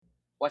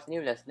What's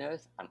new,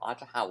 listeners? I'm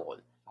Arthur Howell,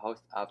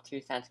 host of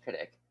Two Cents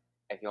Critic.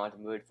 If you're on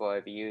the mood for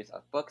reviews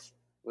of books,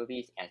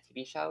 movies, and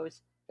TV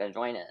shows, then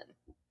join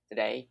in.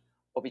 Today,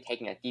 we'll be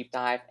taking a deep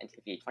dive into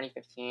the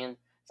 2015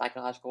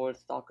 psychological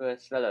stalker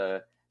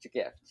thriller, The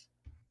Gift.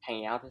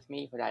 Hanging out with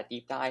me for that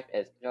deep dive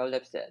is Joe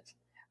Lipsitz,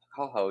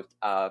 co-host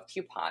of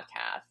two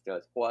podcasts,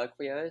 those Horror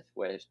Queers,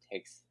 which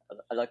takes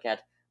a look at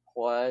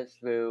horror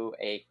through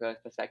a queer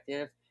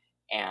perspective,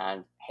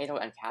 and Hazel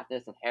and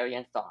Katniss and Harry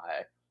and Star,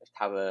 which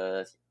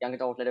covers young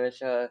adult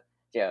literature,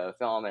 their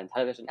film and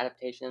television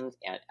adaptations,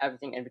 and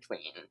everything in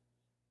between.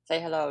 Say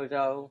hello,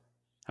 Joe.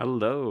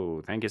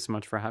 Hello. Thank you so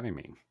much for having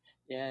me.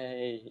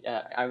 Yay!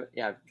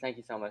 Thank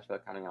you so much for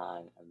coming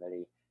on. I'm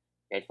really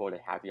grateful to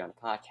have you on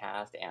the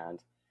podcast, and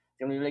it's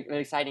gonna be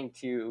really exciting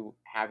to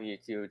have you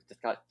to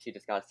discuss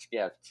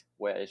Gift,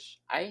 which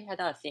I had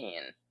not seen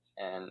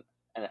in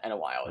a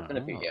while. It's been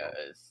a few Oh.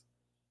 years.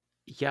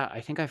 Yeah, I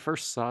think I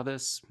first saw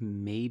this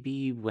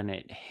maybe when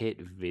it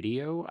hit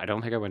video. I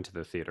don't think I went to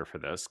the theater for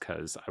this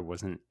because I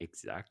wasn't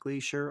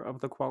exactly sure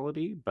of the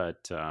quality,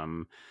 but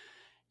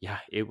yeah,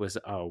 it was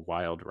a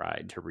wild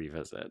ride to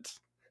revisit.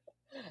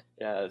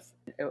 Yes,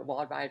 it was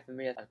wild ride for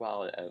me as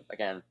well.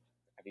 Again,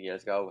 a few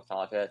years ago, we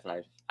saw this,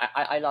 and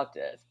I loved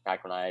it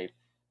back when I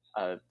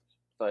uh,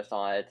 first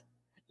saw it.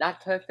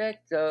 Not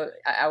perfect, so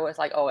I was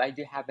like, oh, I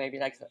do have maybe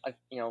like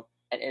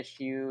an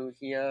issue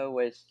here,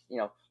 which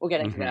we'll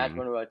get into that Hmm.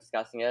 when we're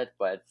discussing it.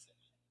 But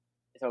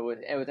so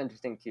it was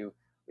interesting to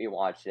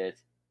rewatch it,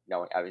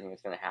 knowing everything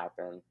that's going to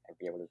happen and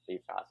be able to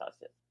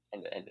reprocess it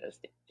in this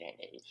day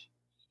and age.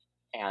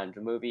 And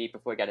the movie,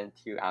 before we get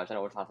into our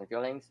general thoughts and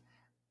feelings,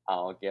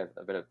 I'll give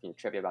a bit of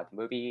trivia about the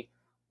movie,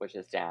 which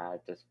is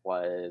that this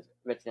was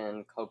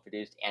written,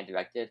 co-produced, and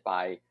directed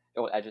by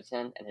Joel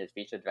Edgerton in his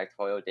feature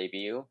directorial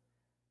debut,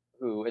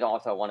 who is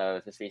also one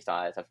of the three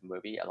stars of the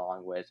movie,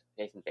 along with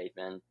Jason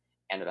Bateman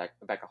and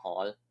Rebecca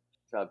Hall.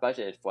 The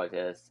budget for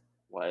this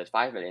was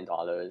 $5 million,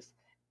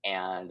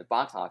 and the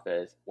box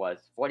office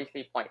was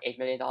 $43.8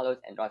 million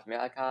in North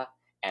America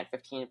and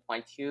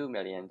 $15.2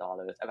 million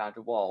around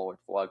the world,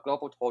 for a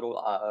global total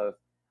of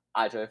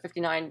either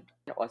 59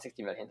 or $60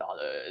 million.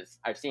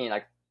 I've seen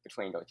like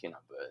between those two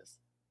numbers.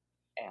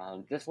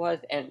 And this was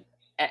and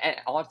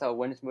also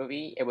when this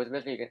movie, it was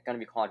originally going to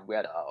be called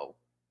Weirdo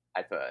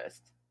at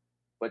first,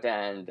 but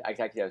then the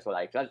executives were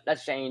like,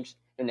 let's change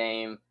the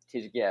name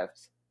to The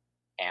Gift,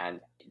 and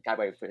that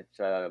way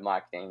the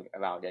marketing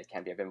around it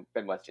can be a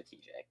bit more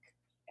strategic.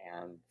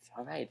 And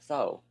all right,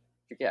 so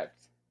The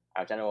Gift,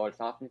 our general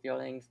thoughts and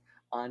feelings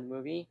on the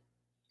movie.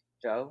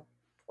 Joe,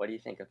 what do you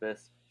think of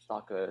this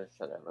stalker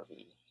thriller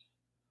movie?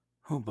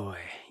 Oh boy.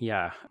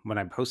 Yeah. When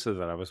I posted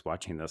that I was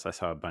watching this, I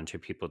saw a bunch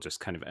of people just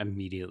kind of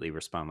immediately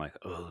respond like,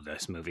 "Oh,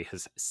 this movie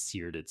has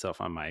seared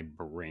itself on my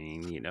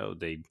brain."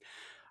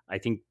 I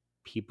think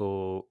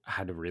people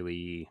had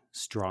really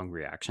strong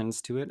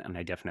reactions to it, and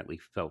I definitely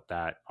felt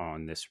that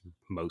on this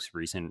most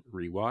recent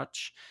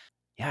rewatch.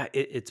 Yeah,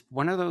 it's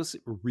one of those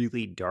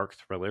really dark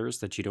thrillers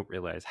that you don't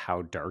realize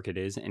how dark it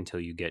is until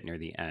you get near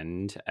the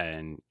end,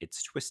 and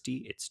it's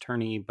twisty, it's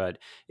turny, but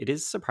it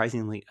is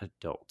surprisingly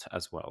adult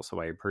as well. So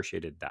I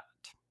appreciated that.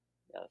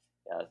 Yes,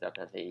 yes,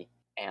 definitely.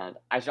 And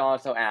I should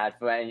also add,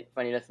 for any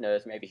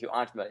listeners maybe who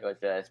aren't familiar with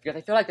this, because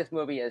I feel like this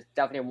movie is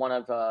definitely one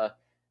of the,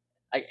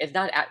 like, it's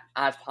not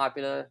as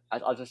popular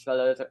as other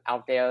thrillers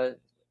out there.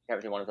 It's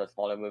definitely one of the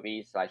smaller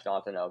movies. So I should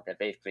also note that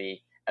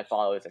basically it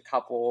follows a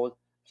couple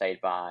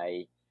played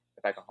by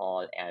Rebecca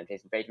Hall and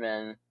Jason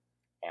Bateman,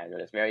 and they're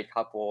this married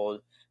couple.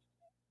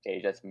 They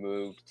just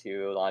moved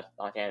to Los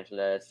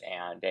Angeles,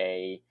 and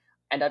they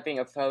end up being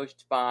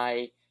approached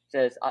by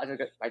this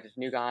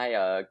new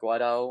guy,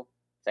 Gordo,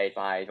 played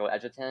by Joel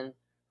Edgerton,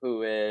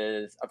 who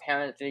is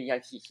apparently,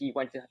 like, he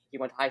went to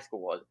high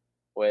school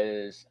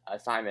with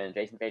Simon,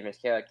 Jason Bateman's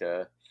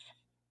character.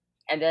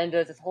 And then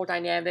there's this whole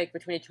dynamic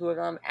between the two of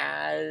them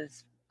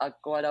as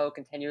Gordo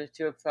continues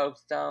to approach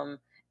them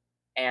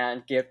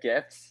and give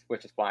gifts,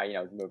 which is why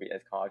the movie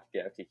is called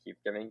Gift. He keeps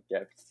giving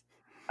gifts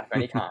of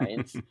any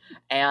kinds,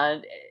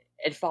 and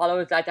it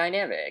follows that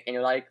dynamic. And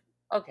you're like,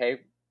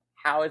 okay,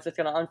 how is this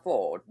going to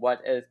unfold?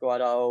 What is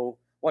Gordo?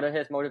 What are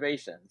his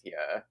motivations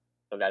here?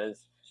 So that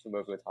is the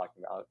movie we're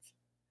talking about.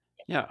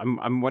 Yeah,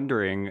 I'm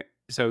wondering.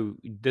 So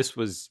this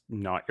was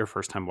not your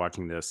first time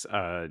watching this.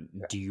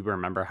 Do you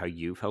remember how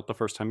you felt the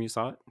first time you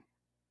saw it?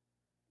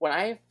 When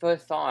I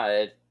first saw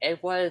it,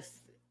 it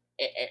was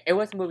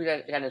a movie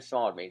that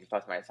enthralled me the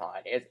first time I saw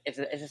it. It's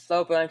a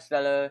slow burn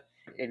thriller.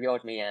 It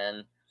reeled me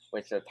in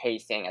with the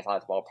pacing. I thought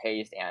it was well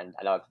paced, and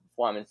I loved the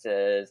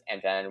performances.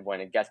 And then when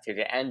it gets to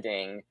the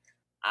ending,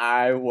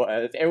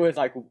 it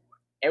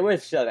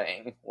was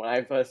chilling when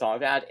I first saw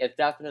that. It's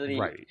definitely,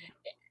 Right.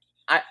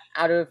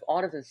 out of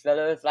all of the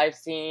thrillers I've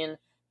seen,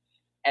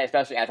 and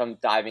especially as I'm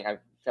diving, I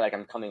feel like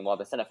I'm becoming more of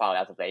a cinephile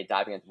as of late,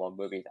 diving into more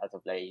movies as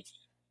of late.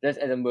 This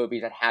is a movie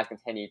that has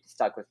continued to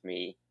stuck with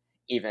me,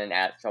 even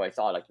as so I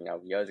saw it, like,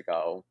 years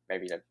ago,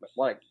 maybe like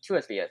more like 2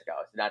 or 3 years ago.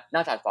 So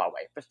not that far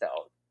away, but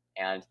still,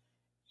 and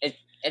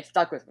it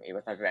stuck with me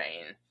with my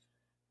brain.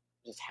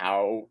 Just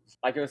how,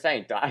 like you were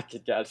saying, dark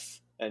it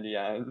gets in the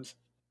end.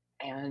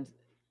 And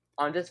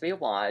on this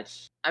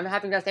rewatch, I'm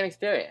having that same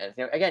experience.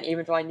 Again,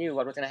 even though I knew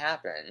what was going to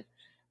happen,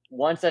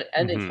 once that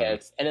ending Hmm.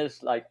 hits, and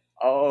it's like,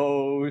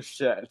 oh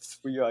shit,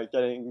 we are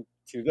getting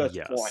to this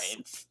Yes.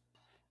 point.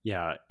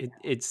 Yeah,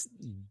 it's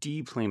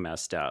deeply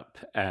messed up,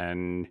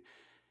 and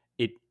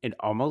it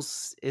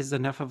almost is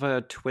enough of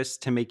a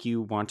twist to make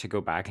you want to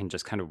go back and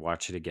just kind of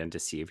watch it again to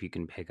see if you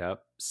can pick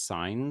up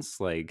signs.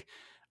 Like,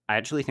 I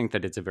actually think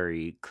that it's a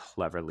very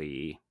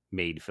cleverly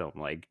made film.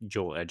 Like,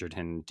 Joel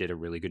Edgerton did a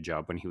really good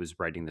job when he was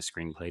writing the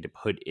screenplay to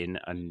put in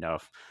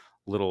enough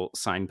little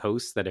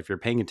signposts that if you're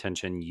paying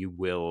attention, you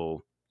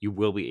will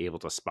be able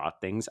to spot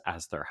things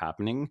as they're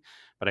happening.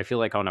 But I feel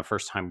like on a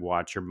first time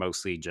watch, you're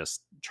mostly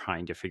just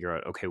trying to figure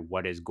out, okay,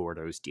 what is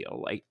Gordo's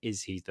deal? Like,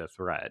 is he the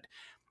threat?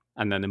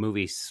 And then the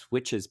movie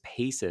switches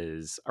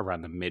paces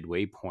around the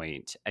midway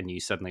point, and you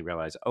suddenly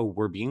realize, oh,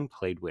 we're being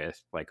played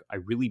with. Like, I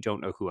really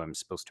don't know who I'm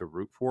supposed to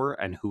root for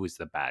and who is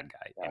the bad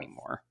guy Yes,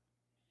 anymore.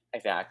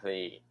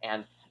 exactly.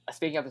 And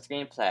speaking of the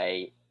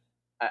screenplay,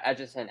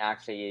 Edgerton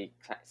actually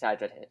said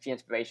that the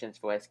inspirations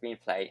for his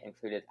screenplay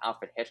included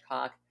Alfred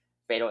Hitchcock,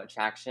 Fatal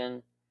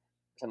Attraction,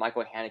 the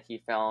Michael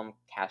Haneke film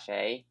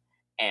Cache,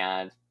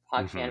 and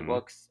Park Chan Hmm.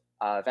 Wook's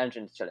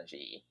Vengeance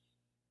trilogy.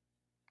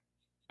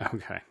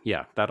 Okay.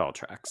 Yeah, that all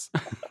tracks.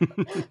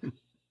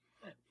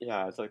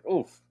 Yeah, it's like,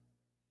 oof,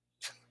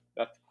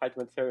 that's quite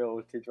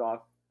material to draw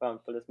from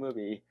for this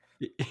movie.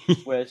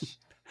 Which,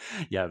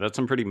 Yeah, that's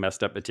some pretty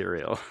messed up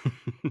material.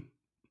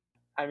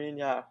 I mean,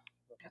 yeah,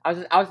 I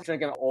was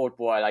thinking Old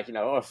Boy, like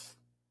oof,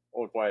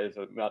 Old Boy is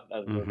a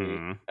movie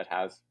Hmm. that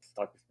has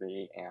stuck with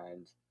me,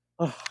 and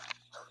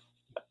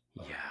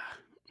Yeah.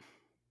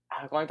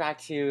 going back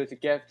to the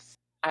gifts,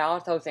 I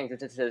also think that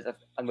this is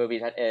a movie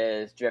that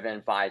is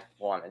driven by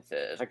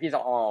performances. Like these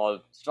are all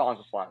strong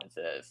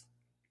performances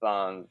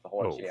from the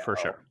whole Oh, for trio,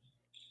 sure.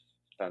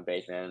 from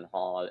Bateman,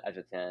 Hall,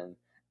 Edgerton.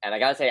 And I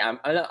gotta say, I'm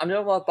a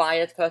little more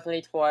biased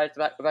personally towards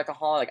Rebecca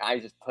Hall. Like I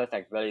just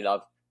personally really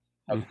love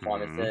her Hmm.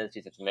 performances.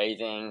 She's just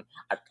amazing.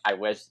 I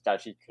wish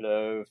that she could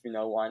have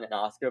won an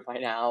Oscar by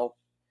now.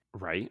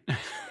 Right.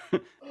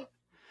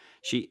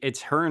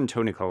 It's her and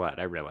Tony Collette,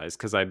 I realize,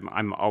 because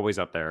I'm always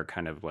up there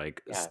kind of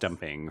like Yes,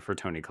 stumping for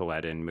Tony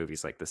Collette in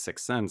movies like The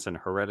Sixth Sense and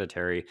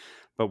Hereditary.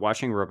 But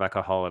watching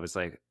Rebecca Hall, I was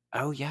like,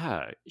 oh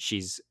yeah,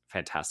 she's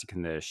fantastic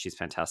in this. She's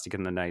fantastic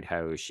in The Night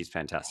House. She's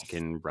fantastic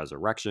yes, in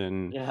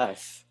Resurrection.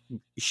 yes.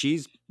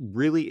 She's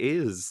really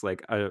is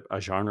like a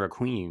genre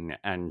queen,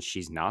 and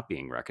she's not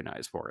being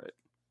recognized for it.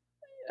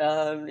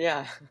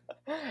 Yeah.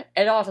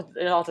 It also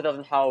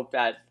doesn't help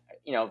that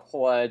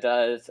horror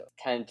does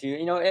tend to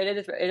it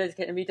is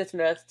can be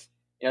dismissed.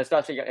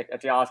 Especially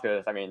at the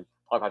Oscars. I mean,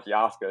 talk about the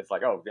Oscars,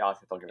 like the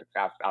Oscars don't give a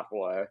crap about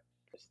horror.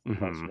 Just Hmm.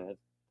 mention it,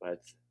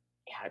 but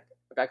yeah,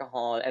 Rebecca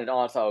Hall, and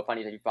also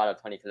funny that you brought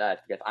up Tony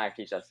Collette because I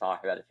actually just saw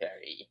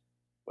Hereditary,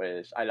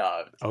 which I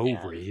loved, Oh,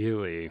 and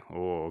really?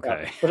 Oh, yeah,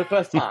 okay. for the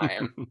first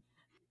time,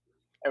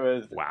 it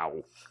was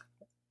Wow.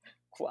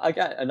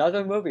 again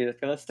another movie that's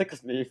gonna stick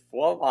with me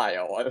for a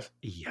while.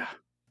 Yeah.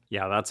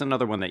 Yeah, that's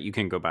another one that you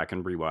can go back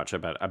and rewatch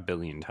about a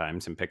billion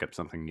times and pick up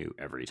something new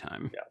every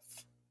time.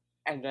 Yes.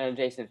 And then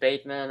Jason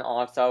Bateman,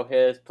 also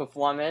his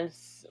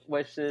performance,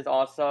 which is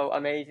also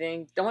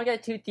amazing. Don't want to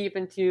get too deep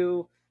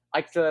into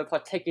like the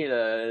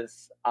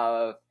particulars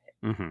of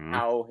Hmm.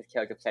 how his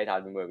character played out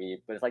in the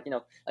movie, but it's like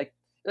like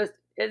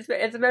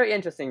it's very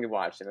interesting to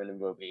watch him in the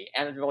movie.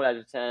 And Joel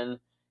Edgerton,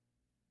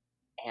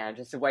 and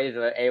just the way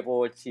they're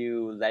able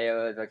to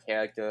layer their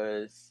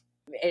characters.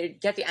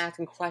 It gets you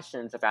asking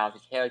questions about the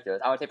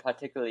characters. I would say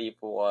particularly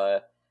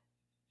for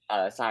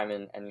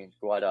Simon and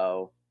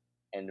Gordo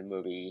in the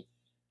movie.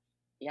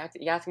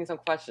 You're asking some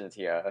questions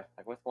here.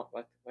 Like,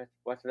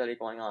 what's really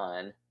going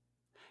on?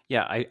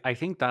 Yeah, I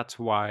think that's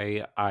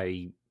why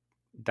I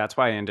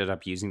ended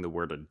up using the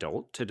word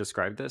adult to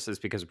describe this, is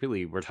because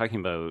really we're talking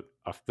about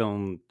a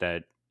film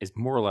that is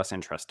more or less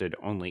interested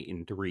only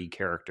in three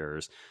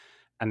characters,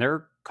 and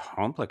they're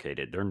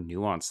complicated, they're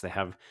nuanced, they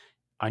have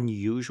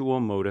unusual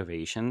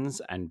motivations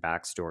and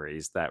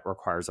backstories that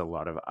requires a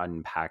lot of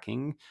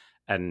unpacking.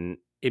 And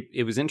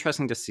it was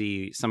interesting to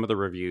see some of the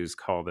reviews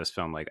call this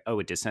film like, oh,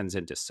 it descends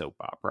into soap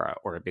opera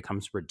or it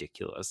becomes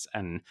ridiculous.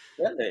 And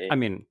I Really?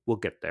 mean, we'll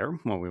get there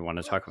when we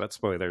want to talk about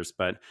spoilers,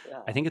 but I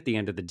Yeah. think at the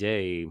end of the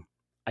day,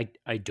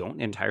 I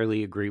don't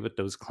entirely agree with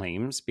those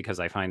claims, because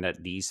I find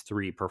that these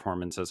three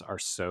performances are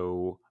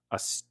so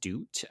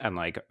astute and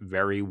like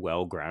very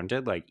well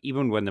grounded. Like,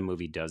 even when the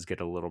movie does get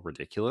a little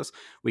ridiculous,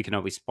 we can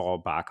always fall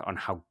back on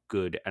how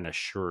good and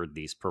assured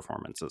these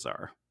performances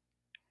are.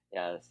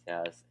 Yes.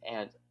 Yes.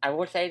 And I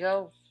will say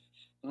though,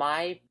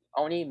 my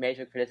only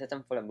major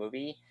criticism for the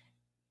movie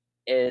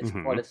is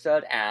for Hmm. the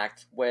third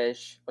act,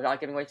 which, without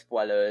giving away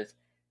spoilers,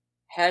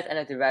 heads in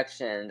a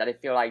direction that I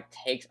feel like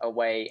takes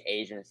away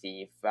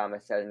agency from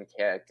a certain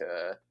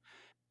character,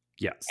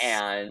 Yes.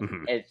 and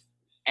Hmm.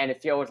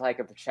 it feels like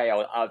a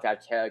portrayal of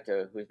that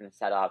character who's been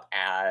set up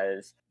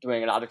as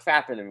doing a lot of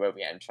crap in the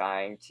movie and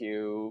trying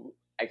to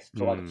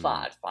explore the Mm.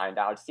 plot, find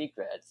out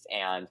secrets,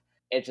 and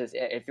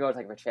it feels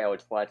like a portrayal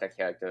towards that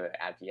character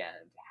at the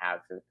end. have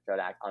the third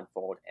act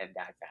unfold in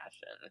that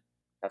fashion.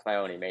 That's my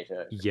only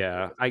major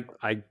Yeah,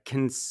 I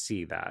can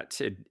see that.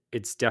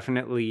 It's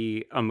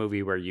definitely a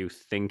movie where you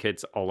think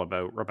it's all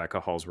about Rebecca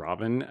Hall's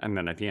Robin, and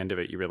then at the end of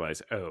it you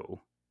realize,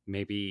 oh,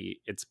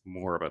 maybe it's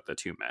more about the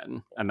two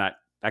men, and that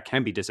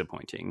can be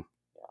disappointing.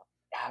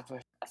 Yeah,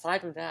 but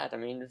aside from that, I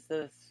mean, this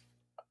is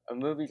a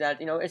movie that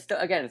it's still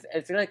again,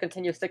 it's gonna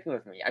continue sticking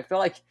with me. I feel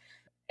like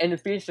in the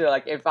future,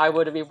 like if I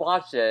were to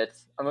rewatch it,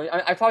 I mean,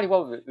 I probably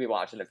will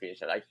rewatch in the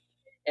future. Like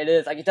it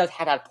is like it does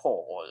have that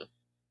pull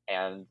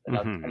and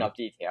Hmm. enough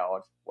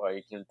details where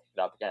you can pick it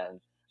up again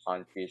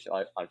on future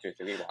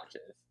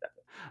rewatches.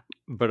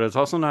 But it's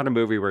also not a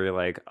movie where you're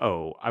like,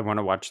 oh, I want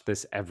to watch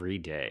this every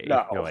day. You're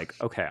No, like,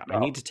 okay, I no,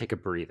 need to take a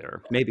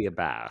breather, maybe a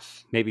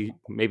bath,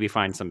 maybe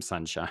find some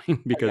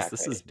sunshine because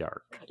this is exactly.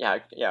 dark. Yeah,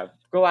 yeah.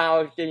 Go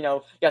out,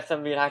 get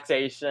some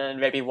relaxation.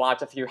 Maybe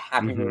watch a few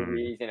happy Hmm.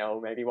 movies.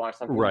 Maybe watch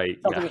Right?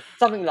 Yeah.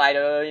 something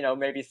lighter.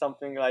 Maybe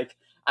something like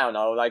I don't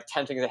know, like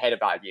 10 Things I Hate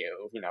About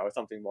You.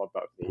 Something more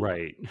bubbly.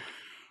 Right.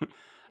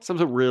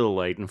 Something real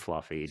light and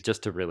fluffy,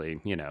 just to really,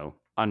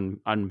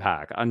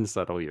 unpack,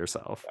 unsettle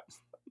yourself.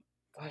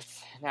 But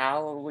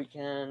now we've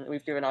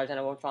given our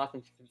general thoughts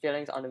and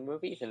feelings on the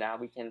movies, and now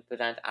we can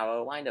present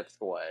our wind-up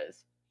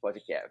scores for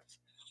the gift,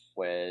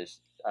 which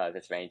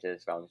this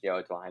ranges from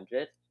 0 to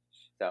 100.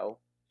 So,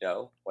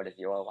 Joe, what is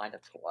your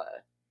wind-up score?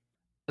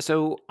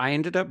 So I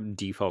ended up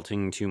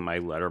defaulting to my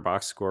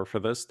letterbox score for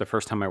this. The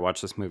first time I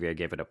watched this movie, I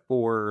gave it a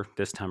 4.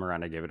 This time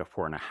around, I gave it a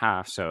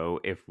 4.5. So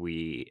if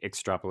we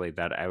extrapolate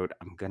that out,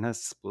 I'm gonna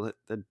split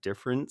the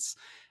difference.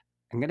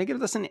 I'm gonna give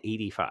this an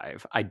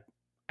 85. I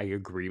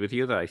agree with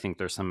you that I think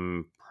there's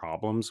some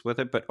problems with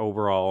it, but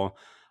overall,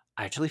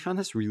 I actually found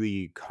this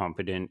really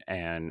competent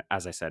and,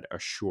 as I said,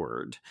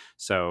 assured.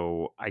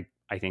 So I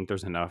think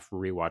there's enough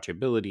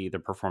rewatchability. The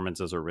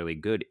performances are really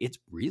good. It's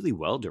really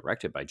well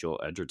directed by Joel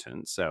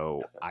Edgerton.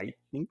 So I Definitely,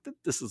 think that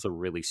this is a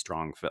really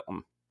strong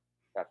film.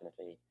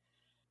 definitely.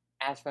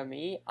 As for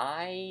me,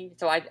 I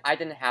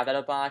didn't have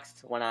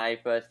Letterboxd when I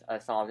first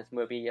saw this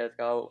movie years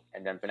ago,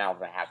 and then for now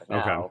I have it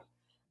Okay. now.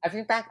 I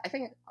think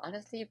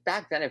honestly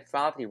back then I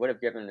probably would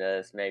have given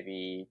this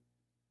maybe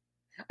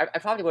I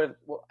probably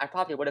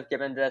would have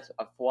given this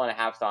a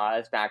 4.5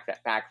 stars back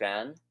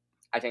then.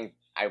 I think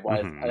I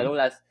was Hmm. a little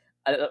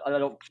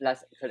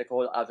less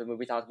critical of the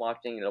movies I was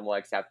watching, a little more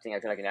accepting. I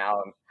feel like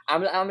now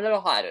I'm a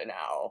little harder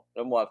now, a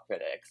little more of a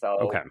critic. So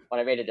Okay. when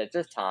I rated it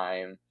this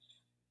time,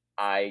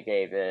 I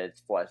gave it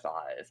 4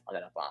 stars on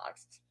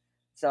Letterboxd.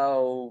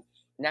 So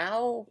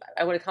now,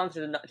 when it comes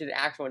to the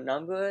actual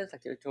numbers,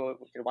 like to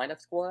the wind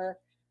up score,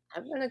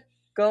 I'm gonna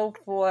go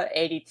for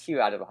 82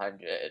 out of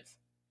 100.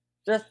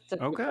 Just to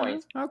the Okay.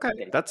 point Okay.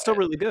 beginning That's still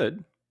with. really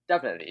good.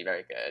 Definitely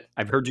very good.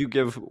 I've heard you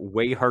give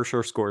way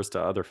harsher scores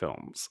to other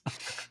films.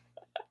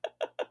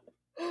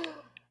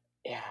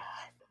 Yeah,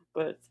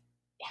 but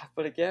yeah,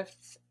 for the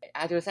gifts,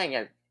 as you were saying,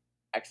 yeah,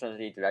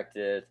 excellently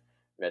directed,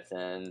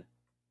 written,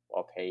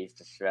 well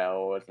paced,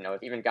 thrills.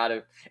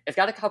 It's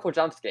got a couple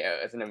jump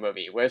scares in the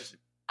movie, which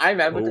Oh,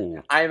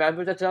 I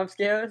remember the jump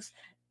scares,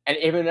 and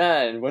even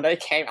then when they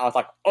came, I was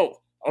like,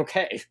 oh,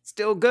 okay.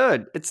 still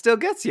good. It still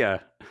gets you.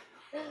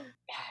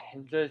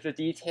 And the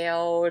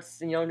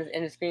details, in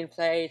the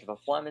screenplay, the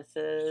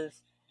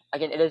performances.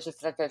 Again, it is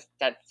just like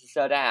that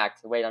third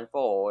act, the way it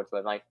unfolds,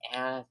 but like,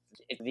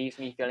 it leaves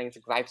me feeling the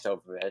gripes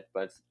over it.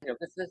 But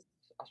this is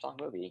a strong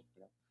movie.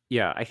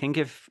 Yeah, I think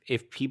if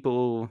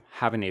people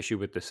have an issue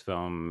with this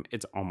film,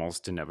 it's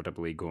almost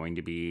inevitably going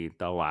to be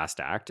the last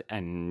act,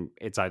 and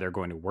it's either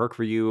going to work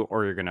for you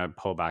or you're going to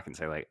pull back and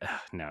say like, "Ugh,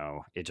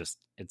 no, it's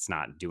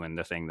not doing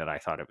the thing that I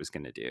thought it was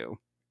going to do."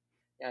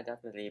 Yeah,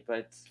 definitely.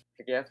 But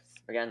the gifts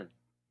again,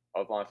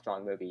 overall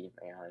strong movie,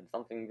 and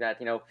something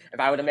that if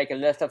I were to make a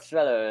list of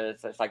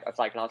thrillers, it's like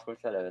psychological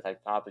thrillers,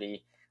 I'd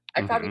probably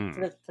Hmm.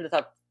 put this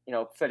up,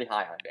 pretty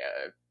high on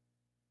there.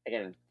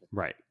 Again,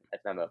 Right.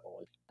 it's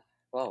memorable.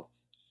 Well,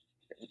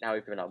 now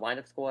we've given our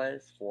wind-up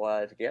scores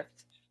for the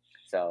gift,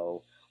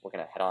 so we're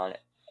gonna head on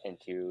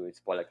into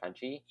spoiler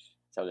country.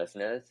 So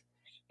listeners,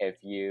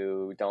 if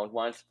you don't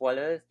want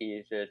spoilers,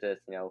 you should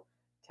just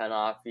turn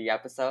off the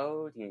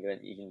episode. You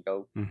can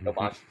go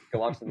watch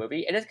the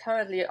movie. It is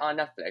currently on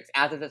Netflix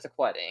as of this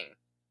recording.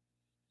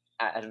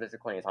 As of this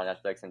recording, it's on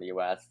Netflix in the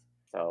US.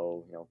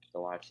 So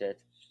go watch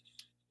it.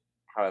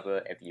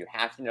 However, if you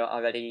have seen it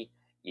already,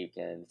 you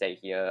can stay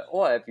here.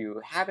 Or if you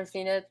haven't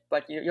seen it,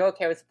 but you're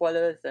okay with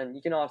spoilers, then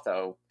you can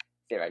also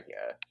stay right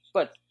here.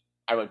 But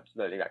I would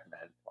really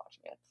recommend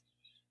watching it.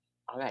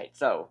 Alright,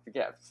 so the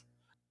gifts.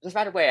 Just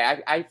right away,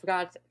 I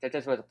forgot that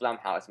this was a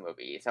Blumhouse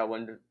movie. So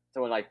when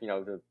like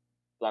the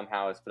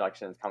Blumhouse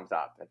Productions comes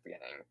up at the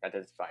beginning, that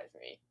does surprise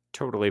me.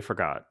 Totally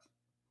forgot.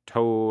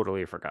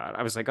 Totally forgot.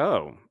 I was like,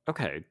 "Oh,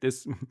 okay.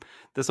 This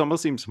this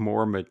almost seems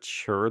more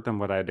mature than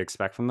what I'd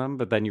expect from them."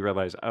 But then you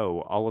realize,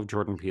 "Oh, all of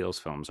Jordan Peele's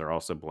films are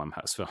also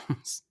Blumhouse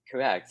films."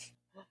 Correct.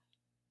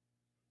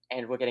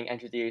 And we're getting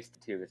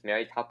introduced to this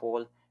married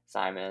couple,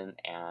 Simon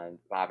and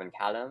Robin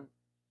Callum,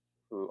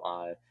 who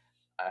are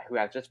who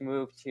have just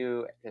moved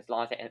to this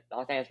Los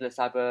Angeles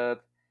suburb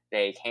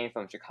they came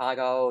from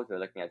Chicago. They're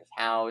looking at this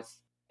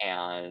house,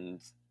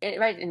 and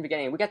right in the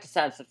beginning, we get the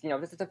sense that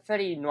this is a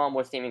pretty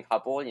normal seeming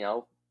couple.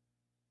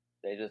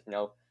 They just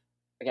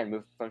again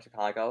moved from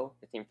Chicago.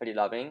 They seem pretty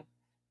loving.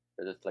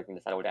 They're just looking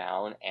to settle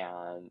down,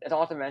 and it's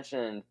also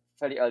mentioned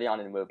pretty early on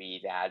in the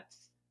movie that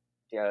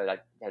they're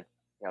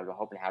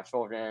hoping to have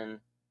children,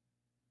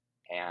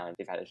 and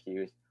they've had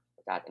issues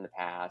with that in the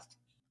past.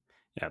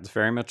 Yeah, it's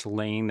very much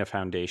laying the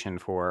foundation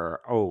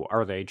for, oh,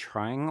 are they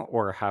trying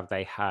or have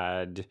they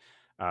had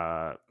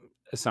uh,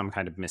 some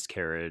kind of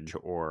miscarriage,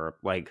 or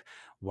like,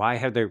 why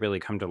have they really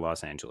come to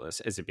Los Angeles?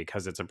 Is it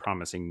because it's a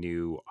promising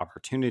new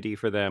opportunity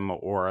for them,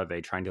 or are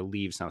they trying to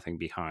leave something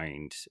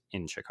behind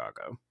in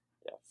Chicago?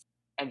 Yes.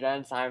 And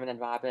then Simon and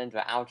Robin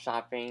were out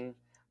shopping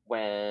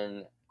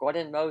when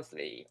Gordon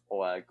Mosley,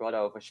 or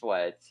Gordo for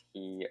short,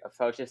 he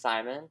approaches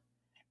Simon,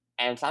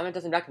 and Simon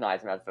doesn't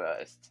recognize him at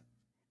first.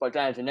 But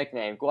then the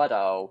nickname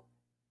Gordo,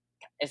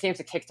 it seems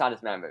to kickstart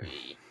his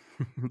memory.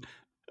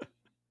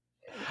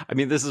 I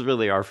mean, this is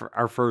really our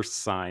first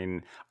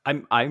sign.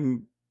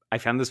 I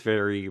found this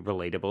very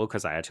relatable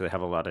because I actually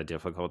have a lot of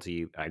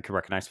difficulty. I can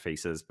recognize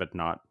faces, but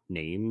not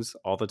names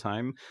all the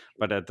time.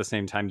 But at the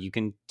same time, you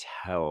can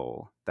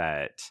tell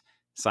that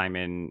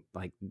Simon,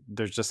 like,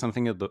 there's just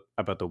something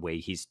about the way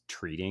he's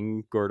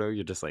treating Gordo.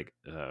 You're just like,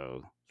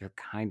 oh, you're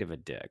kind of a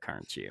dick,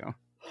 aren't you?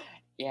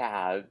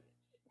 Yeah.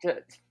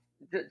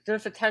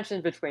 There's a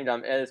tension between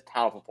them is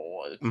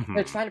palpable.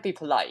 They're trying to be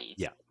polite.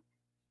 Yeah.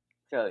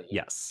 Really.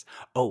 Yes.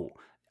 Oh,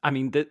 I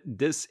mean,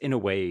 this in a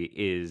way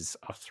is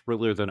a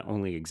thriller that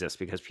only exists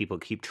because people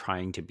keep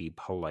trying to be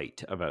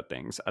polite about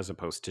things as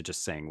opposed to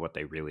just saying what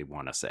they really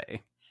want to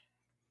say.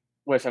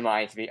 Which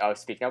reminds me of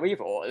Speaking of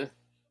Evil,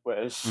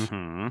 which...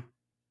 Mm-hmm.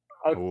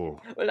 Oh,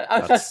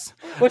 that's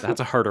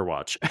a harder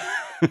watch.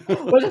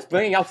 We're just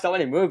bringing up so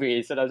many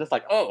movies that are just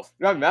like, oh,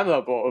 they're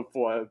memorable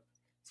for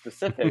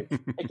specific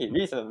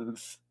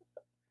reasons.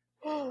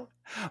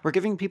 We're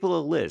giving people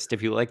a list.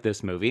 If you like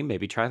this movie,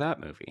 maybe try that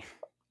movie.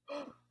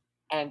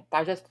 And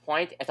by this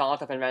point, it's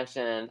also been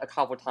mentioned a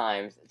couple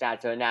times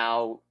that they're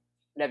now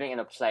living in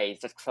a place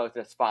just close to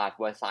the spot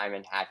where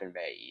Simon had been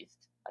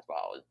raised as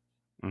well.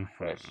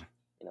 Mm-hmm. Which,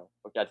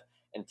 we'll get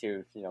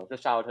into, the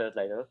childhood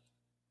later.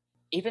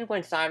 Even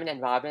when Simon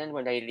and Robin,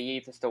 when they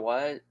leave the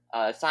store,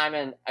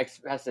 Simon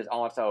expresses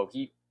also,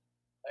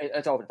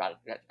 it's open about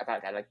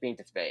that, like being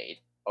dismayed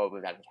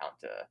over that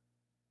encounter.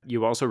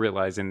 You also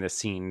realize in this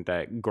scene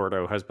that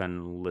Gordo has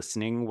been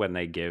listening when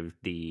they give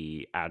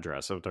the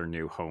address of their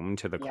new home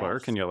to the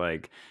clerk, and you're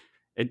like,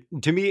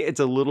 to me, it's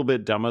a little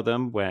bit dumb of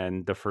them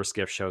when the first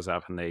gift shows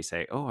up and they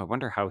say, oh, I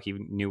wonder how he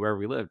knew where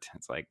we lived.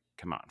 It's like,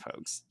 come on,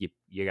 folks,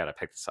 you got to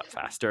pick this up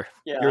faster.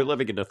 Yeah. You're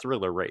living in a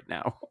thriller right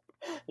now.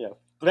 Yeah,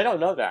 but they don't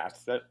know that,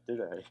 do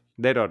they?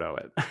 They don't know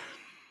it.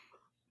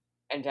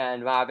 And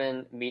then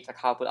Robin meets a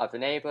couple of the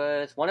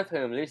neighbors, one of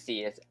whom,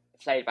 Lucy, is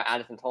played by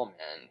Addison Tolman,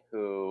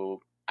 who...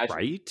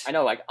 Right? I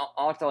know,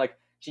 also,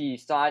 she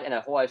starred in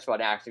a horror show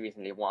that I actually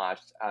recently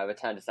watched,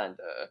 Return to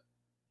Sender.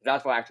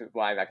 That's where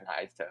I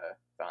recognized her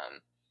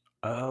from.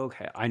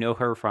 Okay, I know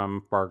her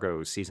from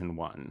Fargo season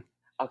 1.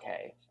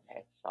 Okay,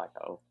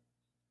 Fargo.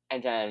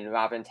 And then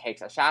Robin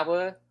takes a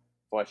shower,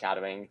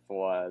 foreshadowing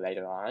for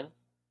later on.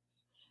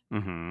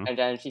 Mm-hmm. And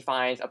then she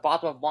finds a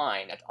bottle of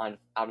wine out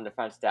on the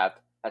front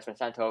step that's been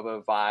sent over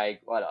by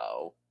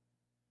Gordo.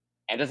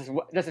 And this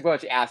is where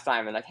she asks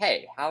Simon, like,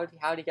 hey, how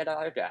did he get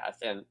our address?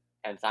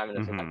 And Simon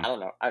is just like, I don't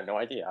know. I have no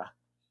idea.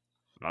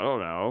 I don't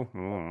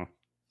know.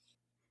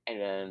 And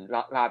then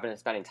Robin is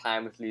spending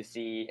time with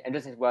Lucy. And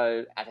this is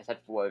where, as I said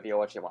before,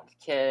 Viola, she wants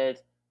a kid.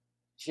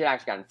 She had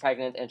actually gotten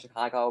pregnant in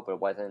Chicago, but it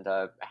wasn't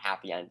a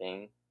happy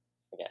ending.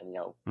 Again,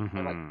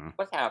 I'm like,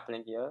 what's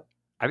happening here?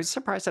 I was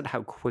surprised at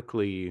how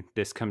quickly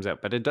this comes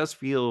out, but it does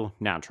feel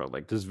natural.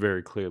 Like, this is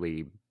very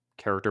clearly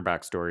character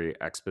backstory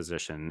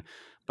exposition,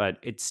 but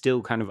it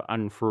still kind of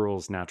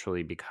unfurls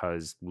naturally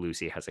because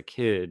Lucy has a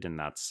kid, and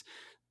that's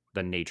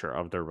the nature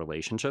of their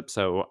relationship,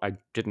 so I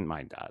didn't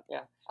mind that.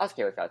 Yeah, I was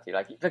okay with that too.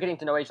 Like, they're getting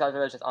to know each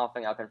other, just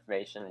offering up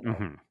information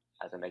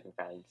as they're making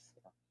friends.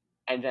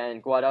 And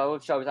then Gordo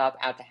shows up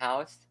at the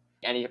house,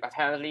 and he's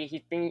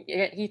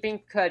being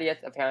courteous.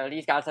 Apparently,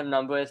 he's got some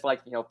numbers for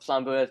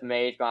plumbers,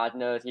 maids,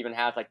 gardeners. He even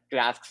has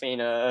grass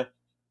cleaner.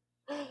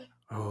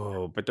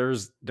 Oh, but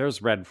there's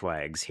red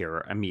flags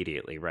here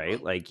immediately,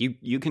 right? Like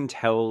you can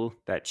tell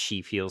that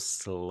she feels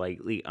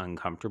slightly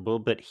uncomfortable,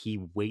 but he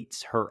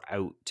waits her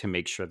out to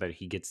make sure that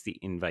he gets the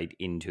invite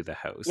into the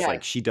house. Yes.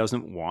 Like, she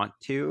doesn't want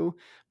to,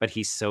 but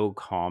he's so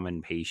calm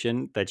and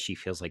patient that she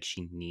feels like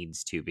she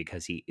needs to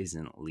because he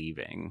isn't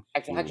leaving.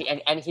 Exactly,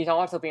 and he's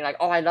also being like,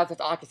 oh, I love this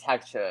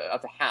architecture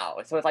of the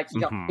house. So it's like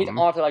he's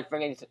also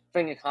bringing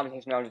the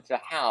conversation over to the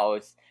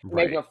house,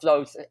 making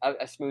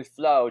a smooth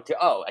flow to,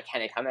 oh, can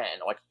they come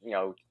in? Or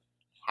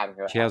having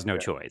her. She has no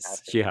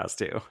choice. She has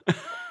to.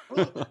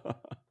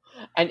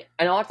 and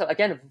also,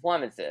 again, the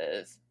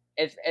performances,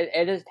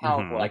 it is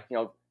powerful.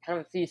 Kind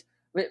of these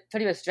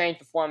pretty restrained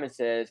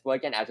performances. Where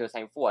again, as you were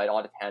saying before, it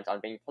all depends on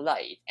being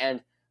polite.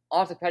 And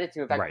also credit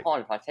to Rebecca Hall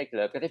in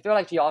particular, because I feel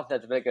like she also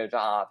does a really good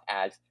job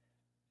at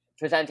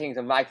presenting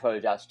the micro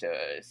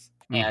gestures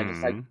and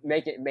just like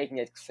Mm-hmm. making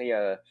it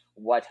clear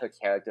what her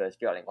character is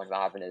feeling, what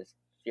Robin is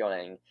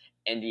feeling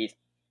in these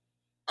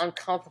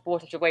uncomfortable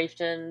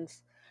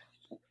situations,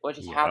 which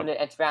is having Yep.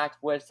 to interact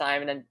with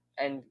Simon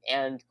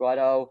and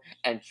Grotto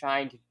and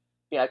trying to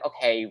be like,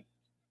 okay,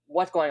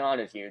 what's going on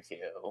with you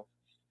two?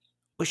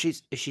 Well,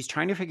 she's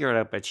trying to figure it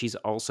out, but she's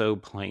also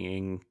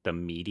playing the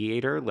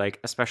mediator.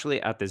 Like,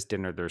 especially at this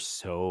dinner, there's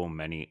so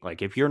many.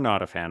 Like, if you're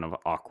not a fan of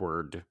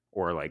awkward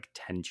or like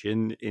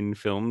tension in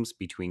films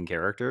between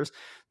characters,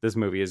 this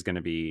movie is going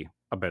to be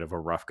a bit of a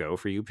rough go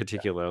for you,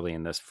 particularly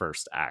in this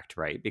first act,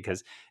 right?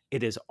 Because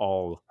it is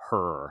all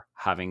her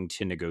having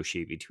to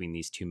negotiate between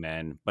these two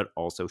men, but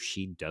also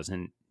she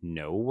doesn't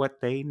know what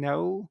they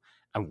know,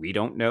 and we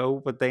don't know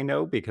what they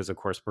know because, of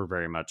course, we're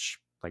very much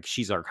like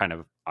she's our kind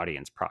of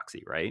audience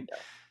proxy, right? Yeah.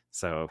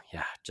 So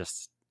yeah,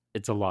 just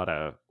it's a lot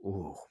of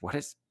ooh, what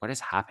is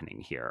happening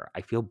here? I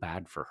feel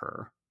bad for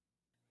her.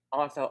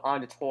 Also,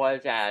 on the tour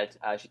that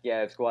she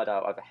gives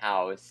Grotto of the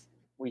house,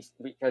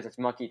 because it's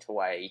monkey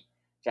toy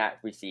that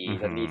we see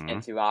that leads Mm-hmm.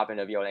 into Robin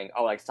revealing,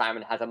 oh, like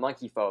Simon has a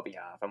monkey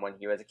phobia from when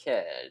he was a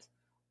kid,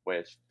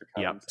 which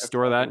Yep. becomes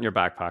Store that in your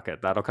back pocket.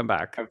 That'll come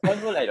back.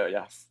 important later,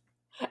 yes.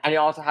 And you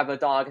also have a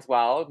dog as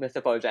well,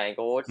 Mr.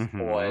 Bojangles,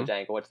 or Mm-hmm.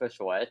 Jangles for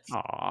short.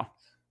 Aw.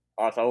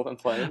 Also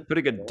important.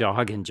 Putting a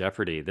dog in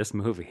jeopardy, this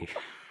movie.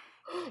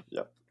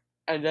 Yep.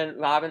 And then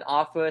Robin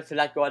offers to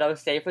let Grotto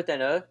stay for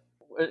dinner.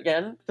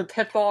 Again, the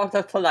pitfalls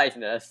of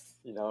politeness,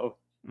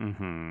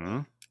 Mm-hmm.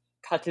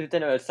 Cut to the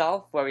dinner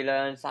itself, where we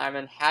learn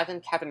Simon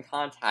hasn't kept in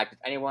contact with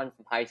anyone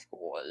from high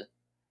school,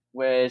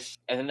 which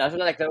is another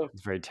like little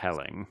It's very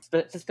telling.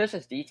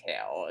 suspicious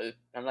detail.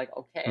 I'm like,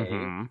 okay,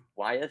 Mm-hmm.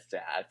 why is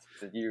that?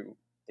 Did you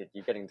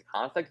get into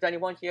conflict with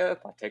anyone here,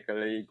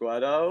 particularly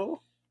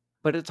Grotto?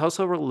 But it's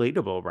also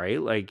relatable,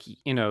 right? Like,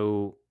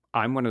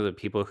 I'm one of the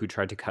people who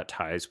tried to cut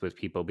ties with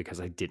people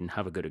because I didn't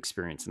have a good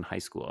experience in high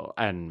school.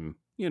 And,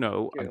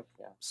 True,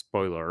 yeah.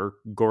 spoiler,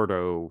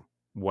 Gordo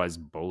was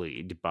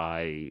bullied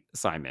by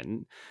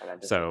Simon.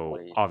 So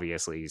Tremendously.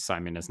 obviously,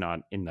 Simon is not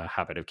in the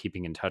habit of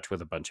keeping in touch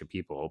with a bunch of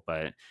people.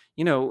 But,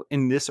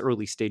 in this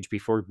early stage,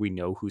 before we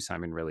know who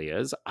Simon really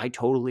is, I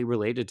totally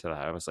related to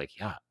that. I was like,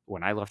 yeah,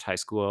 when I left high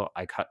school,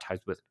 I cut ties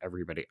with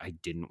everybody. I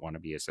didn't want to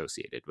be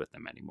associated with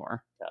them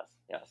anymore. Yes,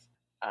 yes.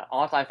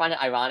 Also, I find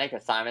it ironic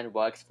that Simon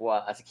works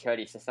for a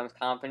security systems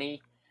company,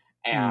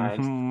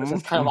 and it's Mhm,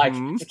 just kind of like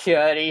mhm.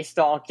 security,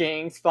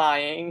 stalking,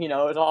 spying.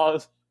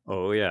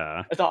 Oh,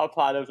 yeah. It's all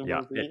part of the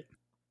Yeah, movie.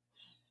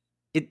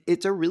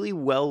 it's a really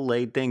well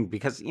laid thing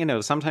because,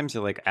 sometimes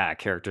you're like,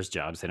 characters'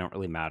 jobs, they don't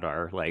really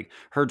matter. Like,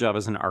 her job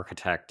as an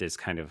architect is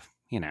kind of,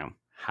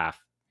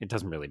 half it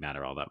doesn't really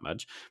matter all that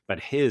much. But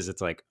his,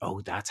 it's like,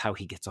 oh, that's how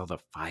he gets all the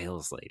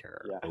files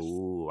later. Yes,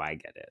 Oh, I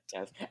get it.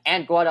 yes.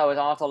 And Gordo is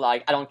also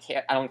like, I don't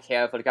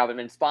care for the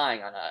government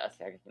spying on us.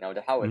 Like,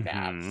 the hell with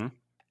that. Mhm.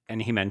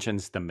 And he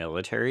mentions the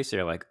military, so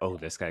you're like, oh,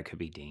 this guy could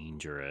be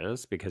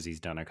dangerous because he's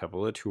done a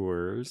couple of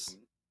tours.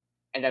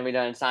 And then we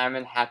learn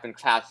Simon has been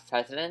class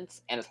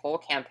president, and his whole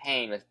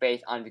campaign was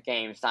based on the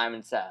game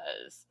Simon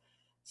Says.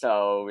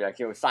 So, like,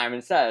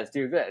 Simon says,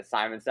 do this,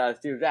 Simon says,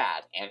 do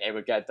that, and it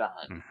would get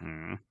done.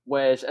 Mhm.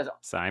 Which is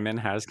Simon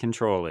has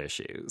control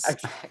issues.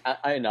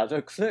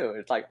 another clue.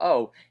 It's like,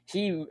 oh,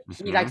 he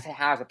likes Mhm. to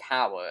have the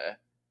power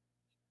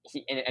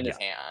in his Yeah.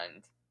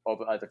 hand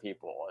over other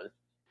people.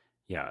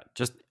 Yeah,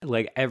 just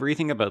like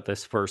everything about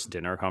this first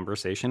dinner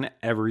conversation,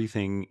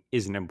 everything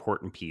is an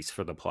important piece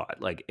for the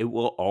plot. Like it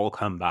will all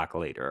come back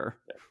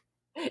later.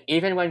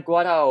 Even when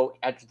Gordo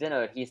at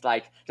dinner, he's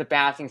like, the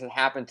bad things that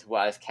happen to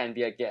us can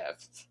be a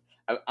gift.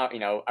 A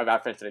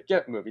reference to the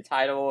gift movie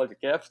title, the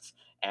gift,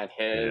 and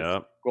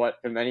Yep.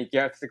 the many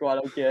gifts that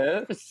Gordo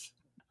gives.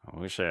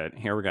 Oh shit.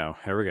 Here we go.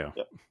 Here we go.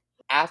 Yep.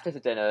 After the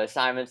dinner,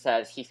 Simon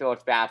says he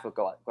feels bad for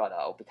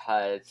Grotto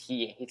because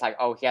he's like,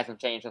 oh, he hasn't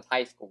changed since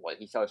high school.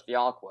 He's socially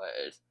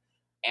awkward.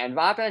 And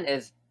Robin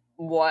is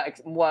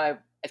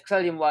is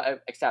clearly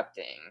more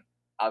accepting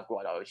of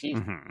Grotto. She's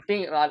Hmm.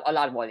 being a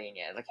lot more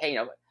lenient. Like, hey,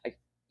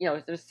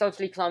 they're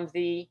socially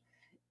clumsy.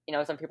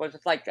 Some people are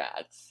just like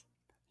that.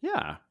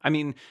 Yeah. I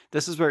mean,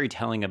 this is very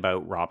telling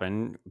about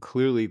Robin.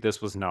 Clearly,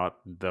 this was not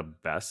the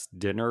best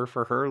dinner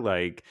for her.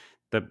 Like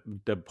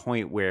the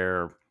point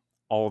where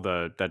all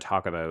the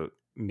talk about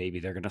maybe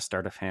they're gonna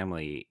start a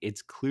family,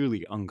 it's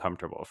clearly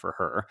uncomfortable for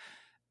her.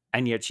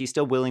 And yet she's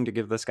still willing to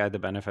give this guy the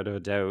benefit of a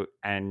doubt.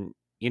 And,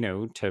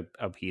 to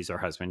appease her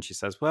husband, she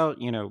says, well,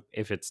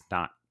 if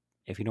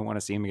you don't want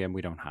to see him again,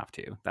 we don't have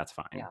to. That's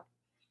fine. Yeah.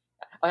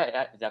 Oh,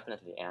 yeah,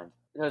 definitely. And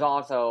there's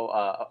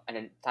also and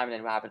then Simon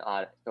and Robin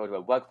go to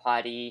a work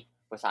party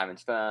for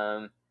Simon's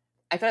firm.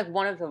 I feel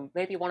like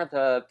maybe one of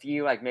the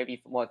few, like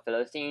maybe more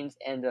filler scenes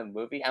in the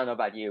movie. I don't know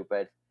about you,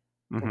 but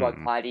the work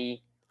Hmm.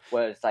 party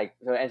was like,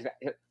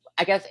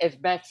 I guess it's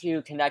meant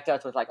to connect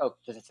us with like, oh,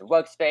 this is a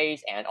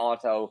workspace, and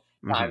also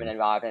Simon Hmm. and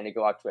Robin, they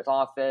go up to his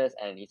office,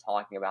 and he's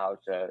talking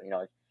about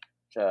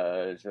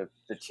the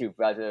two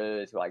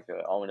brothers who are like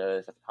the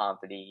owners of the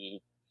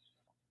company.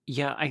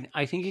 Yeah,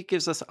 I think it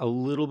gives us a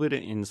little bit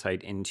of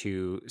insight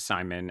into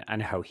Simon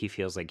and how he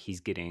feels like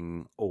he's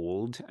getting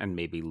old and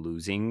maybe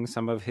losing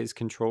some of his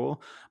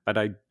control. But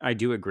I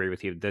do agree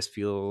with you. This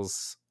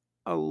feels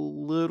a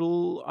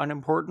little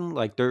unimportant.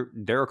 Like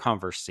their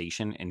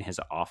conversation in his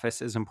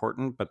office is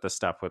important, but the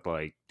stuff with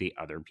like the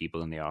other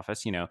people in the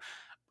office,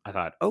 I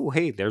thought, oh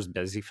hey, there's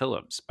Busy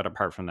Phillips. But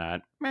apart from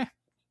that, meh,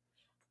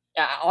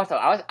 Yeah. Also,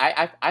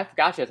 I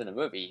forgot she was in the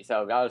movie,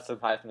 so that was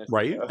surprising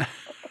right?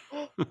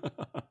 too.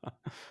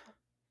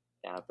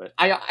 Yeah, but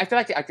I feel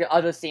like the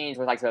other scenes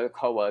with like the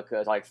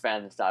coworkers, like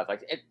friends and stuff,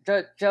 like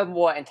they're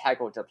more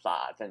integral to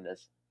plot than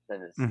this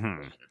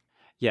hmm scene.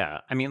 Yeah,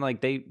 I mean, like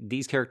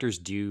these characters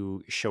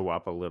do show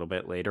up a little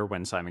bit later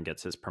when Simon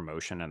gets his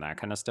promotion and that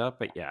kind of stuff.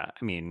 But yeah,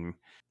 I mean,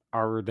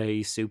 are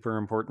they super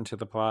important to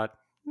the plot?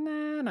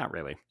 Nah, not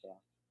really. Yeah.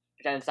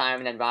 Then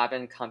Simon and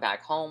Robin come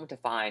back home to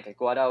find that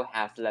Gordo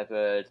has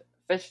delivered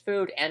fish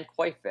food and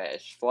koi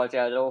fish for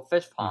their little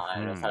fish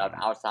pond set up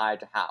Hmm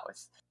outside the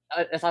house.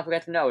 Let's not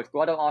forget to note,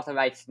 Gordo also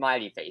writes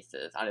smiley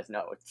faces on his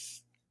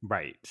notes.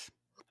 Right,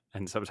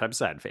 and sometimes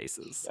sad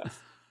faces. Yes.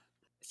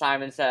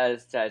 Simon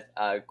says that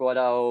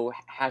Gordo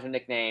has a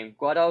nickname,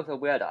 Gordo the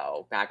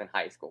Weirdo, back in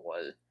high school.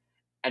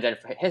 And then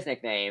for his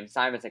nickname,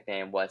 Simon's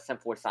nickname was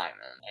Simple Simon.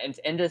 And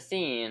in this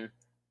scene,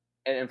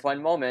 in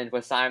one moment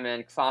where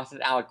Simon crosses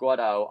out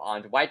Gordo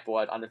on the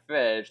whiteboard on the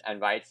fridge and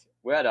writes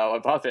Weirdo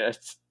above it,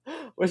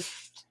 which,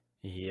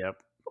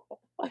 Yep,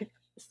 like,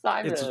 it's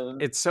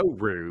Simon. it's so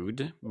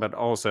rude, but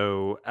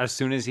also as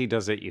soon as he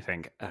does it, you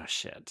think, oh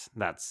shit,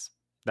 that's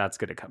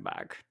gonna come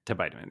back to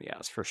bite him in the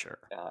ass for sure.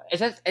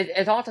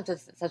 It's also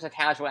just such a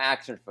casual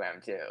action for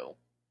him, too.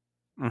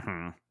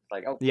 Hmm It's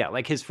like, oh, Yeah,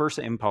 like his first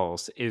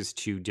impulse is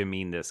to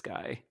demean this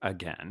guy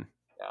again.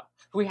 yeah.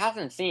 Who we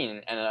haven't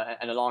seen in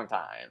a long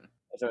time.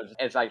 So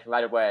it's like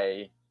right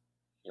away,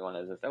 you want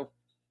to just, oh,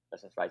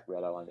 let's just write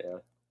Weirdo on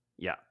there.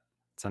 Yeah.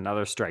 It's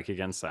another strike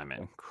against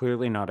Simon.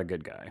 Clearly not a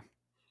good guy.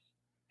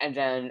 And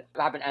then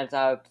Robin ends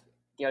up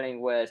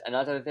dealing with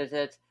another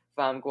visit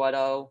from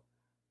Gordo,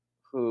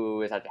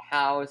 who is at the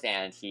house,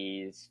 and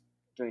he's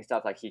doing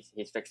stuff like he's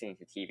fixing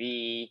the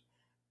TV,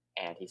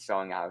 and he's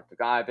throwing out the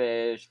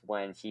garbage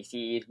when he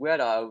sees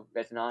Weirdo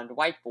written on the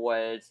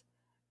whiteboard.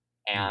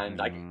 And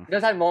like Hmm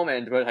there's that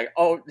moment where it's like,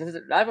 oh,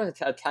 that was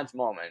a tense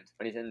moment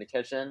when he's in the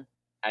kitchen,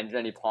 and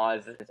then he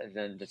pauses and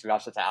then just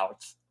rushes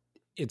out.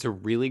 It's a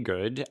really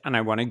good, and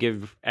I want to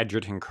give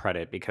Edgerton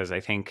credit because I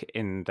think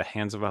in the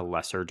hands of a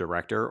lesser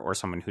director or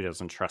someone who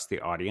doesn't trust the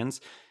audience,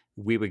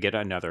 we would get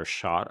another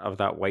shot of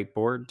that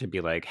whiteboard to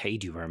be like, hey,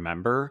 do you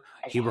remember?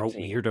 He wrote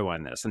Exactly. weirdo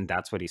on this, and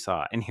that's what he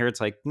saw. And here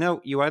it's like, no,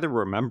 you either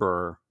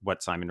remember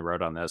what Simon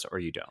wrote on this or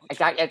you don't.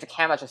 Exactly. The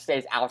camera just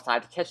stays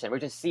outside the kitchen. We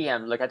just see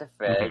him look at the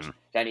fridge. Hmm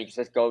Then he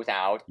just goes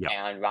out, Yep.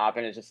 and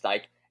Robin is just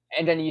like,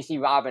 and then you see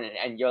Robin,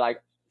 and you're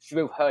like,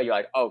 through her, you're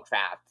like, oh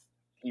crap,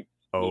 he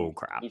Oh, he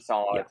crap. he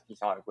saw Yeah. it. He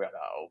saw it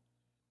Weirdo.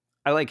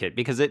 I like it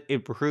because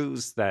it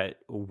proves that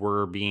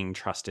we're being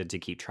trusted to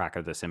keep track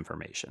of this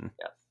information.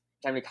 Yes.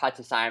 Then we cut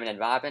to Simon and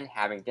Robin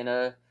having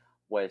dinner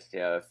with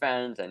their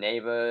friends and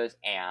neighbors,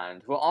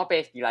 and we're all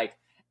basically like,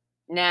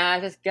 nah,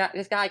 this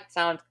guy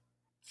sounds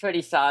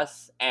pretty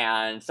sus,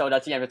 and so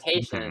that's the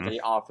invitation Mhm. that he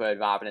offered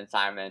Robin and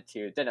Simon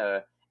to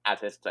dinner at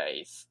his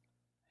place.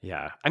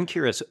 Yeah. I'm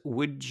curious,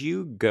 would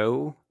you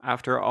go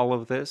after all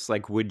of this?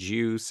 Like, would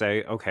you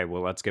say, okay,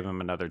 well, let's give him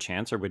another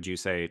chance? Or would you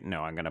say,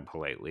 no, I'm going to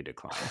politely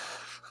decline?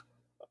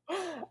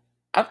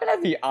 I'm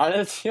gonna be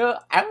honest here.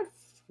 I would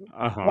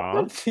Uh huh.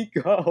 probably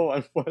go.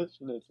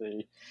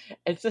 Unfortunately,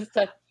 it's just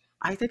that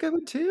I think I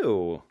would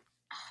too.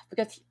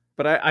 because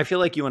But I feel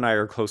like you and I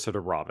are closer to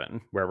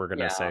Robin, where we're going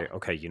to yeah, say,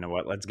 okay, you know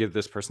what? Let's give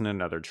this person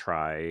another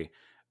try.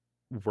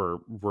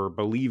 We're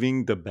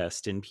believing the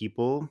best in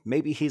people.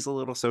 Maybe he's a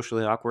little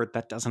socially awkward.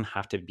 That doesn't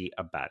have to be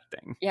a bad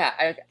thing.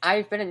 yeah.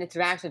 I've been in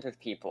interactions with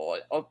people,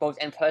 both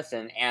in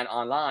person and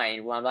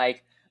online, where I'm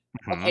like,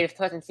 Mhm. okay, this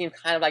person seems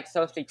kind of like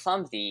socially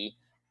clumsy,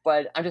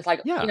 but I'm just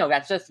like, Yeah.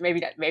 that's just maybe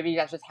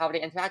that's just how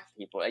they interact with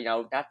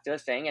people. That's their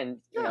thing,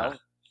 and Yeah.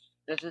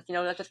 let's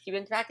just keep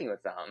interacting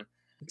with them.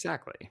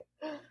 Exactly.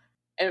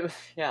 And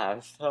yeah,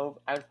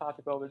 so I would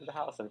probably go over to the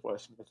house,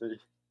 unfortunately.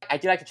 I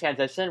do like the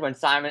transition when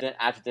Simon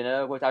after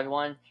dinner with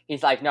everyone.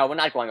 He's like, "No, we're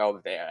not going over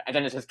there," and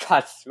then it just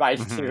cuts right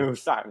Mhm. to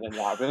Simon and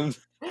Robin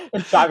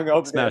and driving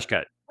over there. Smash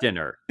cut.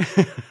 Dinner.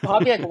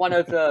 Probably like one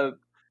of the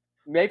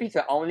maybe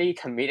the only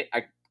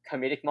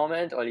comedic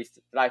moment, or at least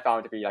that I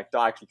found to be like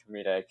darkly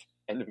comedic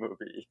in the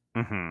movie.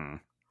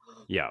 Mhm.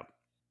 Yeah.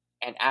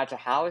 And at the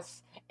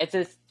house, it's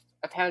this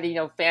apparently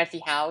fancy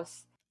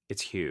house.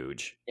 It's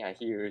huge. Yeah,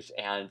 huge.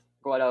 And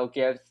Gordo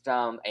gives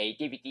them a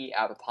DVD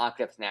of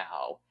Apocalypse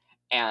Now.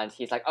 And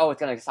he's like, oh, it's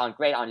going to sound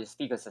great on your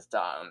speaker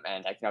system.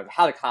 And, like,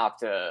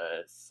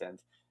 helicopters. And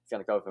it's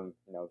going to go from,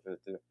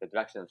 the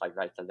directions, like,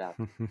 right to left.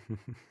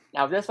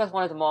 Now, this was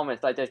one of the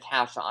moments that I did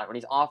catch on when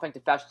he's offering to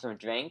fetch some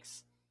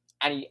drinks.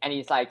 And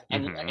he's like,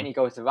 and Mhm. he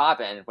goes to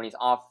Robin when he's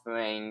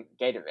offering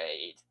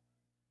Gatorade.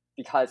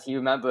 Because he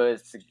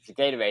remembers the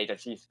Gatorade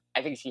that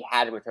I think she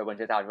had it with her when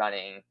she was out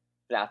running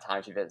last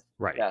time he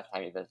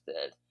Right.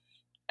 visited.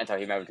 And so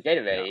he remembers the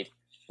Yeah. Gatorade,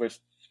 which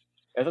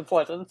is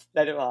important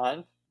later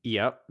on.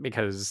 Yep,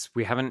 because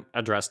we haven't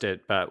addressed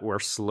it, but we're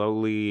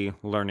slowly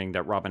learning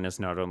that Robin is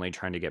not only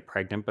trying to get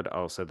pregnant, but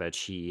also that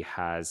she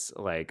has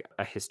like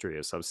a history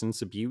of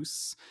substance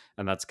abuse,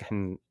 and that's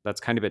kind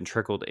of been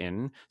trickled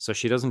in. So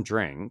she doesn't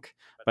drink,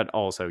 but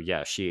also,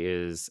 yeah, she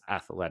is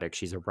athletic.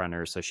 She's a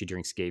runner, so she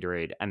drinks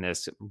Gatorade, and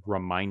this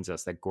reminds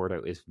us that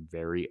Gordo is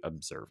very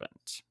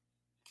observant.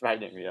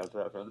 Frighteningly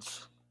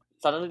observant.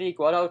 Suddenly,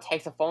 Gordo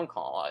takes a phone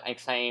call and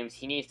claims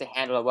he needs to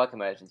handle a work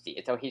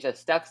emergency. So he just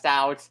steps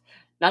out,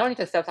 not only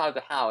just steps out of the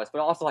house,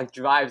 but also like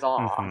drives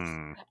off.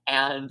 Hmm.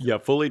 And Yeah,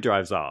 fully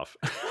drives off.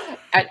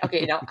 and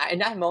okay, now in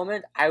that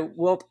moment, I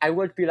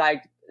would be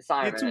like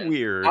Simon. It's I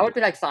weird. would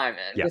be like Simon,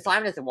 Yeah. because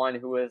Simon is the one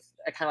who was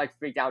kind of like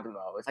freaked out the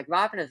most. Like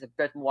Robin is a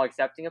bit more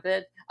accepting of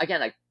it.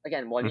 Again,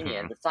 more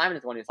lenient, but Simon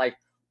is the one who's like,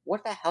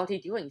 "What the hell is he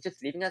doing? He's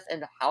just leaving us in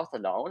the house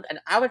alone." And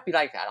I would be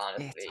like that,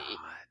 honestly. It's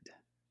odd.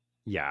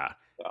 Yeah.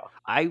 So,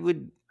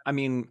 I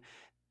mean,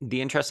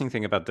 the interesting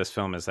thing about this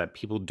film is that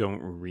people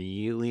don't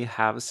really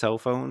have cell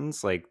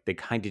phones. Like they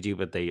kind of do,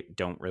 but they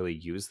don't really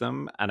use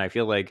them. And I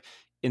feel like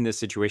in this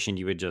situation,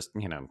 you would just,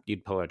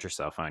 you'd pull out your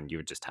cell phone, you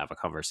would just have a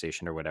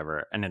conversation or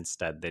whatever. And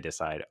instead they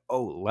decide,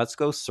 oh, let's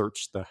go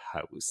search the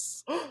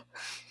house.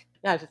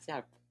 just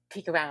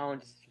peek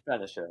around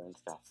furniture and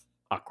stuff.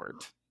 Awkward.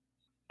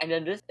 And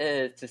then this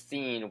is the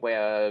scene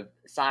where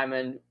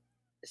Simon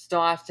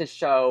starts to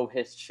show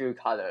his true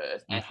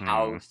colors and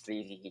how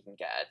sleazy he can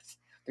get.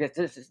 Because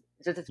this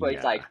is where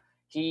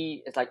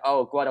he is like,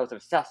 oh, Gordo's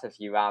obsessed with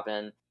you,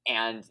 Robin.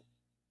 And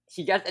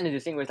he gets into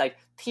this thing where it's like,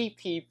 peep,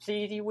 peep,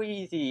 pleasy,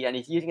 wheezy. And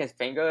he's using his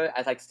finger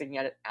as like sticking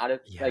out of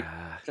like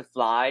the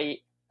fly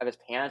of his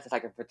pants. It's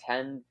like a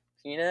pretend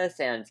penis.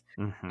 And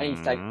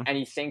he's like, and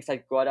he thinks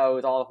like Gordo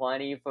is all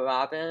horny for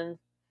Robin.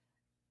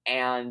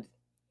 And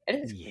it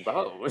is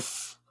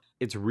gross.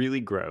 It's really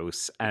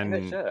gross.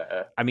 And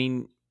sure. I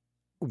mean,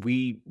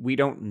 we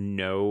don't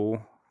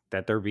know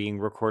that they're being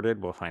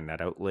recorded. We'll find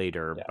that out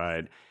later. Yes.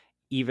 But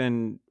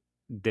even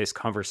this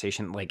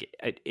conversation, like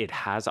it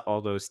has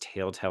all those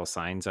telltale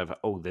signs of,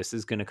 oh, this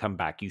is going to come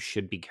back. You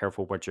should be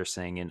careful what you're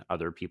saying in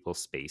other people's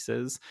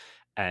spaces.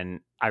 And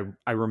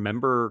I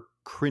remember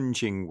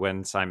cringing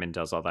when Simon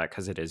does all that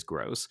because it is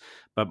gross,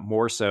 but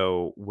more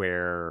so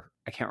where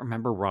I can't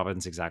remember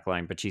Robin's exact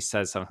line, but she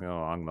says something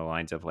along the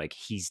lines of like,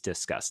 he's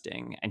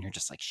disgusting. And you're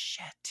just like,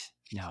 shit,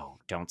 no,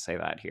 don't say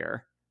that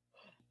here.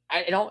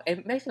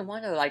 It makes me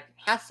wonder, like,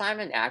 has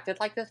Simon acted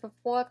like this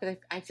before? Because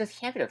I just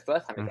can't be the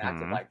first time he's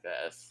acted like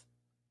this.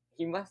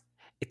 He must.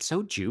 It's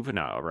so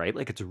juvenile, right?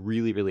 Like, it's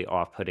really, really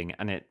off-putting,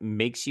 and it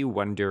makes you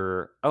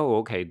wonder, oh,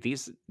 okay,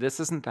 this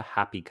isn't the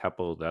happy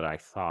couple that I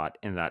thought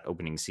in that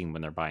opening scene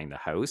when they're buying the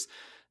house.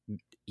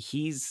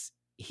 He's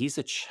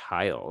a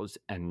child,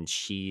 and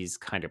she's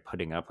kind of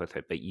putting up with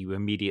it, but you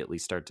immediately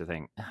start to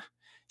think,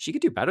 she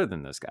could do better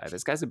than this guy.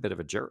 This guy's a bit of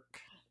a jerk.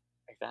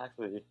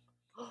 Exactly.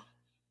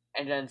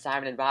 And then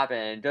Simon and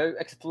Robin, they're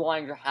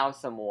exploring the house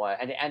some more,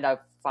 and they end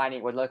up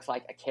finding what looks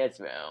like a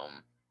kid's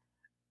room.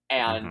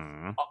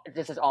 And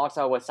this is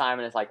also what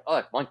Simon is like,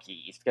 oh,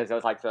 monkeys, because there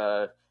was like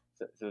the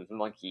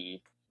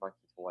monkey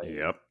toy in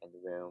the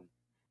room.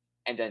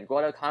 And then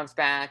Gordo comes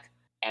back,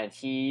 and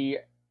he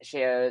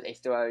shares a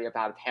story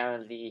about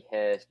apparently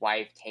his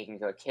wife taking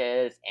her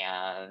kids,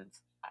 and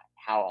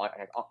how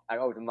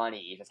the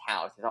money, his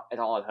house, is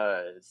all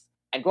hers.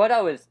 And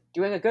Gordo is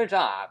doing a good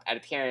job at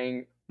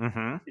appearing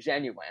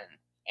genuine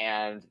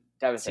and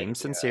devastating. Seems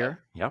sincere.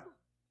 Yep.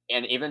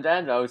 And even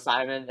then, though,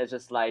 Simon is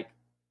just like,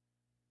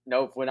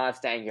 nope, we're not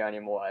staying here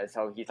anymore.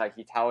 So he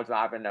tells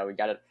Robin, no, we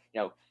gotta,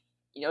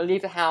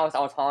 leave the house.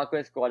 I'll talk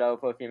with Gordo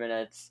for a few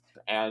minutes.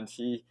 And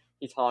he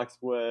talks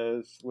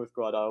with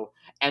Gordo.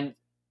 And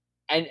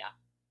I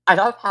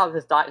love how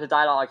the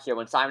dialogue here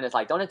when Simon is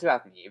like, don't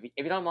interrupt me.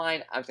 If you don't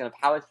mind, I'm just going to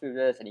power through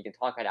this and you can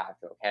talk right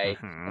after, okay?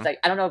 It's like,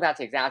 I don't know if that's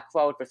the exact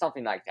quote, but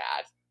something like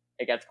that.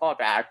 It gets called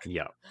back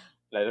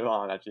later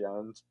on at the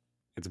end.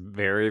 It's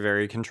very,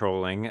 very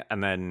controlling.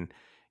 And then,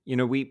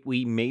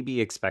 we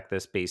maybe expect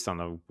this based on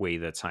the way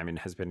that Simon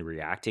has been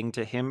reacting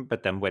to him.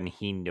 But then when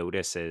he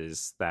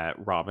notices that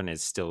Robin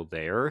is still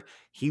there,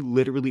 he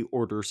literally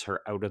orders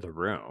her out of the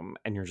room.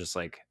 And you're just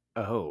like,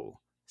 oh,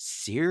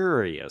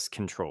 serious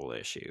control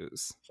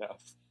issues.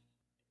 Yes.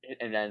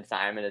 And then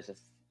Simon is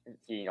just,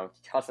 he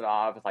cuts it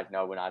off. It's like,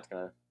 no, we're not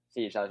going to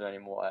see each other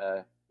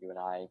anymore. You and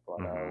I,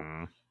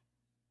 Gordo.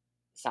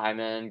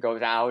 Simon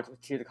goes out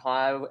to the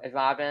car with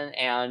Robin,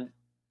 and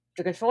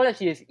the control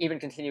issues even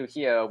continue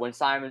here when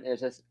Simon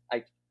is just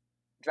like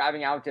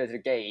driving out to the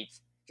gate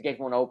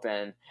won't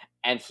open,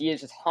 and he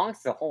just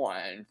honks the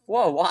horn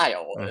for a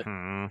while.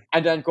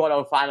 And then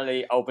Gordo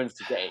finally opens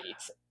the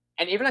gate.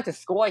 And even like the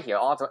score here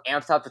also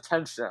amps up the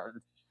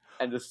tension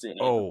in the scene.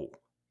 Oh,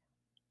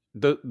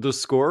 the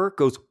score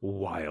goes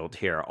wild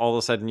here. All of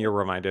a sudden you're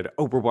reminded,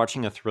 oh, we're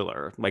watching a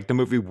thriller. Like the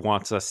movie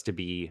wants us to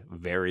be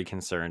very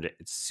concerned.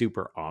 It's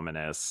super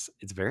ominous.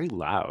 It's very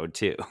loud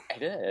too.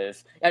 It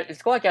is. Yeah, the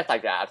score gets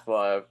like that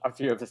for a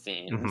few of the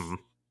scenes.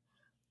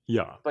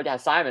 Yeah. But yeah,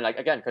 Simon, like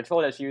again,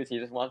 control issues. He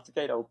just wants the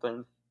gate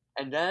open.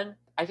 And then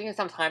I think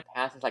some time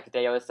passes, like a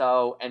day or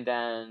so, and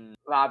then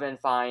Robin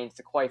finds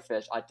the koi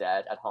fish are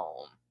dead at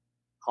home.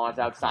 Calls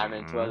out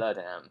Simon to Mhm. alert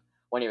him.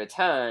 When he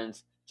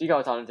returns, she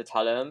goes on to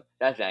tell him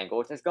that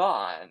Jangles is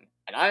gone.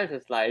 And I was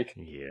just like,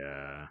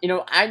 Yeah.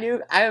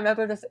 I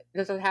remember this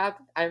would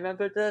happen. I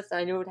remember this,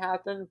 I knew it would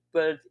happen,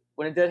 but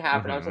when it did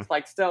happen, I was Mhm. just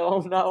like,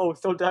 oh no,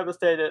 so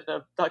devastated,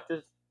 and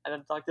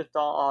abduct this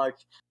dog.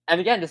 And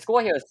again, the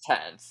score here is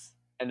tense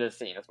in this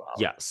scene as well.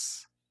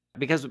 Yes.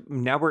 Because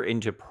now we're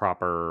into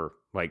proper,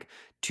 like,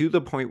 to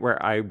the point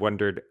where I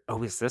wondered,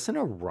 oh, is this an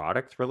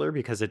erotic thriller?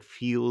 Because it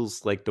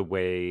feels like the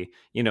way,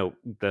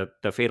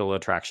 the fatal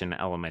attraction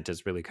element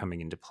is really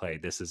coming into play.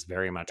 This is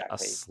very much a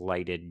Exactly.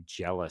 slighted,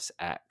 jealous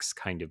ex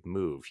kind of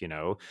move.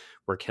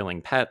 We're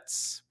killing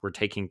pets, we're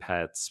taking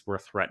pets, we're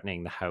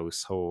threatening the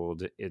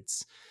household.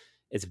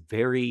 It's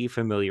very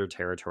familiar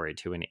territory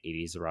to an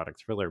 80s erotic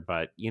thriller,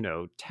 but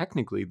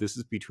technically this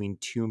is between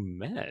two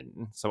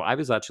men. So I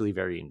was actually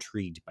very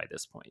intrigued by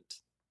this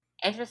point.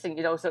 Interesting,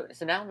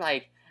 so now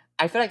like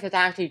I feel like this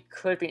actually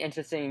could be an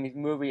interesting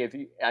movie if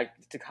you like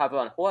to cover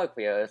on horror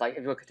queers, like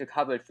if you were to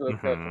cover it through a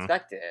queer Hmm.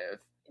 perspective.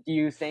 Do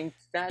you think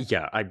that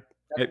Yeah, I,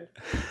 that's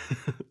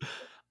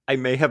I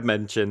may have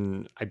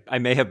mentioned, I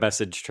may have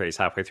messaged Trace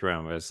halfway through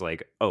and was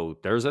like, oh,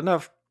 there's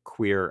enough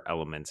queer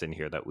elements in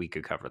here that we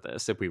could cover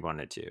this if we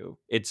wanted to.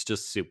 It's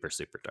just super,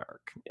 super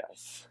dark.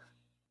 yes.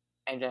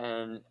 And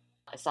then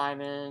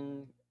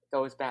Simon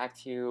goes back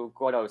to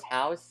Gordo's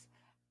house,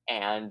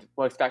 and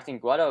we're expecting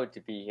Gordo to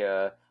be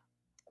here,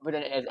 but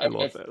then I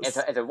love this.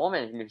 it's a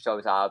woman who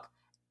shows up,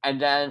 and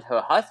then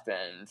her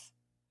husband,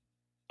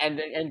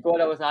 and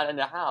Gordo is not in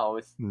the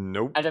house,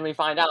 Nope. and then we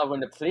find out when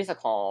the police are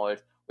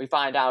called, we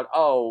find out,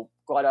 oh,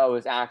 Gordo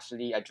is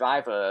actually a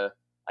driver,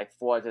 like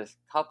for this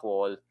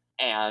couple,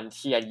 and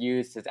he had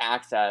used his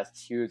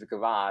access to the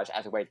garage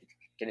as a way to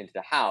get into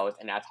the house,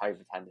 and that's how he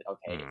pretended,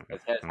 okay,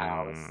 it's his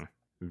house. Mhm.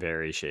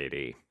 Very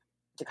shady.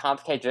 To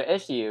complicate the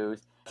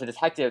issues, the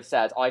detective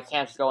says, "Oh, I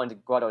can't just go into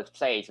Gordo's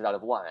place without a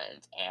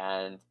warrant."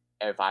 And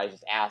if I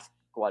just ask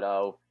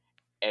Gordo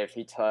if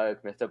he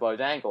took Mr.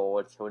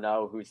 Bojangles, he'll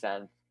know who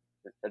sent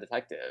the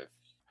detective.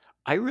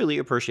 I really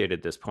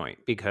appreciated this point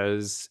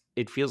because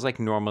it feels like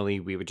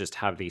normally we would just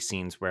have these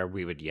scenes where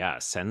we would, yeah,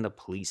 send the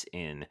police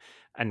in.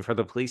 And for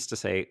the police to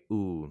say,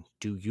 ooh,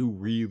 do you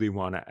really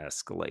want to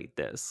escalate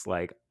this?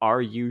 Like,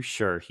 are you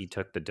sure he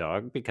took the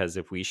dog? Because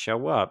if we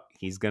show up,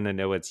 he's going to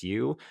know it's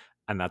you.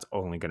 And that's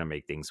only going to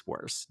make things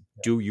worse.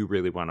 Do you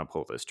really want to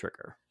pull this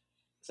trigger?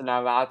 So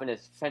now Robin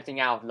is printing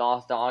out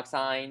lost dog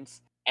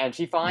signs, and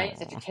she finds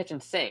that the Aw, kitchen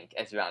sink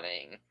is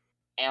running.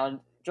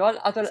 And there are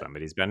other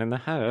somebody's been in the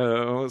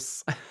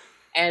house.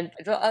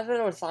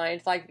 little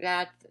signs like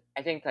that.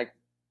 I think like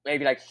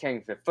maybe like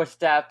hearing the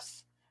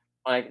footsteps,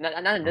 or like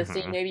not in this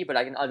scene Mhm. maybe, but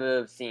like in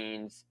other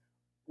scenes.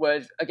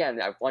 Was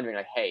again, I'm wondering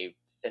like, hey,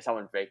 is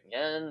someone breaking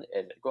in?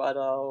 Is it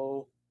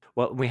Grotto?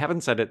 Well, we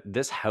haven't said it.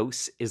 This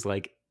house is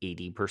like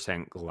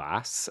 80%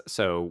 glass.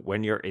 So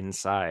when you're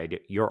inside,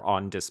 you're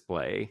on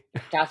display.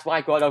 That's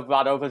why Grotto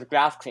brought over the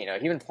grass cleaner.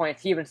 He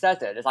even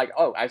says it. It's like,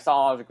 oh, I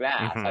saw the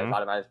grass. I Hmm.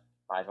 thought might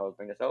as well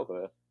bring this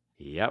over.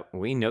 Yep,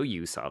 we know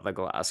you saw the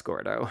glass,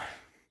 Gordo.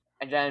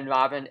 And then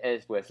Robin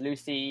is with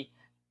Lucy,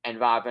 and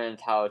Robin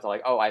tells her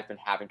like, oh, I've been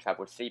having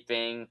trouble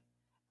sleeping.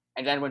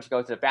 And then when she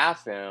goes to the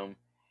bathroom,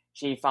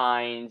 she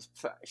finds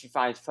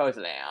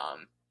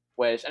Frozalam,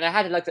 which, and I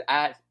had to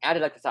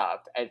look this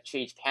up. It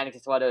treats panic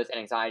disorders and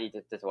anxiety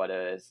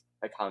disorders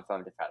that come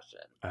from depression.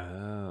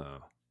 Oh.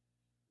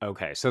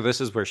 Okay, so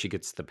this is where she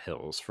gets the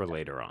pills for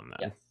later on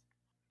Yes, then.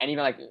 and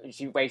even like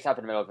she wakes up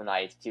in the middle of the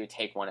night to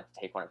take one of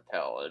the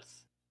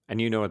pills. And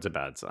you know it's a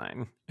bad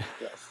sign.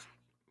 Yes,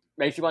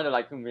 makes you wonder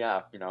like,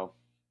 yeah,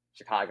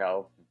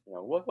 Chicago.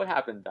 What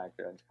happened back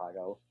there in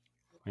Chicago?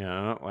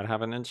 Yeah, what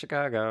happened in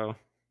Chicago?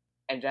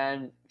 And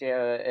then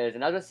there is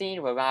another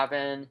scene where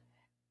Robin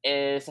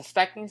is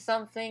suspecting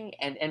something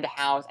and in the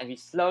house, and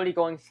he's slowly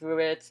going through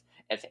it.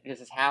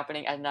 This is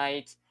happening at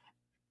night,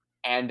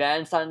 and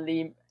then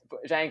suddenly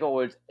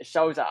Django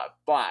shows up,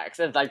 barks,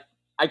 and it's like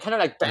I kind of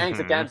like bangs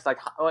Hmm. against like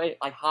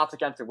hops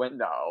against the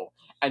window,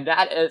 and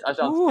that is a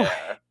jump Ooh,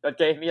 scare that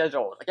gave me a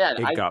jolt. Again,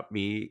 it got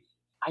me.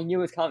 I knew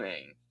it was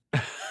coming,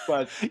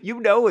 but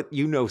You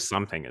know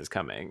something is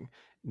coming.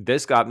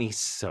 This got me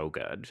so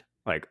good.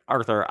 Like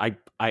Arthur,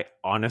 I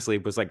honestly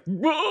was like,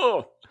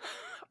 whoa!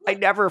 I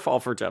never fall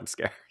for jump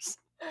scares.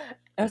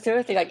 no,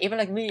 seriously, like even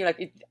like me,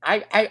 like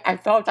I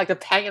felt like the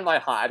pang in my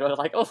heart. I was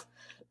like, oh,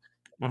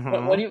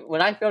 Hmm.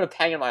 when I feel the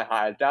pang in my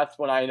heart, that's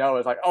when I know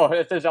it's like, oh,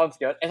 it's a jump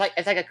scare. It's like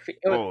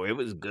Oh, it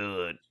was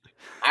good.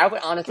 I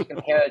would honestly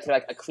compare it to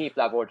like a creep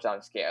level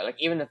jump scare. Like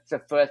even the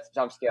first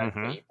jump scare in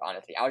Hmm. Creep,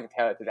 honestly, I would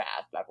compare it to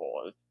that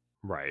level.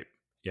 Right.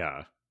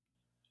 Yeah.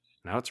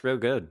 Now it's real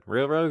good.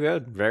 Real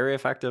good. Very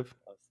effective.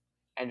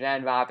 And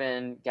then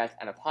Robin gets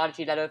an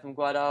apology letter from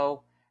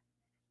Grotto,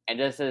 and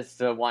this is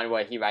the one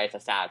where he writes a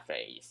sad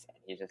face, and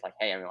he's just like,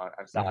 "Hey,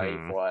 I'm sorry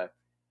Hmm. for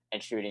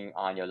intruding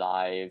on your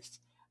lives."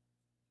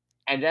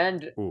 And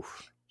then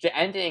Oof. the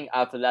ending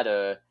of the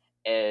letter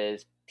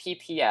is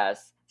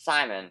P.P.S.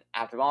 Simon,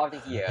 after all the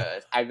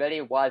years, I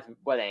really was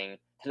willing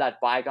to let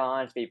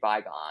bygones be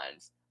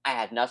bygones. I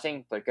had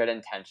nothing but good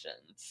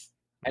intentions.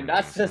 And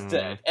that's just Hmm.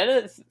 it.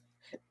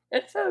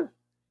 It's a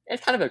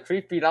it's kind of a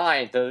creepy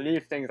line to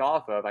leave things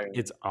off of. I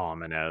It's mean,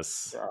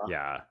 ominous. yeah.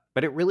 Yeah.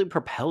 But it really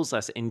propels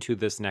us into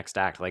this next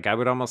act. Like, I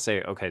would almost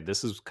say, okay,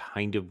 this is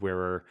kind of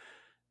where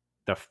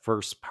the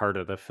first part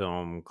of the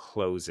film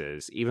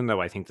closes, even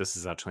though I think this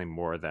is actually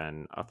more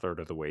than a third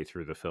of the way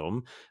through the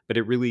film. But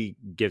it really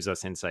gives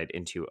us insight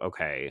into,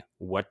 okay,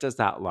 what does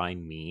that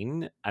line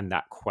mean? And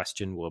that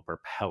question will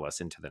propel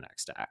us into the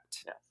next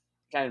act. Yes.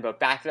 Kind of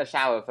back to the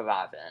shower for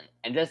Robin.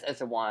 And this is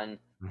the one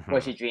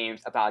where Hmm. she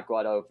dreams about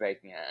Gordo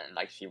breaking in.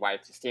 Like she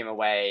wipes the steam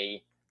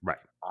away Right.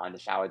 on the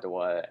shower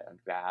door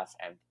and grass,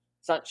 and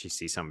so She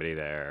sees somebody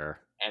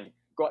there. and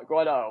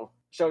Gordo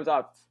shows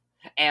up.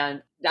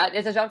 And that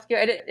is a jump scare.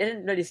 It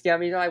didn't really scare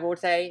me though, I would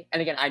say.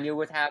 And again, I knew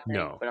what was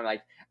happening, No. but I'm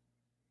like,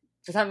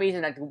 for some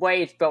reason, like the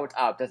way it's built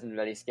up doesn't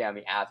really scare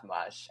me as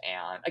much.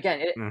 And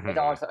again, Hmm.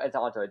 it's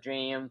also a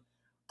dream,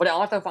 but I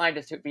also find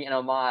this to be an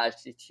homage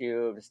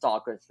to the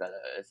stalker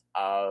thrillers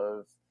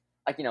of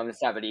like the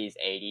 70s,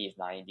 80s,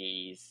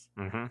 90s.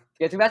 Hmm.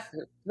 Because the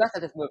rest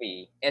of this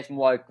movie is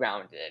more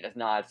grounded. It's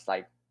not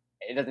like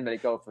it doesn't really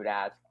go for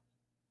that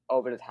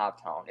over the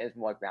top tone. It's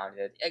more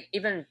grounded.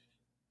 Even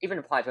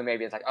the part where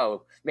maybe it's like,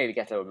 oh, maybe it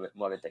gets a little bit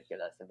more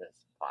ridiculous in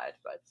this part,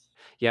 but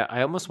Yeah,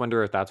 I almost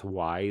wonder if that's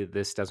why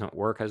this doesn't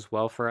work as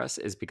well for us,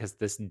 is because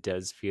this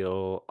does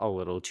feel a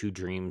little too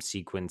dream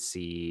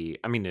sequency.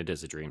 I mean, it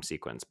is a dream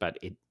sequence, but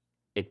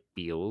it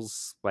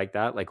feels like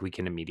that. Like we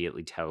can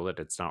immediately tell that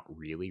it's not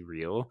really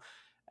real.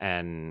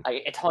 And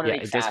like it yeah, totally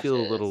it does feel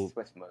a clashes little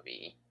with the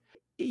movie.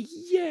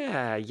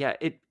 yeah.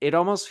 It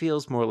almost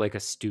feels more like a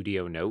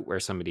studio note where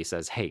somebody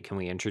says, "Hey, can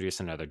we introduce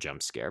another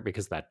jump scare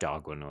because that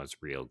dog one was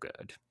real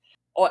good."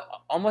 Or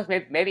almost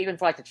maybe even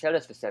for like the trailer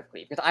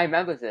specifically, because I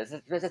remember this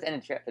is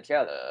in the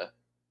trailer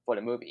for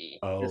the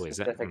movie. This Oh, is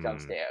it? specific jump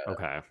scare.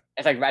 Okay.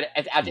 It's like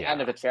it's at the end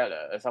Yeah. of the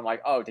trailer. So I'm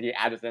like, oh, did you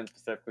add this in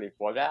specifically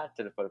for that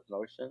for the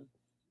promotion?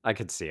 I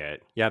could see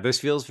it. Yeah, this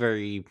feels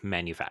very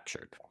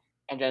manufactured.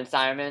 And then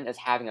Simon is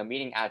having a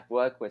meeting at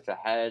work with the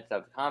heads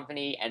of the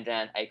company, and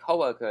then a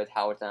coworker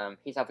tells him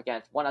he's up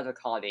against one other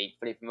colleague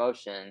for the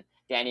promotion,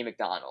 Danny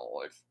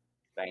McDonald.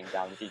 Writing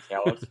down the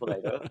details for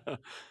later.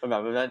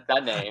 Remember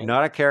that name.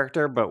 Not a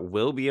character, but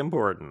will be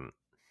important.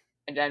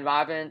 And then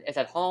Robin is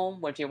at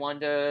home when she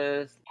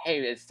wonders,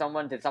 hey, did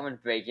someone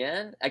break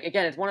in? Like,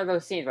 again, it's one of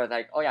those scenes where it's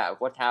like, oh yeah,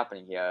 what's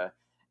happening here?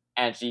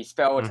 And she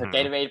spills her Mhm.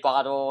 Gatorade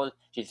bottle,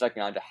 she's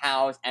looking around the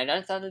house, and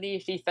then suddenly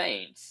she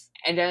faints.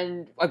 And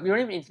then, like, we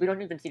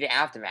don't even see the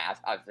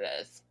aftermath of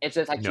this. It's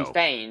just like she No.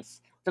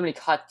 faints. Somebody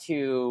cut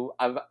to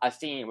a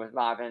scene with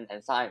Robin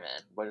and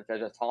Simon where they're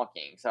just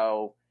talking.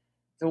 So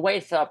the way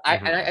it's set up,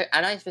 Mhm.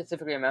 I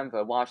specifically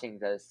remember watching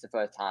this the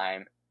first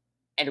time,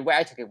 and the way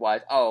I took it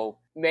was, oh,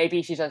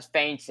 maybe she just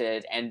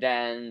fainted, and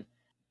then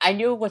I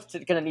knew it was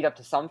gonna lead up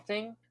to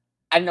something.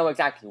 I didn't know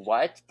exactly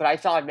what, but I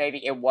thought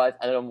maybe it was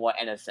a little more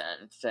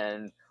innocent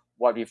than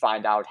what we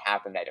find out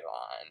happened later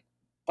on.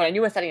 But I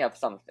knew it was setting up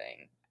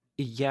something.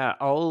 Yeah,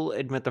 I'll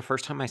admit the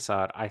first time I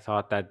saw it, I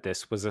thought that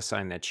this was a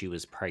sign that she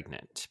was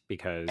pregnant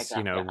because,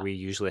 Exactly. Yeah. we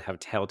usually have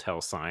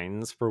telltale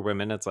signs for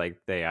women. It's like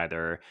they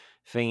either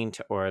faint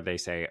or they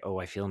say, "Oh,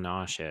 I feel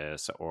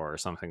nauseous," or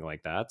something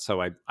like that.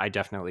 So I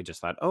definitely just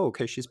thought, "Oh,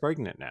 okay, she's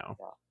pregnant now,"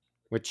 Yeah.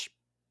 which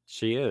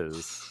she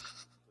is,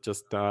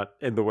 just not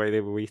in the way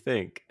that we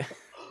think.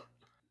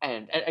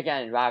 And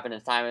again, Robin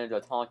and Simon are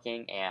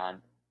talking,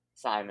 and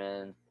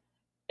Simon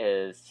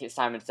says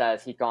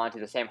he's gone to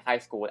the same high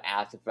school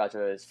as the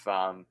brothers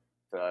from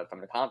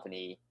the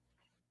company,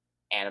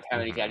 and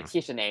apparently he had a Mhm.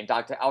 teacher named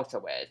Dr.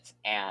 Elsowitz,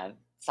 and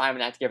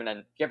Simon has given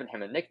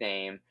him a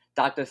nickname,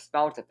 Dr.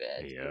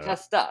 Smeltovitz, which Yep.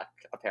 has stuck,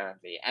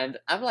 apparently. And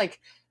I'm like,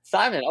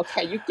 Simon,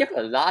 okay, you give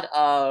a lot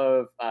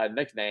of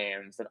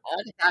nicknames that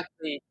aren't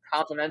exactly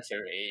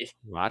complimentary.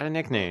 A lot of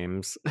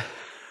nicknames.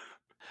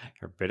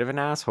 You're a bit of an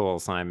asshole,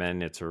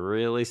 Simon. It's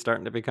really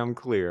starting to become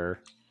clear.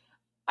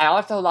 I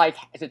also like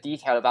the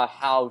detail about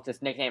how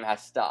this nickname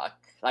has stuck.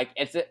 Like,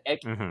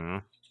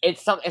 Mhm.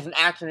 it's an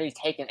action that he's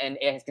taken, and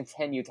it has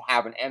continued to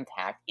have an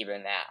impact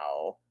even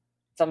now.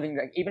 Something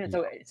like even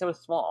it's so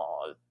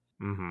small.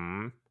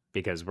 Mhm.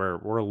 Because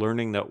we're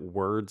learning that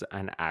words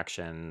and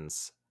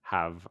actions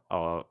have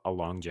a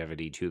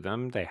longevity to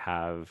them. They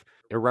have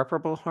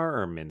irreparable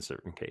harm in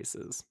certain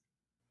cases.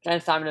 Then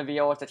Simon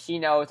reveals that he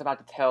knows about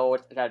the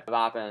pills that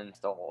Robin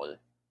stole.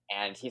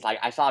 And he's like,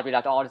 I thought we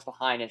left all this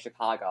behind in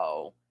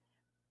Chicago.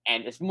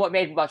 And it's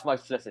made much more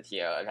explicit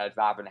here that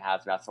Robin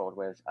has wrestled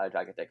with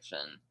drug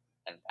addiction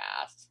in the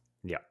past.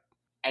 Yeah.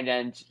 And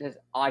then this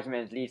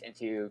argument leads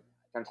into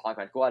them talking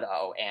about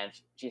Gordo, and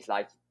she's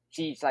like,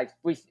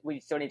 we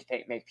still need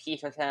to make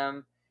peace with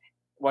him.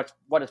 What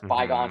does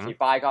bygones be Mhm.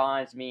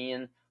 bygones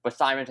mean? But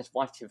Simon just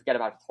wants to forget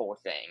about this whole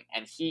thing,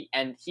 and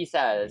he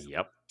says,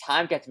 Yep.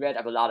 time gets rid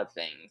of a lot of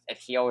things. It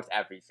heals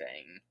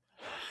everything.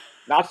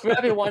 Not for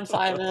everyone,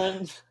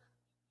 Simon.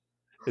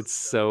 It's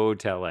so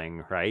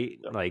telling, right?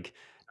 Like,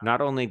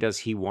 not only does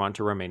he want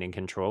to remain in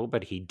control,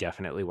 but he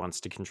definitely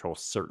wants to control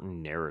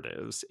certain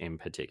narratives in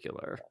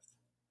particular.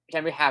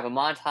 then we have a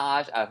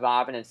montage of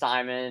Robin and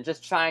Simon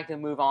just trying to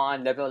move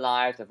on, live their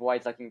lives,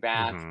 avoid looking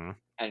back. Hmm.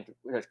 And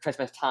it's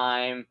Christmas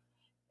time,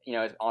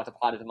 it's also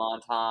part of the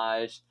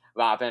montage.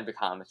 Robin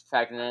becomes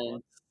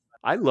pregnant.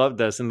 I love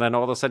this, and then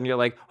all of a sudden you're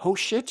like, "Oh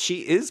shit,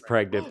 she is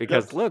pregnant Yep,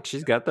 because look,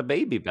 she's got the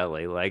baby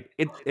belly." Like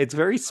it's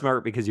very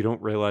smart because you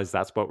don't realize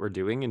that's what we're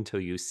doing until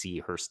you see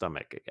her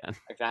stomach again.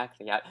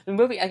 exactly. Yeah, the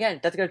movie again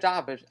does a good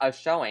job of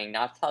showing,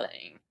 not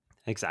telling.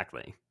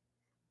 Exactly.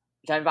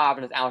 Then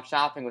Robin is out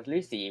shopping with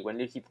Lucy when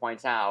Lucy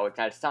points out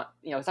that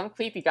some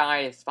creepy guy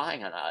is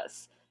spying on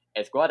us.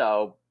 It's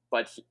Gordo,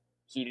 but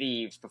he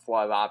leaves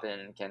before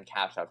Robin can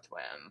catch up to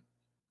him.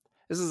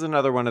 This is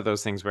another one of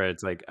those things where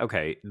it's like,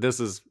 okay, this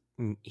is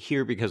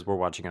here because we're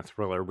watching a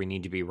thriller. We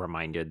need to be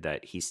reminded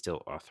that he's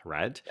still a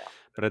threat. Yeah,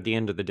 But at the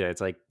end of the day,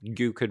 it's like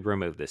you could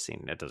remove this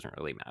scene. It doesn't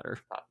really matter.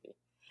 probably.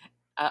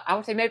 I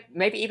would say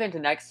maybe even the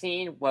next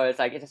scene where it's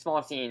a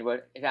small scene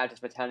where it's at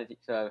this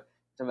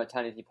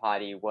maternity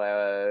party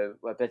where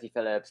Busy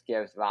Phillips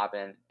gives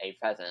Robin a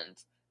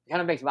present. It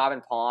kind of makes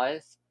Robin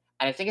pause,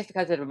 and I think it's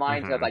because it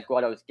reminds her of Hmm. like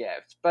Gordo's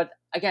gift. But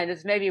again,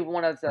 this may be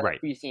one of the Right.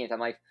 few scenes I'm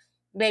like,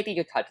 maybe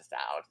you could cut this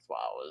out as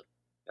well.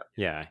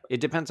 Yeah,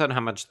 it depends on how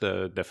much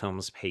the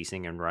film's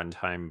pacing and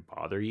runtime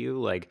bother you.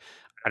 Like,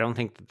 I don't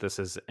think that this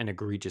is an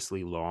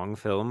egregiously long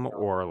film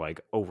or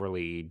like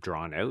overly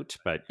drawn out,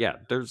 but yeah,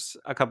 there's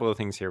a couple of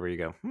things here where you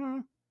go,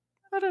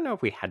 I don't know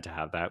if we had to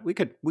have that. We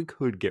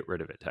could get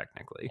rid of it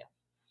technically.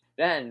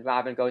 Then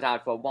Robin goes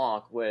out for a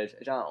walk with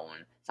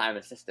Joan,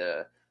 Simon's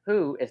sister,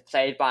 who is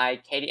played by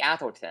Katie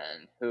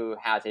Atherton, who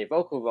has a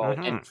vocal role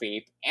in Hmm.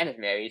 Creep and is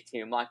married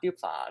to Mark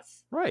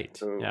Duplass, Right.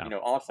 who, Yeah.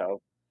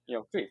 also,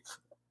 Creep.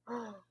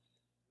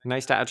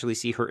 Nice to actually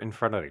see her in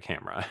front of the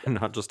camera and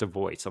not just a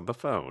voice on the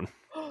phone.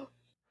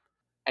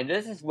 And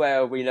this is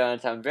where we learn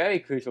some very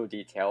crucial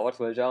details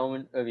where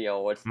Joan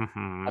reveals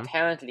Hmm.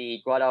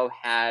 apparently Grotto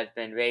had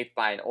been raped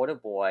by an older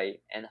boy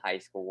in high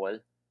school,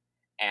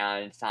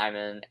 and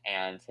Simon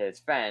and his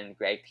friend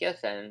Greg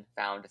Pearson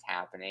found this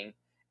happening,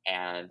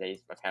 and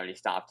they apparently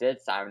stopped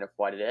it. Simon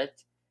reported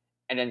it,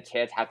 and then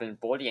kids have been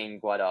bullying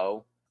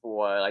Grotto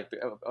for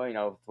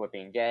for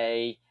being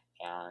gay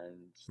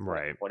and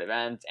Right. for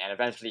events, and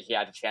eventually he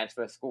had to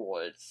transfer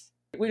schools.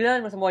 We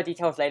learn some more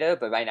details later,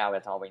 but right now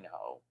that's all we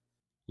know.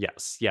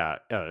 Yes. Yeah.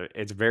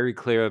 It's very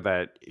clear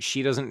that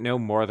she doesn't know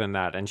more than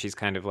that, and she's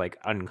kind of like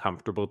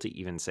uncomfortable to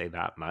even say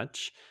that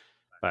much.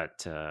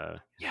 But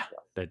yeah,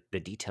 the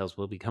details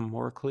will become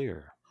more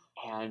clear.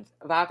 And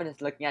Robin is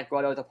looking at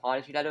Grotto's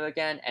apology letter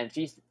again, and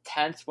she's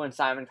tense when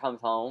Simon comes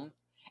home,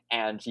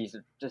 and she's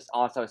just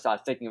also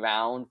starts sticking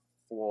around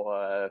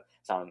for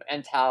some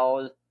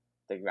intel,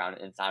 sticking around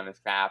in Simon's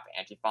crap,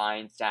 and she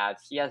finds that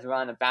he has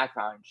run a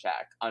background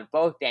check on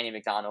both Danny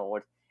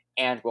McDonald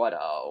and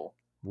Grotto.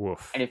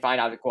 Woof. And you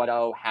find out that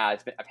Grotto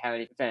has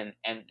apparently been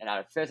in and out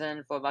of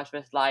prison for much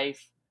of his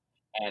life,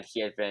 and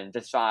he has been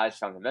discharged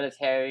from the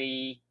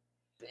military.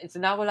 And so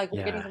now we're getting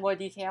Yeah. some more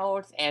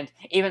details, and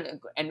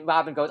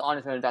Robin goes on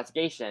into her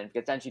investigation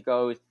because then she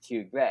goes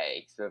to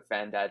Greg, so a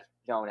friend that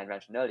Joan had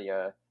mentioned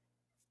earlier,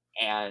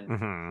 and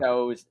Hmm.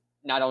 shows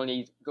not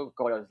only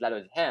Gordo's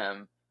letter to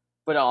him,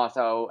 but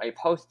also a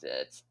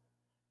post-it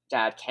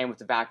that came with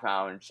the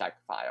background check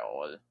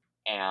file.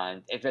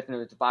 And it's written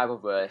with the Bible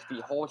verse,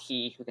 "Behold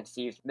he who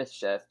conceives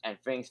mischief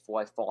and brings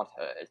forth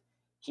falsehood.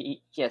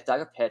 He has dug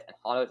a pit and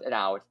hollowed it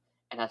out,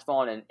 and has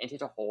fallen into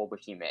the hole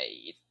which he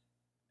made."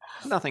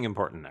 Nothing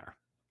important there.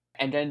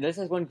 And then this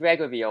is when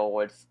Greg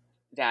reveals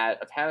that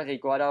apparently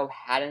Gordo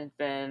hadn't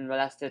been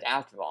molested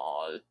after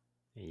all.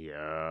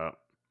 Yeah.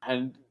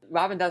 And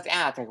Robin does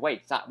ask, like,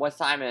 wait, was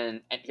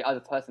Simon and the other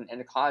person in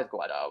the car is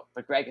Gordo?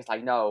 But Greg is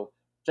like, no,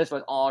 this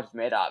was all just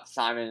made up.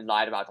 Simon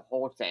lied about the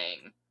whole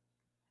thing.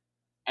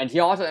 And he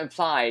also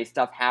implies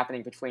stuff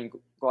happening between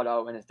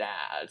Gordo and his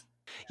dad.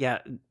 Yeah,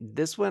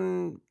 this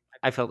one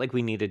I felt like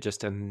we needed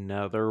just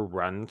another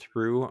run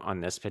through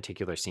on this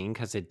particular scene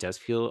because it does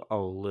feel a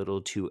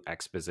little too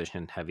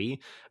exposition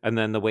heavy. And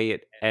then the way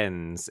it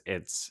ends,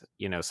 it's,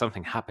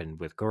 something happened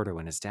with Gordo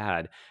and his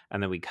dad.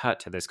 And then we cut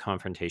to this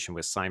confrontation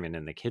with Simon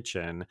in the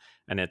kitchen.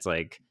 And it's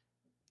like,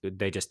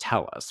 they just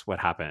tell us what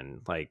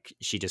happened. Like,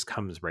 she just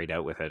comes right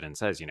out with it and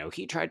says,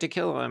 he tried to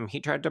kill him,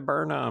 he tried to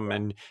burn him.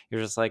 And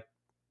you're just like,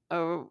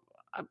 oh,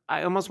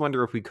 I almost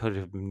wonder if we could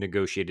have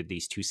negotiated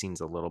these two scenes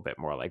a little bit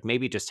more. Like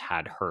maybe just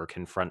had her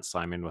confront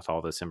Simon with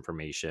all this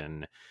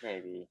information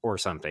Maybe. or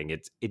something.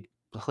 It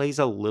plays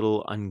a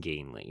little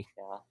ungainly.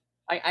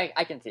 Yeah.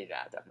 I can see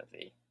that,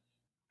 definitely.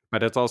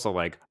 But it's also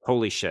like,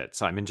 holy shit,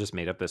 Simon just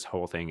made up this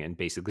whole thing and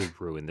basically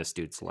ruined this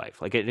dude's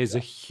life. Like it is a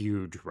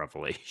huge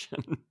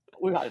revelation.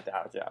 Without a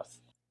doubt,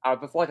 yes.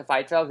 Before the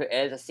fight, though, there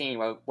is a scene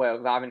where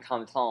Robin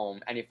comes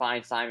home and he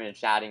finds Simon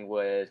chatting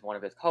with one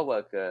of his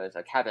coworkers,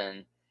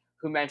 Kevin,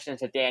 who mentions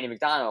that Danny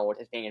McDonald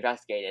is being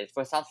investigated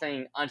for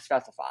something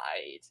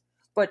unspecified.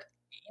 But,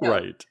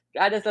 Right.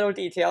 that is little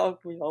detail,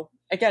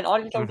 again,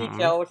 all these little Hmm.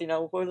 details,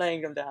 we're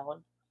laying them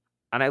down.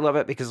 And I love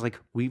it because, like,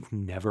 we've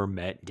never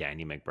met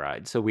Danny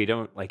McBride. So we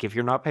don't, like, if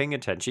you're not paying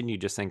attention, you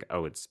just think,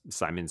 oh, it's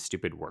Simon's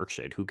stupid work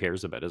shit. Who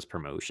cares about his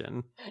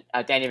promotion?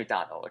 Danny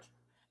McDonald.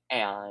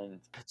 And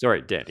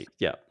Sorry, Danny.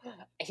 Yeah.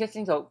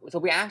 interesting. So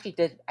we actually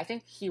did. I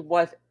think he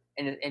was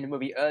in the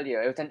movie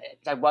earlier. It was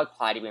that work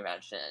party we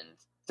mentioned.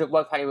 The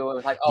work party we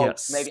were like, oh,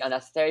 Yes. maybe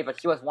unnecessary, but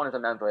he was one of the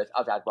members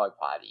of that work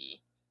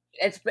party.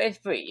 It's brief,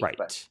 but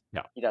Right.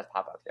 Yeah. he does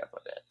pop up there for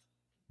a bit.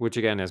 Which,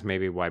 again, is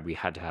maybe why we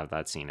had to have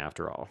that scene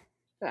after all.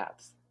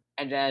 Perhaps.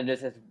 And then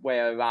this is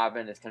where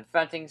Robin is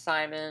confronting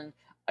Simon,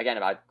 again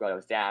about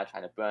Gordo's dad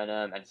trying to burn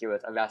him, and he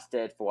was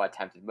arrested for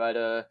attempted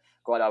murder.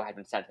 Gordo had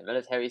been sent to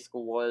military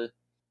school.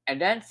 And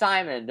then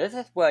Simon, this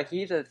is where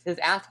his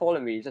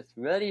assholery just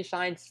really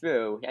shines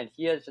through, and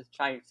he is just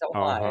trying so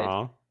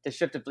hard to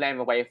shift the blame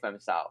away from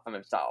himself,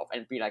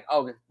 and be like,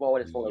 oh, this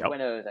world is full of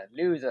winners and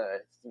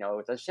losers.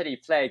 It's a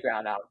shitty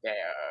playground out there.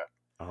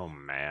 Oh,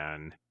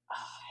 man.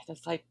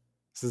 It's like...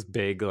 This is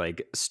big,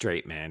 like,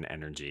 straight man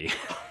energy.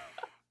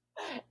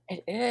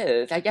 It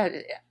is. I guess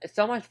it's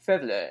so much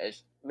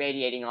privilege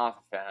radiating off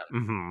of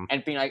him,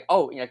 and being like,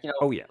 oh,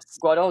 oh yes,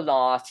 Gordo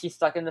lost. He's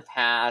stuck in the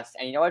past,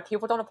 and you know what?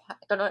 People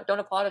don't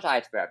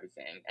apologize for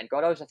everything, and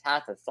Gordo just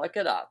has to suck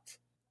it up.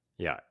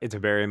 Yeah, it's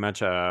very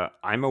much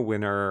I'm a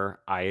winner.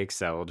 I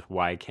excelled.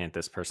 Why can't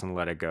this person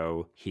let it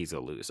go? He's a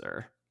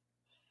loser.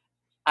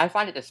 I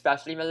find it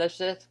especially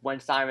malicious when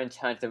Simon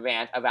turns the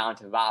rant around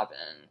to Robin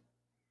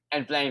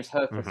and blames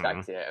her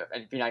perspective,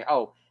 and being like,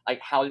 oh, like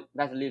how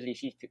resolutely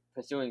she's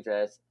pursuing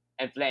this,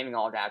 and blaming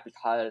all that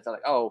because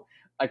like, oh,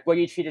 like were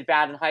you treated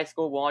bad in high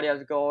school? Were all the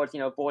other girls,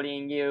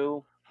 bullying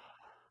you?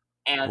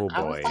 And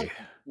I was like,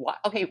 what?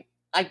 Okay,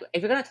 like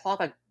if you're gonna talk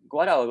like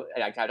Gordo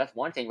like that, that's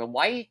one thing, but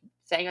why are you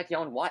saying it to your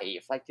own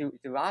wife, like to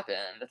Robin?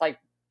 It's like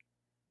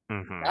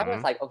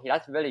Robin's like, okay,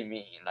 that's really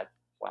mean. Like,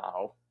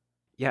 wow.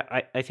 Yeah,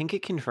 I think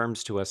it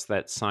confirms to us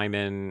that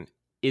Simon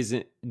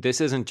isn't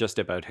just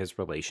about his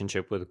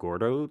relationship with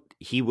Gordo.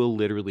 He will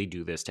literally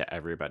do this to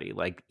everybody.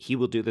 Like, he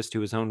will do this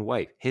to his own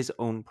wife, his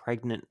own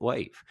pregnant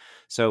wife.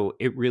 So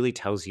it really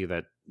tells you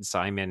that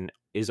Simon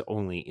is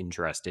only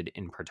interested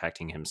in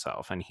protecting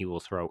himself, and he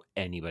will throw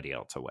anybody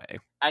else away.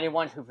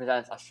 Anyone who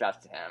presents a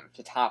threat to him,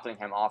 to toppling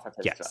him off of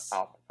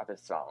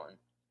his throne.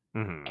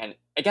 And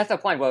it gets to a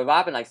point where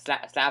Robin like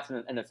slaps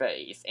him in the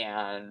face,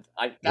 and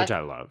which I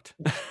loved.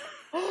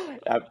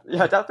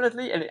 Yeah,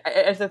 definitely. And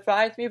it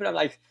surprised me, but I'm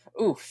like,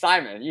 ooh,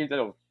 Simon, you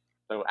little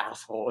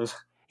assholes.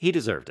 He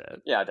deserved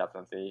it. Yeah,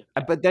 definitely.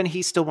 But then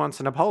he still wants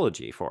an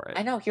apology for it.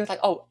 I know. He was like,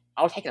 oh,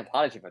 I'll take an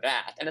apology for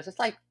that. And it's just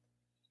like,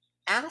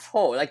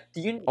 asshole. Like,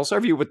 I'll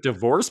serve you with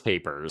divorce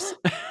papers.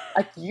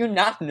 Like, do you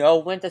not know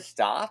when to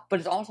stop? But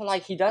it's also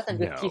like, he doesn't.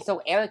 No. He's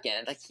so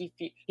arrogant. Like,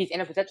 he's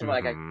in a position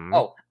where like,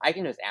 oh, I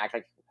can just act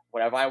like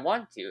whatever I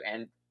want to.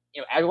 And,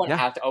 everyone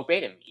has to obey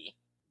to me.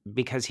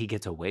 Because he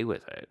gets away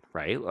with it,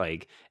 right?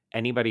 Like,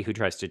 anybody who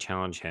tries to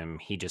challenge him,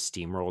 he just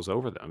steamrolls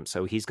over them.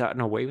 So he's gotten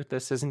away with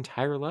this his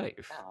entire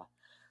life. Yeah.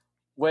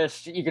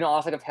 Which you can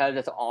also compare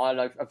this to all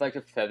like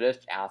the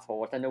privileged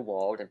assholes in the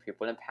world and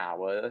people in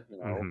power,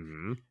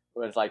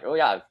 Where it's like, oh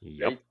yeah,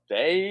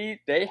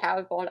 they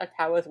have all that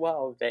power as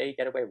well. They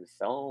get away with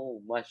so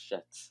much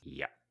shit.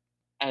 Yeah.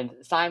 And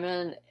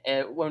Simon,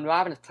 when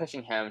Robin is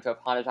pushing him to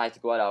apologize to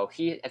Gordo,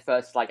 he at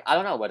first like, I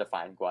don't know where to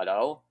find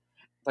Gordo.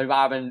 But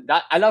Robin,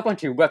 I love when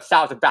she whips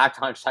out the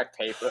background check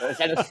papers,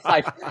 and it's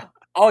like,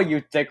 oh,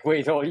 you dick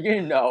weasel, you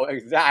know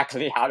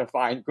exactly how to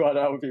find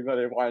Gordo if you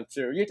really want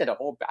to. You did a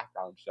whole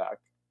background check.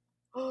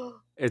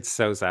 It's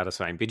so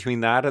satisfying. Between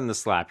that and the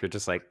slap, you're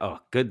just like, oh,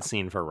 good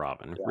scene for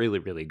Robin. Yeah. Really,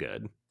 really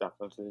good.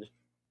 Definitely.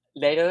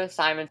 Later,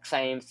 Simon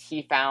claims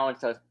he found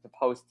the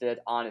post-it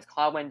on his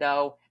car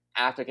window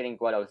after getting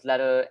Gordo's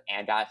letter,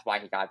 and that's why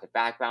he got the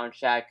background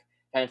check.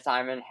 Then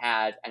Simon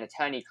had an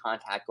attorney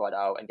contact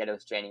Gordo and get a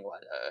restraining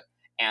order.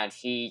 And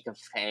he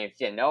claims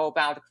he didn't know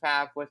about the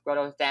crap with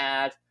Gordo's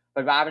dad.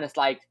 But Robin is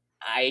like,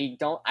 I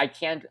don't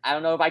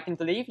know if I can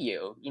believe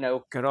you.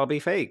 Could all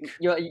be fake.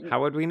 How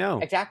would we know?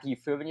 Exactly.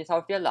 You've proven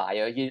yourself to be a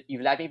liar.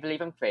 You've let me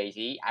believe I'm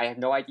crazy. I have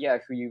no idea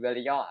who you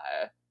really are.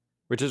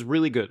 Which is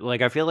really good.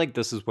 Like, I feel like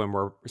this is when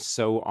we're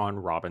so on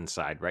Robin's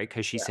side, right?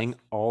 Because she's saying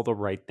all the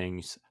right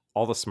things,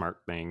 all the smart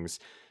things.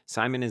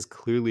 Simon is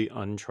clearly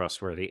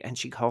untrustworthy, and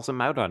she calls him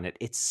out on it.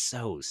 It's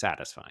so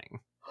satisfying.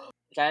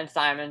 Then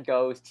Simon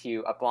goes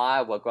to a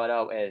bar where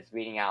Gordo is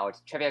reading out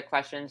trivia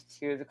questions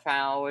to the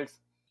crowd.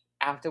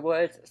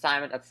 Afterwards,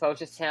 Simon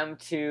approaches him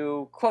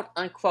to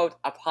quote-unquote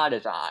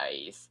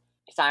apologize.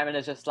 Simon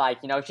is just like,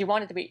 she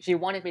wanted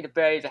me to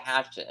bury the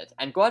hatchet.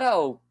 And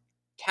Gordo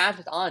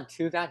catches on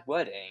to that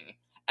wording.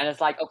 And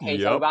it's like, okay,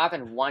 so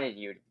Robin wanted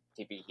you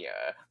to be here.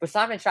 But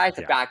Simon tries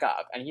to back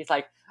up. And he's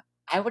like,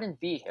 I wouldn't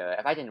be here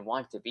if I didn't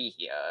want to be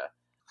here.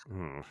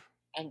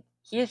 And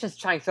he is just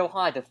trying so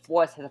hard to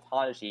force his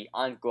apology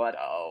on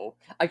Gordo.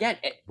 Again,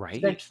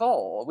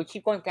 control. We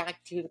keep going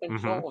back to the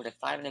control that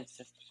Simon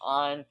insists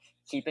on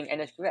keeping in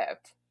his grip.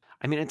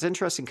 I mean, it's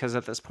interesting because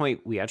at this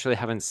point, we actually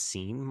haven't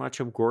seen much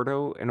of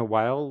Gordo in a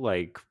while.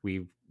 Like,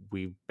 we've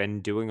we've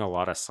been doing a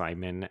lot of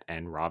Simon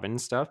and Robin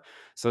stuff.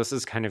 So this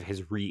is kind of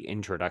his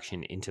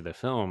reintroduction into the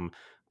film,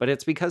 but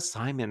it's because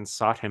Simon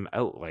sought him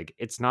out. Like,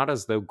 it's not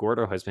as though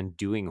Gordo has been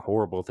doing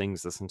horrible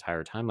things this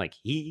entire time. Like,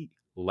 he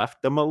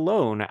left them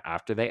alone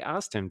after they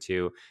asked him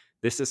to.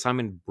 This is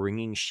Simon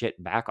bringing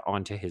shit back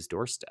onto his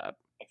doorstep.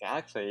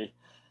 Exactly.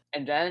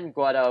 And then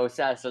Gordo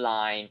says the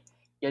line,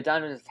 "You're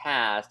done with the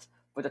past,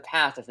 but the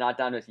past is not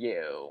done with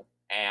you."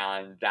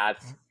 And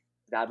that's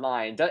that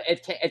line.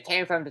 It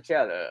came from the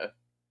trailer.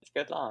 It's a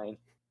good line.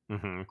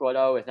 Mm-hmm.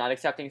 Gordo is not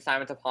accepting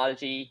Simon's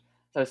apology.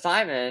 So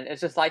Simon is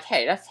just like,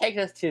 hey, let's take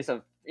this to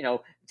some,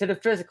 to the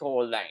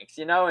physical lengths,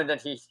 and then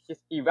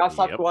he roughs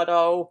up Yep.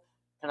 Gordo,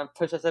 kind of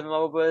pushes him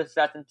over,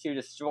 threatens to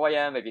destroy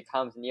him. It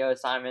becomes near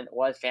Simon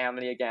or his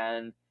family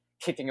again,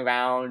 kicking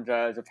around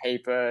the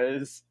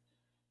papers.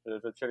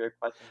 There's a trivia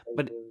question.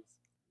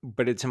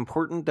 But it's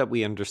important that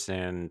we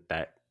understand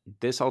that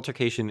this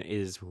altercation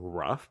is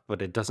rough,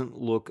 but it doesn't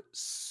look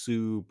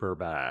super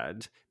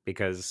bad,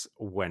 because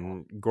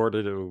when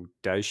Gordo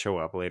does show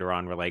up later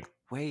on, we're like,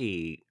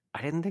 wait,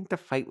 I didn't think the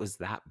fight was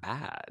that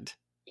bad.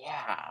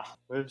 Yeah.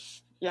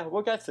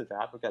 We'll get to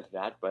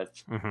that. But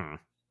Mm-hmm.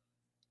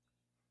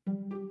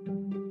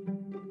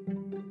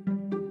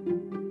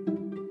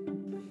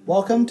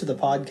 Welcome to the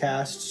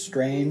podcast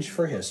Strange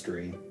for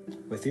History,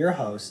 with your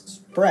hosts,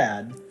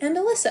 Brad and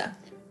Alyssa.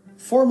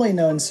 Formerly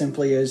known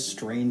simply as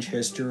Strange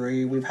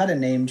History. We've had a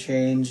name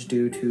change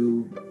due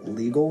to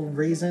legal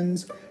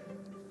reasons,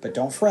 but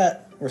don't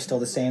fret, we're still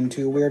the same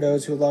two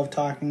weirdos who love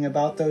talking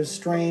about those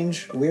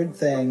strange, weird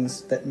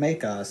things that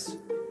make us,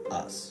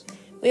 us.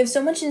 We have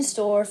so much in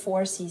store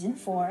for season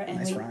 4, and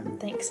Nice rhyme.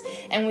 Thanks.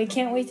 And we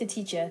can't wait to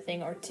teach you a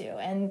thing or two,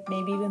 and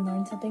maybe even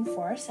learn something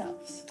for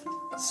ourselves.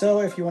 So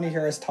if you want to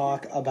hear us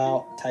talk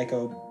about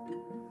Tycho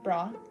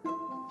Brahe.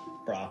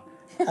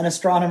 an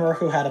astronomer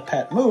who had a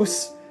pet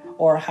moose,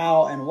 or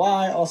how and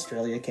why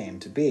Australia came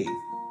to be.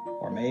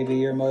 Or maybe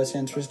you're most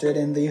interested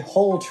in the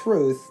whole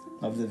truth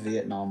of the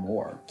Vietnam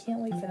War.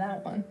 Can't wait for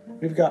that one.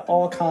 We've got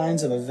all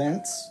kinds of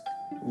events,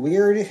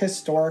 weird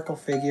historical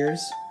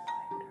figures,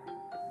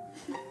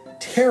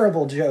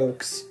 terrible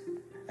jokes,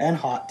 and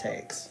hot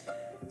takes.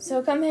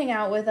 So come hang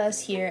out with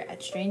us here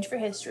at Strange for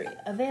History,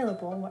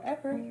 available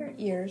wherever your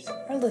ears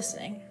are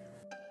listening.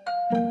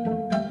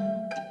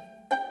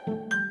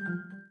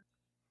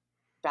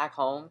 back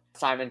home,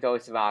 Simon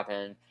goes to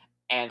Robin,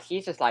 and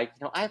he's just like,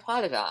 I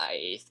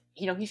apologize.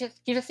 He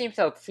just seems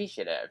so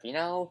appreciative,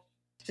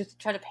 just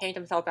trying to paint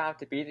himself out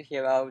to be the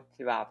hero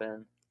to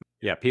Robin.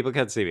 Yeah, people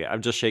can't see me.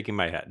 I'm just shaking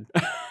my head.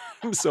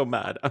 I'm so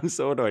mad. I'm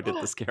so annoyed at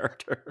this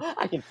character.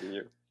 I can see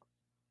you.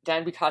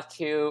 Then we cut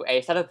to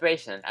a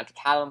celebration at the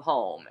Callum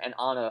home in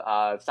honor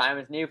of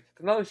Simon's new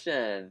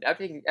promotion.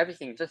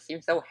 Everything just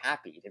seems so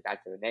happy. They've got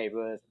their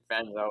neighbors and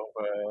friends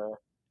over.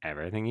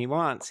 Everything he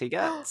wants, he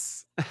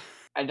gets.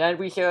 And then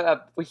we hear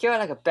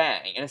like a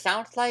bang, and it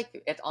sounds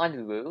like it's on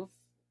the roof.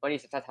 At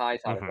least that's how I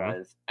thought it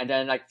was. And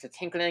then like the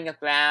tinkling of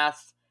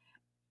glass,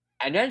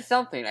 and then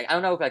something like I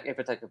don't know if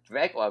it's like a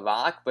brick or a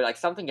rock, but like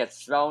something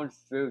gets thrown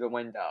through the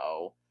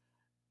window.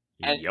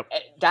 And Yep.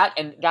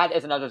 that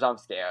is another jump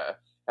scare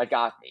that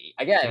got me.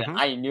 Again,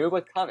 I knew it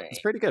was coming.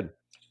 It's pretty good.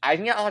 I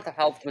think it also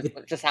helps with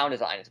the sound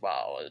design as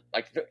well.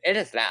 Like it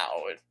is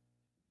loud.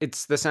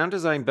 It's the sound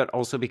design, but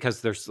also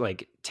because there's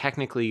like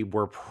technically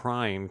we're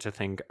primed to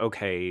think,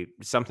 okay,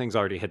 something's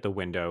already hit the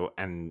window,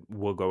 and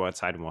we'll go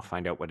outside and we'll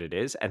find out what it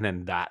is, and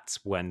then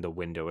that's when the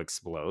window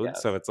explodes.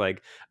 Yes. So it's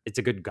like it's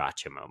a good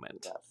gotcha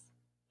moment. Yes.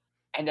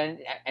 And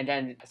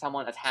then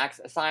someone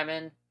attacks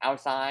Simon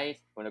outside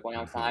when they're going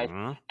outside,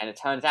 and it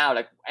turns out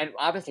and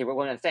obviously we're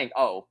going to think,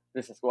 oh,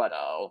 this is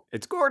Gordo.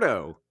 It's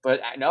Gordo.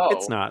 But no,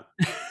 It's not.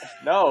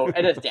 No,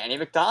 it is Danny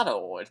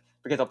McDonald,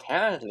 because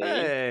apparently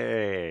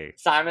Hey.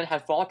 Simon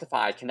had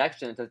falsified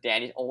connections with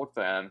Danny's old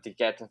firm to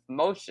get the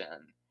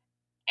promotion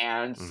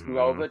and screw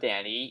over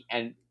Danny,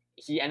 and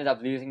he ended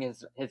up losing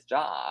his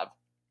job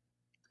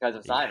because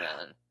of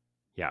Simon.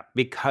 Yeah,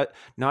 because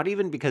not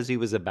even because he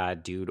was a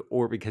bad dude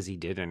or because he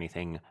did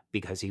anything,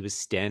 because he was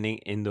standing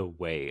in the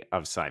way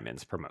of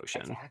Simon's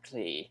promotion.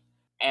 Exactly.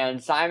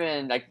 And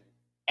Simon,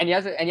 and the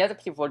other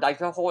people, there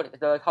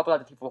are a couple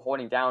other people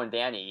holding down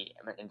Danny,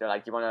 and they're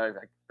like, "You want to,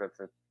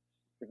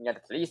 we can get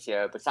the police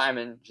here," but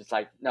Simon just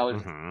like, "No,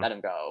 just let him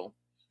go,"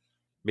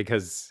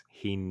 because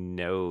he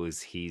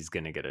knows he's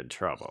gonna get in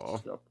trouble.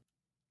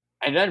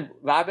 And then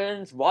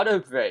Robin's water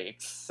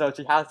breaks, so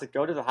she has to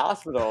go to the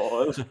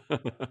hospital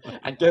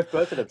and give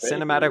birth to the baby.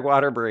 Cinematic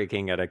water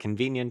breaking at a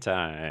convenient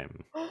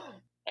time.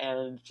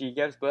 And she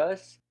gives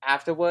birth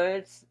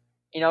afterwards,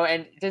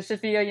 and this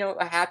should be a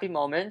happy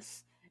moment.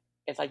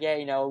 It's like, yeah,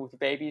 the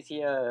baby's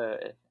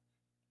here.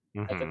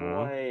 It's a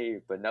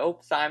boy. But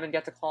nope, Simon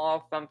gets a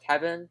call from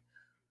Kevin,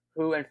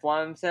 who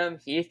informs him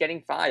he's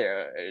getting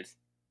fired.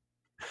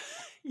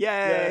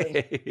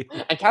 Yay!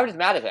 And Kevin is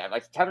mad at him.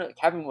 Like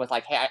Kevin was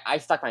like, "Hey, I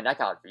stuck my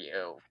neck out for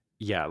you."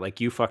 Yeah, like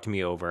you fucked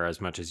me over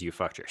as much as you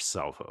fucked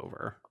yourself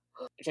over.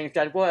 Things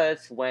get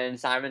worse when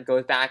Simon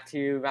goes back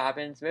to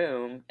Robin's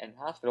room in the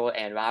hospital,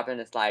 and Robin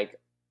is like,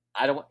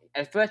 "I don't."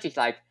 At first, she's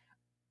like,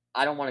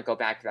 I don't want to go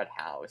back to that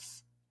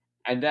house.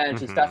 And then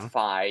she Mhm.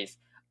 specifies,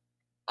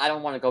 I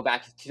don't want to go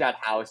back to that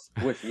house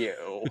with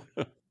you.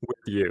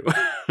 With you.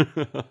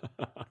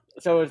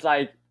 So it's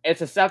like,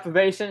 it's a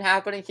separation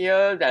happening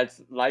here that's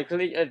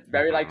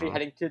very likely Mhm.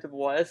 heading to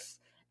divorce.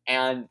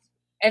 And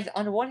it's,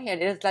 on the one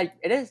hand,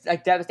 it is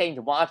devastating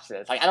to watch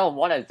this. Like, I don't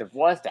want a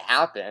divorce to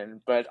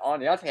happen, but on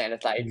the other hand,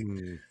 it's like,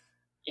 Mm.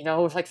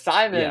 it's like,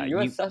 Simon, Yeah,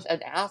 you're you such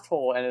an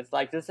asshole, and it's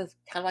like, this is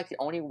kind of like the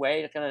only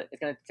way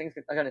things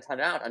are gonna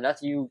turn out,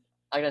 unless you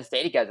are gonna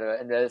stay together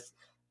in this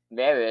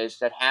marriage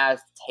that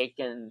has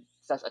taken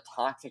such a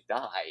toxic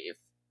dive.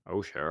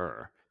 Oh,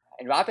 sure.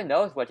 And Robin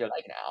knows what you're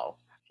like now.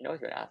 She knows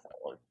you're an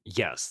asshole.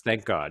 Yes,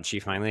 thank God. She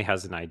finally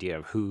has an idea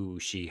of who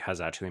she has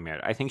actually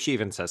married. I think she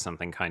even says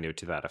something kind of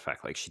to that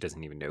effect, like she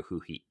doesn't even know who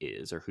he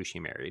is or who she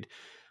married.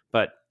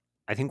 But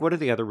I think one of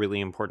the other really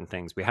important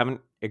things, we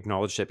haven't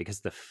acknowledged it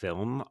because the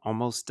film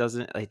almost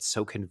doesn't, it's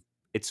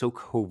so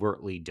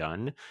covertly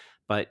done,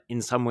 but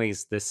in some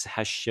ways this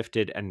has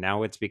shifted and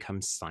now it's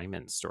become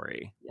Simon's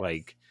story. Yes.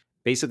 Like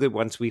basically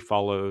once we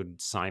followed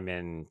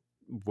Simon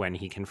when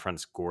he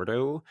confronts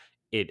Gordo,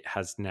 it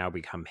has now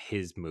become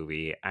his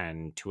movie,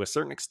 and to a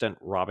certain extent,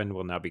 Robin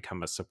will now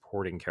become a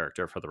supporting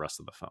character for the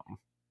rest of the film.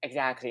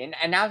 Exactly,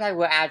 and now that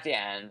we're at the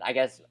end, I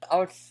guess I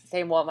would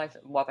say what my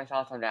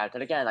thoughts on that.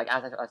 But again, like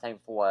as I was saying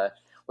before,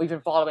 we've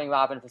been following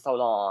Robin for so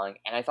long,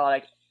 and I felt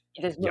like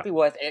this Yeah.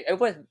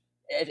 movie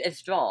it's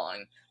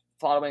strong,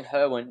 following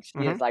her when she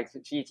is like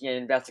she's the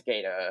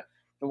investigator,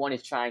 the one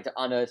who's trying to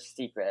unearth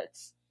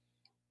secrets,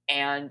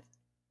 and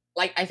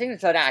like I think the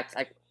third act,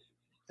 like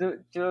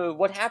the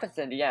what happens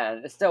in the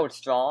end is still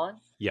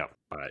strong. Yeah,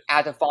 but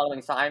As of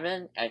following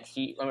Simon, and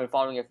when we're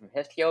following it from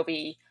his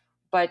POV,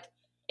 but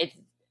it's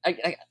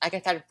like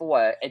I said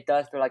before, it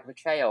does feel like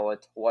betrayal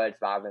towards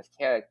Robin's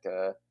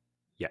character.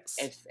 yes,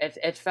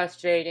 It's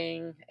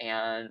frustrating,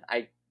 and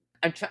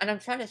I'm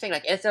trying to think,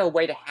 like, is there a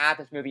way to have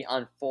this movie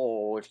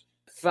unfold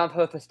from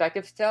her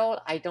perspective? Still,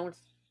 I don't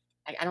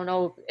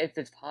know if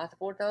it's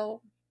possible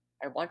though.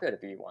 I want there to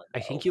be one.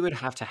 I think you would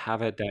have to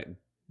have it that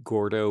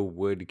Gordo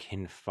would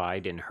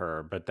confide in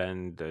her, but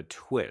then the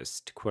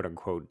twist, quote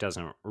unquote,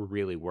 doesn't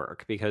really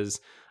work because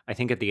I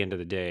think at the end of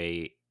the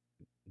day,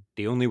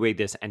 the only way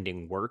this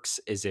ending works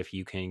is if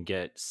you can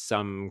get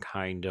some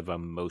kind of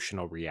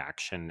emotional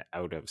reaction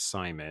out of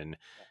Simon,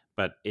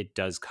 but it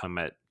does come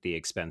at the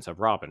expense of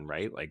Robin,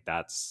 right? Like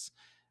that's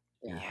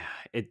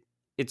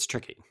it's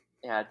tricky.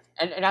 Yeah,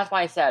 and that's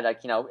why I said,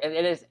 like,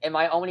 it is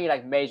my only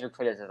like major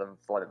criticism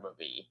for the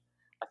movie.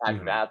 Aside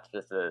from that,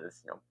 this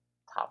is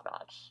top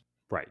notch.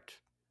 Right.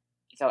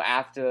 So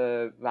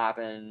after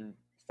Robin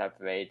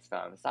separates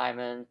from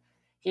Simon,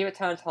 he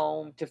returns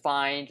home to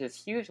find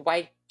this huge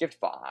white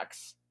gift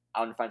box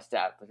on the front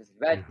step with his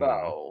red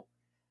bow.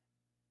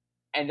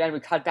 And then we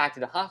cut back to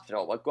the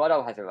hospital where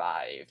Gordo has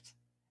arrived.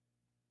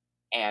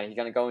 And he's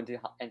gonna go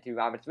into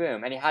Robin's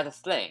room, and he has a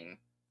sling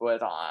for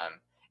his arm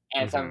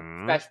and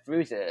some fresh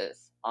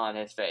bruises on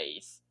his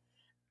face.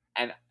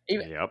 And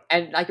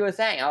and like you were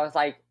saying, I was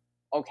like,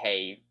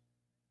 okay,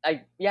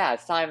 like, yeah,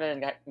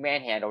 Simon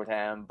manhandled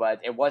him,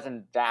 but it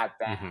wasn't that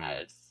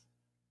bad.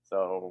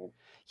 So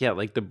yeah,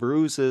 like the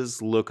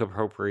bruises look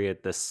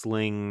appropriate. The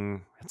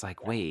sling, it's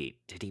like, wait,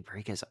 did he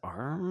break his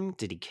arm?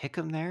 Did he kick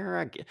him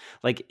there?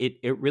 Like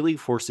it really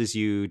forces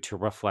you to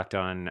reflect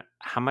on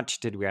how much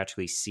did we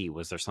actually see?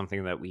 Was there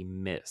something that we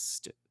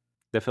missed?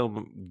 The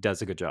film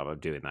does a good job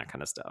of doing that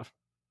kind of stuff.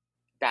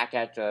 Back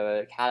at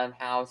the Callum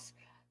house,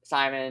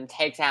 Simon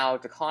takes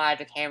out the card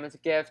that came as a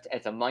gift.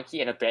 It's a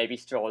monkey and a baby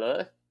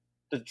stroller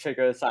to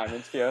trigger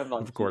Simon's fear of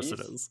monkeys. Of course it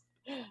is.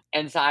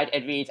 Inside,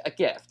 it reads a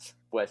gift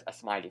with a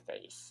smiley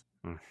face.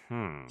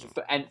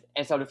 And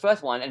so the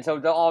first one, and so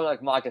they're all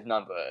like marked as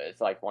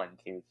numbers, like 1,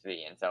 2,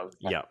 3, and so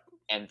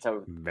and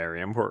so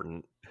very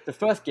important. The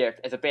first gift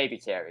is a baby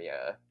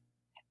carrier.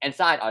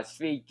 Inside are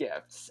 3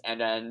 gifts,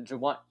 and then the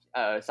one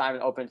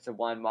Simon opens the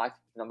one marked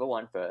number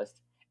 1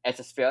 first. It's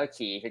a spare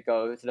key to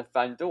go to the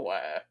front door.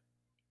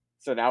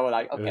 So now we're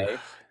like, okay,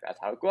 that's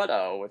how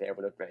Gordo was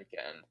able to break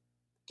in.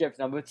 Gift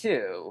number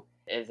 2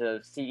 is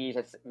a CD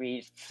that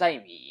reads Play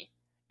Me.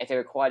 It's a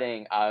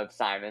recording of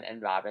Simon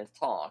and Robin's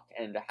talk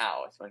in the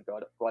house when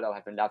Gordo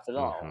had been left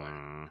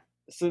alone.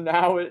 So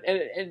now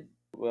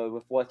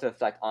we're forced to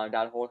reflect on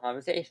that whole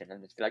conversation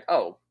and just be like,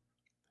 oh,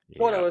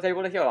 Gordo was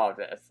able to hear all of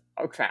this.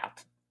 Oh, crap.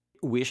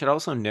 We should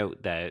also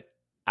note that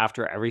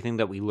after everything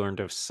that we learned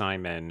of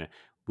Simon,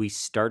 we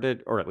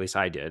started, or at least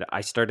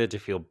I started to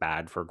feel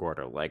bad for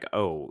Gordo. Like,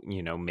 oh,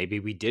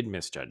 maybe we did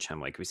misjudge him.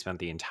 Like we spent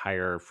the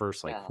entire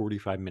first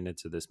 45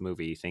 minutes of this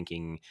movie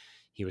thinking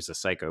he was a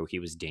psycho, he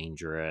was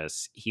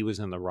dangerous, he was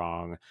in the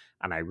wrong.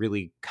 And I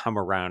really come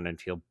around and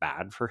feel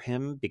bad for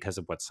him because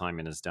of what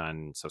Simon has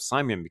done. So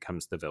Simon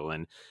becomes the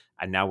villain.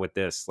 And now with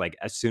this, like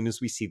as soon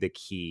as we see the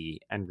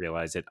key and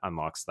realize it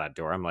unlocks that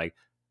door, I'm like,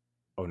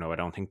 oh no, I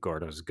don't think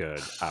Gordo's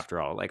good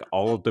after all. Like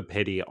all of the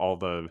pity, all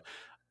the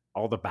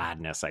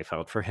badness I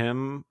felt for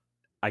him,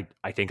 I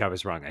think I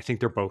was wrong. I think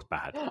they're both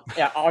bad.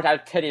 Yeah, all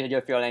that pity that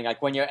you're feeling,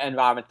 like when you're in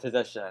Robin's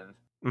position.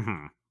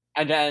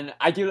 And then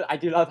I do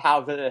love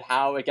how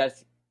it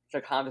gets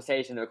the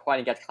conversation, the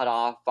recording gets cut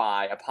off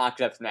by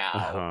Apocalypse Now,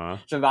 Uh-huh.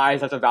 the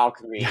rise of the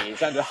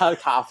Valkyries and the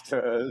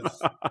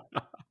helicopters.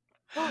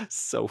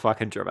 So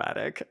fucking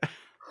dramatic.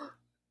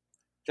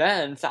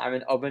 Then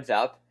Simon opens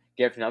up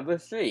gift number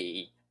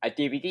 3, a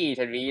DVD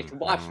to read to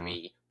watch Mhm.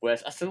 me,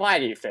 with a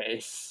smiley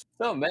face.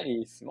 So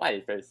many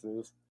smiley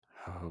faces.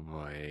 Oh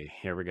boy,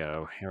 here we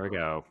go. Here we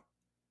go.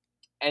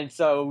 And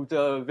so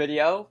the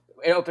video,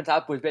 it opens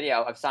up with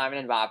video of Simon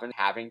and Robin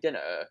having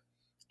dinner.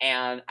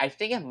 And I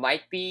think it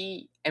might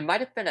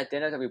have been a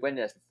dinner that we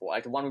witnessed before,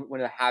 like the one when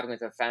they're having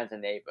with their friends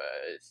and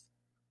neighbors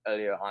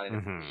earlier on in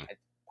the movie.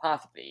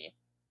 Possibly.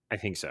 I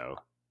think so.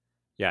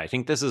 Yeah, I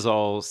think this is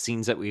all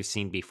scenes that we've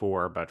seen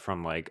before, but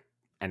from like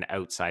an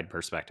outside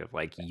perspective.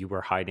 Like you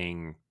were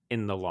hiding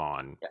in the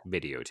lawn,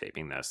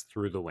 videotaping this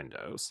through the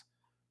windows.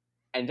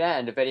 And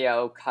then the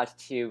video cuts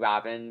to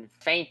Robin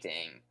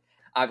fainting.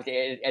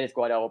 Obviously, it is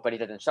Gordo, but he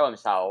doesn't show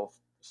himself.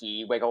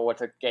 He wiggles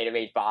with a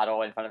Gatorade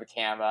bottle in front of the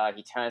camera.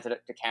 He turns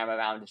the camera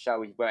around to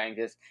show he's wearing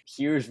this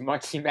huge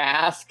monkey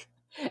mask.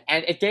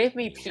 And it gave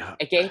me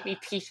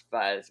Peach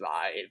Fuzz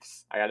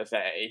vibes, I gotta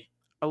say.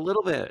 A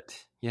little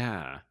bit.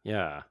 Yeah.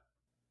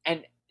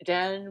 And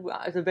then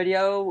the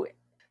video,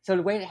 so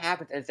the way it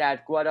happens is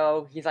that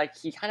Gordo, he's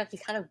kind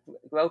of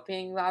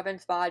groping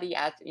Robin's body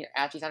as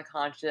she's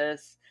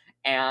unconscious,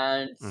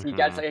 and he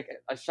gets like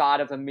a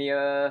shot of the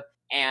mirror,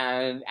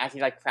 and as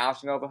he's like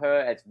crouching over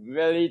her, it's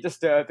really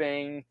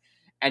disturbing.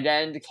 And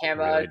then the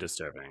camera, really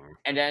disturbing.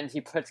 And then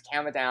he puts the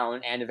camera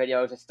down, and the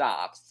video just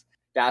stops.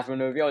 That's when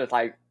the reveal is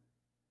like,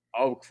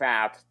 oh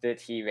crap, did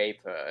he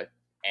rape her?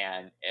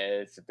 And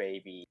is the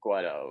baby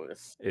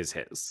Gordo's? Is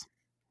his.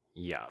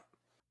 Yeah.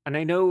 And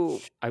I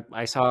know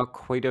I saw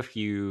quite a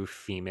few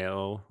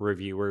female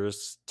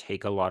reviewers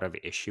take a lot of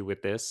issue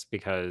with this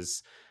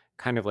because,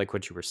 kind of like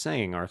what you were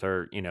saying,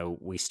 Arthur,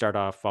 we start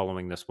off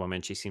following this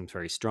woman. She seems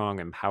very strong,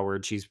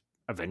 empowered. She's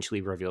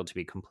eventually revealed to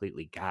be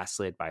completely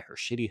gaslit by her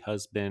shitty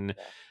husband.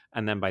 Yeah.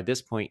 And then by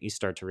this point, you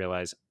start to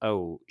realize,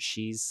 oh,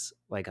 she's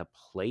like a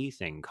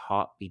plaything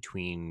caught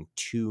between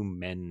two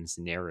men's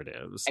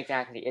narratives.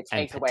 Exactly. It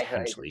And takes away her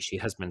potentially she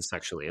has been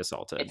sexually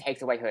assaulted. It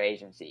takes away her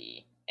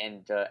agency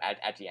at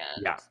the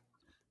end. Yeah.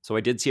 So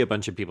I did see a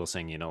bunch of people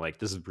saying, like,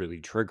 this is really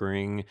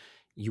triggering.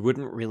 You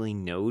wouldn't really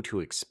know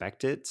to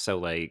expect it. So,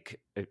 like,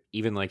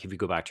 even like if you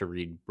go back to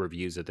read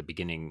reviews at the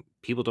beginning,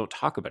 people don't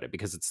talk about it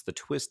because it's the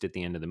twist at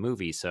the end of the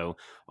movie. So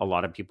a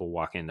lot of people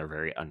walk in, they're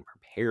very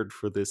unprepared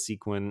for this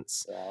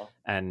sequence. Yeah.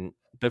 And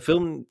the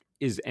film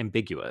is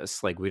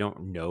ambiguous. Like, we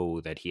don't know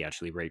that he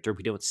actually raped her.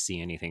 We don't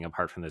see anything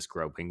apart from this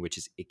groping, which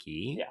is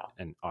icky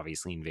and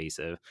obviously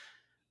invasive.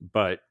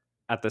 But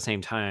at the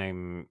same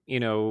time,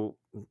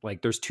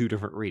 like there's two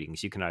different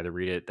readings. You can either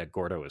read it that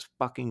Gordo is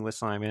fucking with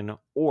Simon,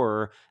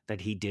 or that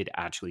he did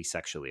actually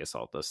sexually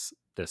assault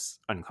this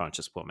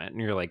unconscious woman.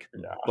 And you're like,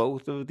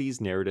 both of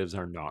these narratives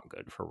are not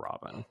good for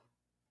Robin.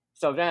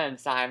 So then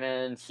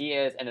Simon, he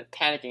is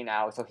panicking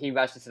now, so he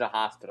rushes to the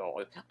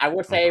hospital. I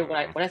would say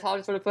when I saw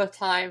this for the first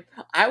time,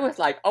 I was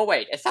like, oh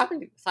wait, is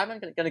Simon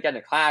gonna get in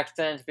a car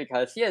accident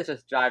because he is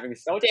just driving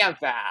so damn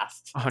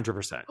fast.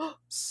 100%.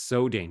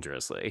 So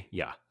dangerously.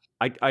 Yeah.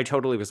 I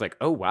totally was like,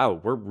 oh wow,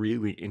 we're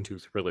really into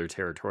thriller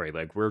territory.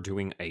 Like, we're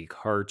doing a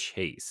car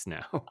chase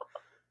now.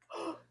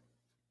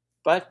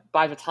 But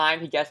by the time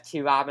he gets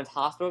to Robin's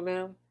hospital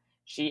room,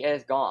 she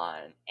is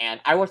gone.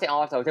 And I would say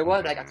also, there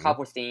was like a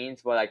couple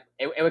scenes where like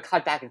it would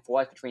cut back and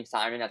forth between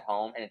Simon at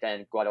home and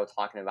then Gordo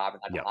talking to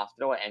Robin at the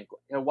hospital. And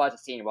there was a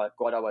scene where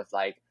Gordo was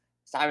like,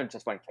 Simon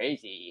just went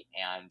crazy.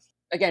 And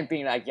again,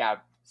 being like, yeah,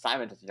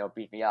 Simon just,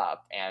 beat me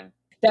up. And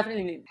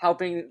definitely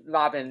helping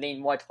Robin lean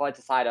more towards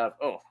the side of,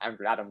 oh, I'm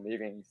glad I'm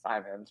leaving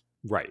Simon.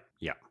 Right,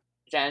 yeah.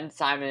 Then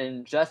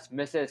Simon just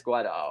misses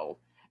Gordo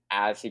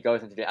as he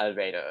goes into the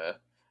elevator.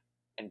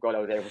 And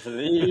Gordo is able to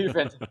leave.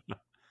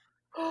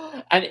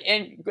 And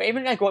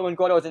even like when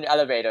Gordo was in the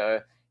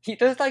elevator,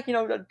 there's like,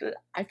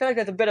 I feel like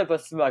there's a bit of a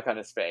smirk on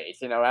his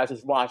face, as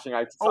he's watching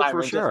like Simon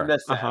for sure.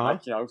 just miss him.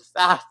 Like,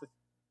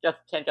 just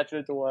can't get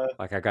through the door.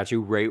 Like, I got you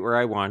right where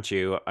I want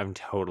you. I'm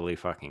totally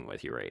fucking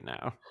with you right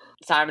now.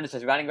 Simon is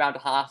just running around the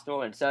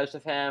hospital in search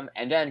of him,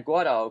 and then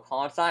Gordo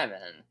calls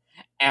Simon,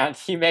 and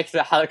he makes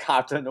a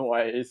helicopter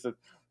noise.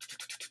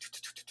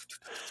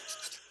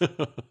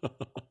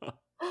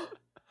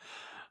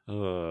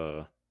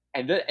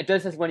 And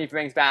this is when he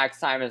brings back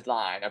Simon's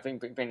line of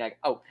being like,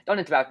 oh, don't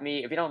interrupt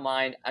me. If you don't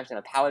mind, I'm just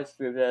going to power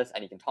through this,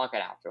 and you can talk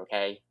it after,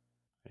 okay?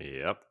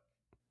 Yep.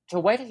 The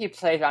way that he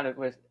plays around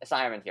with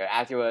Simon here,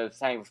 as you were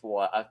saying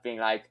before, of being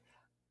like,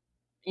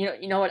 you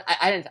know what,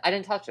 I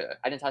didn't touch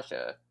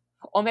her.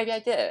 Or maybe I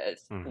did.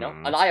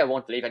 A liar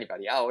won't believe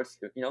anybody else.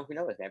 Who knows?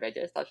 Maybe I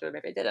did touch her,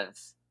 maybe I didn't.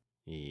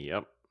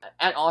 Yep.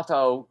 And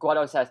also,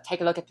 Gordo says,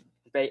 take a look at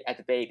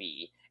the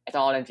baby. It's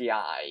all in the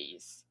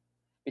eyes.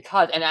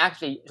 Because, and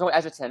actually, Joel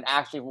Edgerton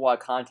actually wore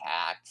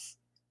contacts.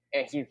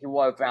 He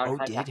wore brown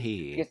contacts. Did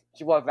he? Because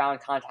he wore brown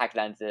contact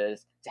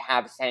lenses to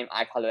have the same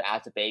eye color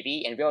as the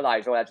baby. In real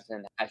life, Joel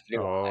Edgerton has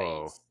blue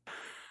eyes.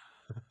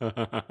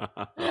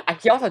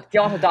 He also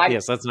died.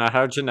 Yes, that's not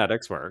how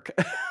genetics work.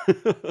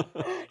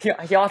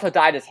 He also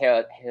dyed his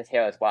hair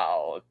as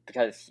well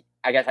because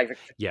I guess like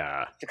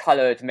Yeah. the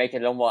color to make it a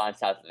little more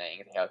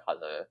unsettling. The hair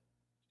color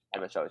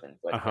that was chosen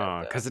for the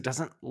character. Because it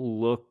doesn't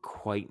look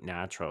quite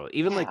natural.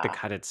 Even like the Yeah.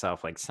 cut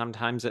itself, like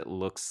sometimes it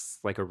looks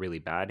like a really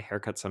bad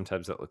haircut,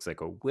 sometimes it looks like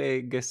a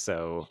wig.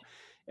 So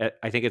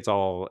I think it's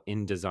all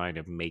in design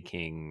of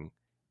making.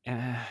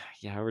 Yeah,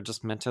 we're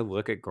just meant to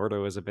look at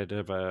Gordo as a bit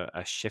of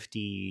a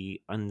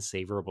shifty,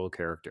 unsavorable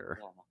character.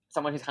 Yeah.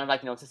 Someone who's kind of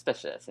like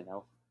suspicious,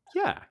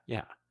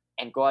 Yeah.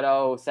 And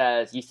Gordo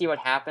says, "You see what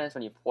happens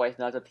when you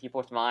poison other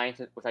people's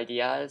minds with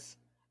ideas."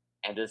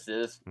 And this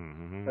is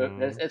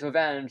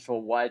revenge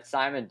for what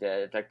Simon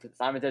did. Like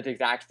Simon did the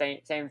exact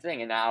same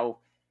thing, and now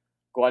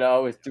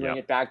Gordo is doing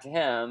it back to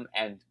him,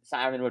 and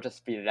Simon will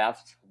just be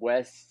left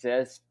with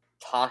this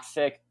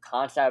toxic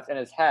concept in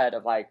his head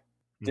of like,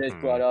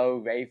 did Gordo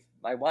rape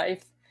my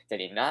wife?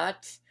 Did he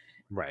not?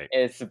 Right.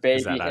 Is the baby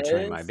Is that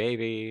actually my his?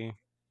 baby?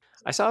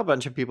 I saw a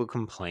bunch of people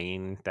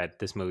complain that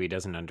this movie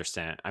doesn't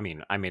understand. I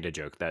mean, I made a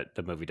joke that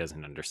the movie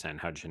doesn't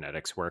understand how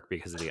genetics work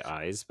because of the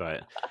eyes,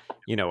 but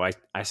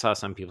I saw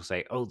some people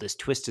say, "Oh, this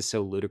twist is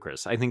so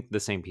ludicrous." I think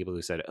the same people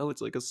who said, "Oh,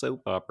 it's like a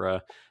soap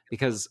opera,"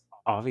 because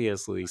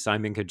obviously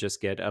Simon could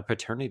just get a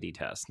paternity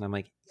test. And I'm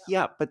like,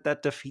 "Yeah, but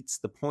that defeats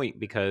the point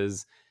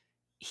because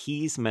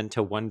he's meant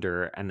to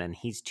wonder and then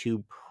he's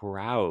too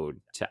proud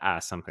to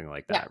ask something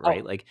like that,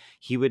 right? Like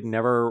he would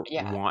never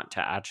want to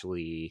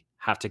actually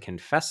have to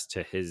confess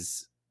to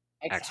his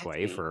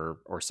ex-wife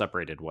or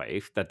separated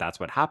wife that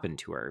that's what happened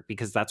to her,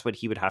 because that's what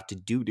he would have to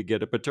do to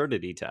get a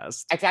paternity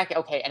test. Exactly.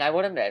 Okay, and I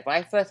would admit, when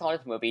I first saw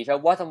this movie, there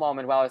was a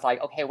moment where I was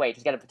like, okay, wait,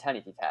 just get a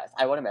paternity test.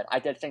 I would admit, I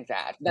did think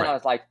that. Then I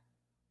was like,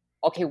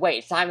 okay,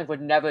 wait, Simon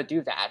would never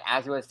do that,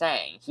 as you were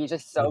saying. He's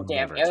just so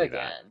damn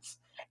arrogant.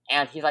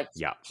 And he's like,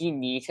 he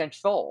needs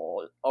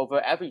control over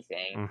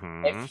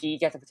everything. If he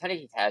gets a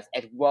paternity test,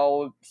 it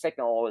will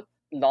signal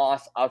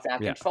loss of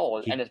that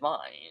control in his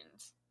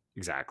mind.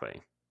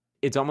 Exactly.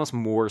 It's almost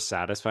more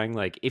satisfying.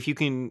 Like, if you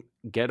can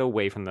get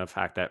away from the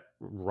fact that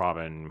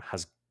Robin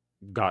has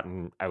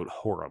gotten out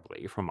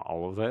horribly from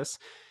all of this,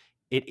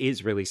 it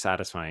is really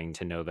satisfying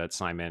to know that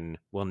Simon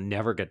will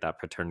never get that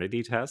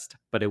paternity test,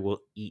 but it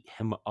will eat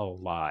him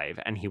alive,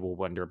 and he will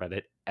wonder about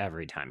it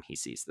every time he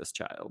sees this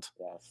child.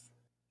 Yes.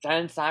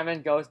 Then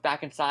Simon goes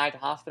back inside the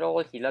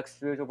hospital. He looks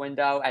through the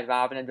window at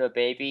Robin and the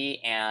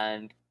baby,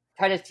 and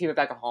credits to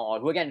Rebecca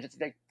Hall, who again,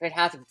 just a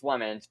fantastic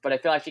performance, but I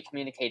feel like she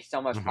communicates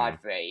so much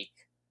heartbreak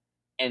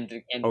in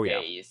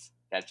ways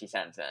that she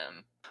sends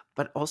him.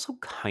 But also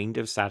kind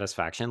of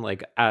satisfaction,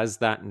 like as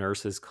that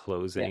nurse is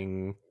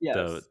closing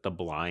the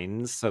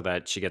blinds so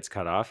that she gets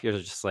cut off, you're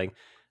just like,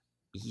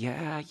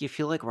 yeah, you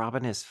feel like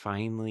Robin is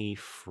finally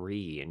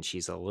free and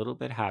she's a little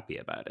bit happy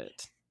about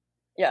it.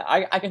 Yeah,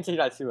 I can see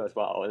that too as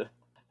well.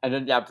 And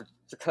then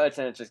the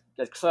curtain just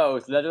gets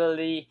closed,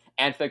 literally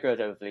and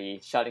figuratively,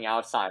 shutting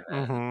out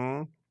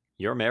Simon.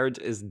 Your marriage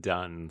is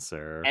done,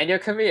 sir. And your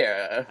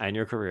career.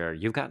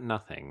 You've got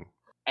nothing.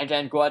 And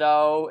then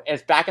Gordo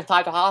is back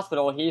inside the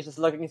hospital. He's just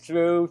looking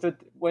through the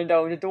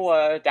window and the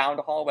door down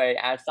the hallway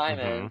at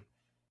Simon.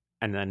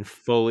 And then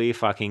fully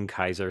fucking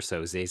Kaiser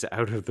Soze's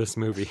out of this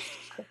movie.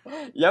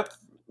 Yep.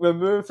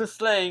 Removes the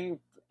sling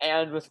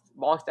and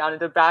walks down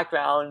into the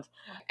background.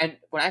 And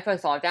when I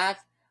first saw that,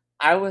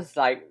 I was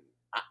like,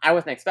 I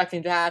wasn't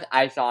expecting that.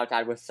 I thought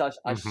that was such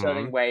a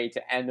shilling way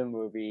to end the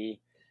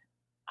movie.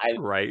 I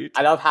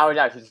love how he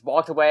just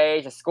walks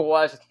away, just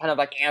scores, just kind of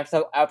like amps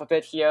up a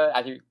bit here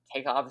as you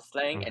take off the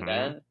sling, and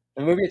then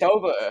the movie is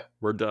over.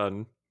 We're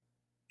done.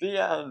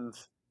 The end.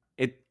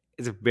 It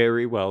is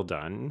very well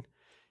done.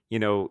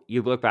 You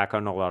look back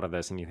on a lot of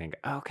this and you think,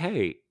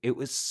 okay, it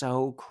was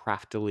so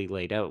craftily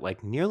laid out.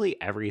 Like nearly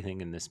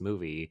everything in this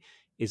movie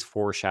is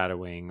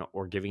foreshadowing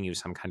or giving you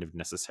some kind of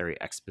necessary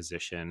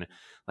exposition.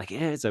 Like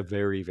it is a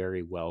very,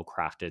 very well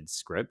crafted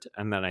script.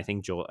 And then I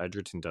think Joel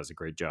Edgerton does a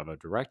great job of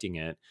directing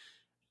it.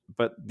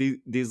 But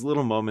these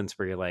little moments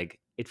where you're like,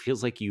 it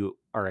feels like you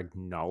are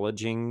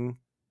acknowledging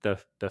the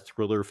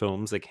thriller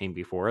films that came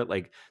before it.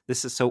 Like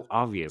this is so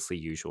obviously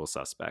Usual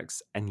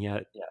Suspects, and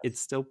yet it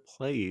still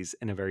plays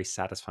in a very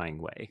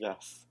satisfying way.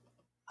 Yes.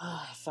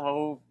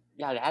 So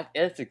yeah, that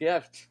is The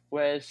Gift,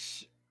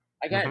 which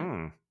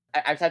again,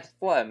 I've said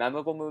before, a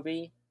memorable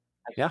movie.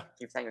 I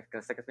keep saying it's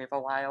gonna stick with me for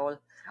a while.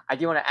 I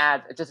do want to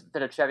add just a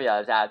bit of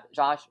trivia that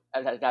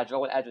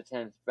Joel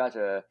Edgerton's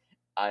brother,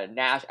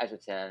 Nash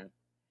Edgerton,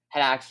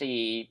 had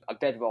actually a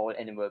big role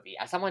in the movie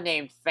as someone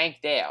named Frank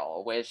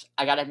Dale, which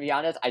I gotta be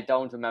honest, I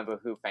don't remember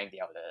who Frank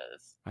Dale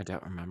is. I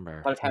don't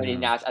remember. But apparently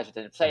Nash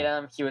Edgerton played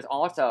him. He was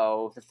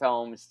also the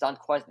film's stunt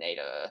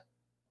coordinator.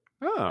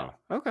 Oh,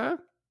 okay.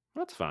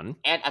 That's fun.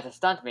 And as a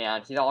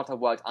stuntman, he's also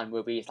worked on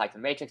movies like the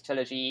Matrix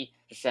trilogy,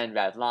 The Thin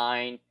Red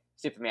Line,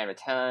 Superman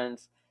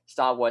Returns,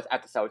 Star Wars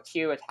Episode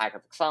 2, Attack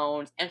of the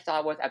Clones, and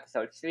Star Wars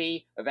Episode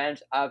 3,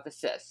 Revenge of the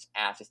Sith,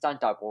 as a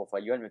stunt double for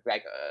Ewan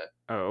McGregor.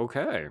 Oh,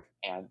 okay.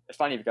 And it's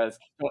funny because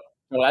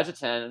Joel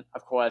Edgerton,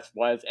 of course,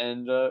 was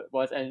in the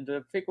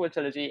prequel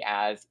trilogy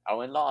as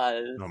Owen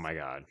Laws. Oh my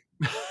god.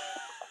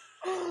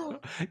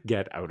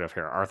 Get out of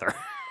here, Arthur.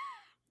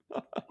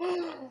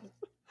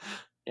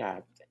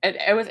 Yeah, and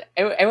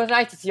it was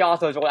nice to see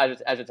also Joel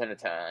Edgerton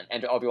return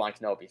and the Obi-Wan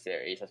Kenobi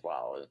series as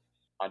well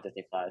on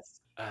Disney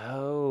Plus.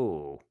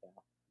 Oh,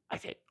 I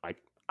think I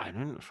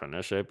didn't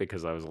finish it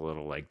because I was a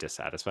little like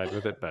dissatisfied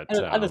with it, but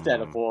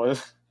Understandable.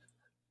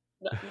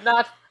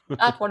 not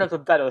one of the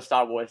better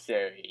Star Wars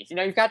series.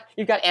 You've got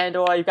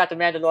Andor, you've got the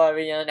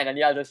Mandalorian, and then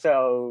the other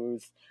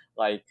shows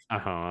like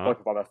Book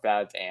of Boba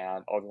Fett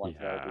and Obi-Wan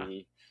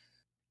Kenobi.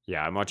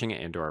 Yeah, I'm watching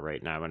Andor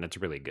right now, and it's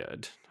really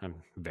good.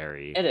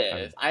 It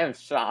is. I am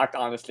shocked,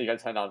 honestly, that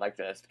it turned out like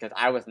this because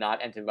I was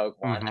not into Rogue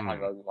One. I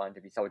found Rogue One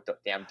to be so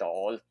damn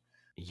dull.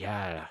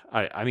 Yeah,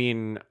 I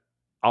mean,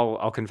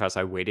 I'll confess,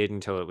 I waited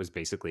until it was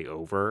basically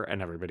over,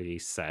 and everybody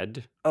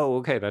said, "Oh,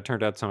 okay, that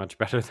turned out so much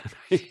better than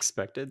I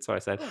expected." So I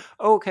said,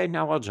 "Oh, okay,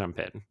 now I'll jump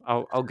in.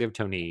 I'll give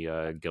Tony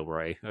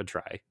Gilroy a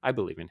try. I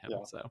believe in him."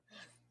 Yeah. So,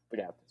 but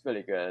yeah, it's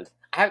really good.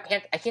 I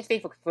can't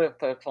speak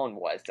for Clone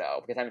Wars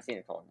though because I haven't seen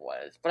the Clone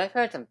Wars, but I've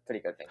heard some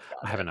pretty good things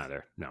about it. I haven't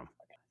either. No.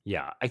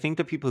 Yeah, I think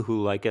the people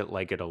who like it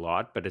a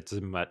lot, but it's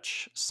a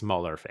much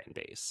smaller fan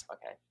base.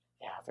 Okay.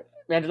 Yeah, but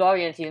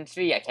Mandalorian season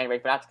 3, I can't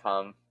wait for that to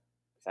come.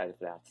 Excited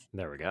for that.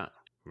 There we go.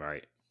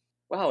 Right.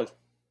 Well,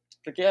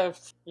 the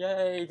gift.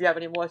 Yay! Do you have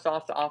any more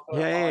sauce to offer?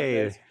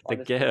 Yay! The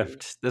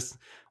gift.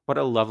 What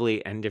a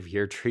lovely end of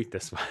year treat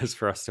this was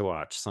for us to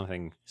watch.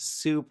 Something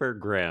super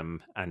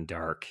grim and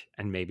dark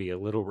and maybe a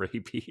little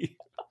rapey.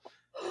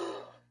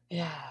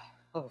 Yeah.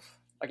 Oh,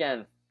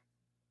 again,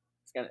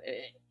 it's gonna.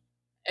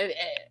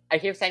 I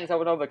keep saying this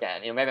over and over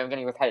again. Maybe I'm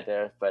getting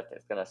repetitive, but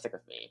it's gonna stick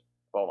with me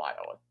for a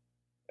while.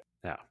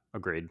 Yeah,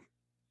 agreed.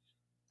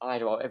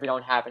 Alright, well, if we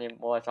don't have any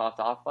more sauce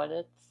to offer on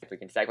it, we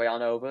can segue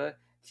on over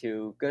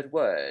to Good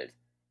Word.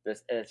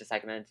 This is a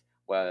segment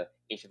where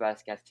each of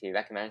us gets to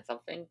recommend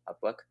something, a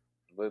book,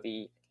 a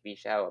movie, a TV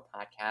show, a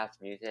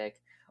podcast, music,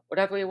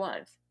 whatever we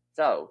want.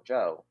 So,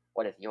 Joe,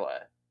 what is your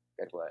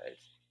Good Word?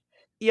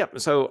 Yep.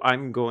 So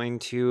I'm going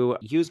to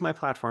use my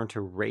platform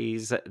to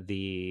raise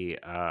the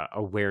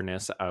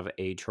awareness of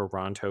a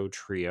Toronto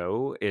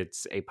trio.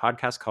 It's a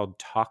podcast called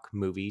Talk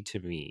Movie to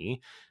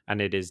Me,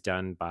 and it is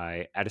done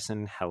by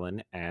Edison,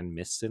 Helen, and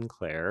Miss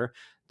Sinclair.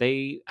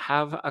 They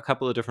have a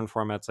couple of different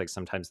formats. Like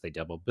sometimes they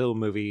double bill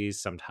movies.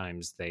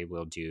 Sometimes they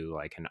will do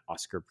like an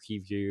Oscar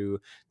preview.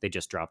 They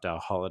just dropped a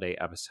holiday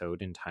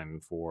episode in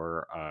time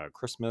for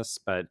Christmas,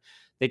 but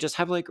they just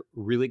have like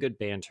really good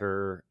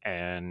banter,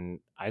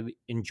 and I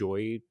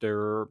enjoy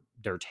their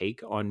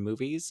take on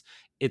movies.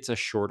 It's a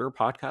shorter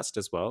podcast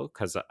as well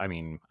because I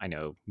mean, I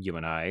know you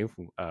and I,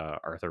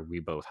 Arthur,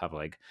 we both have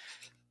like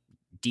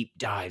deep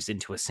dives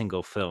into a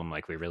single film,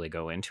 like we really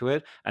go into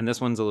it, and this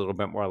one's a little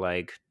bit more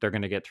like they're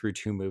going to get through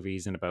 2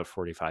 movies in about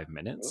 45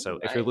 minutes. Ooh, so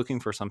nice. If you're looking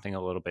for something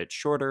a little bit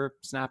shorter,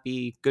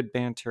 snappy, good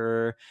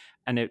banter,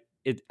 and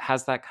it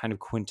has that kind of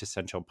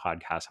quintessential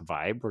podcast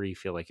vibe where you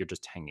feel like you're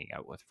just hanging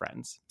out with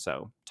friends.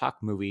 So Talk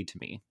Movie to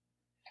Me.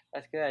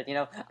 That's good.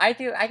 I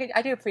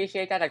do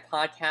appreciate that, like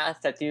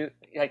podcasts that do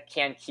like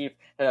can keep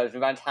those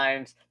run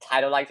times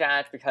titled like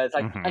that because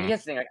like and here's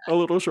the thing, like a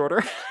little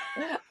shorter.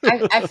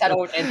 I've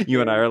settled into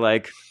you and I are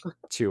like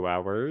 2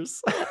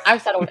 hours.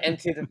 I've settled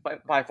into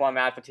my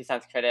format for 2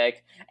 Cents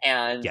Critic,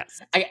 and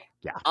yes,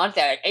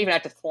 honestly, like, even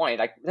at this point,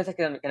 like this is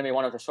gonna be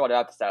one of the shorter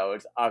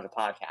episodes of the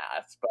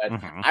podcast.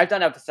 But I've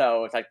done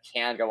episodes that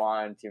can go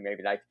on to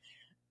maybe like.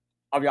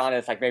 I'll be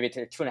honest, like maybe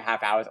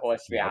 2.5 hours or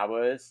 3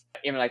 hours.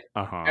 Even like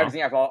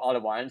Everything All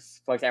at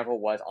Once, for example,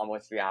 was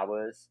almost 3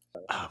 hours.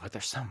 Oh, but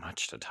there's so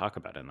much to talk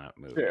about in that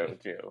movie.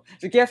 True.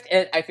 The Gift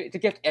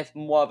is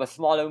more of a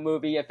smaller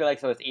movie. I feel like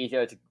so it's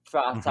easier to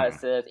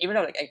process it. Even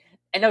though like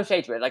and no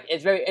shade to it, like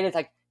it is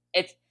like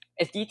it's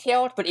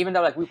detailed, but even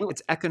though like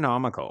it's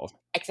economical.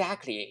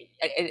 Exactly,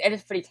 it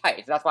is pretty tight.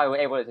 So that's why we're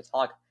able to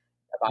talk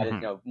about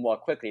it, more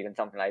quickly than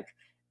something like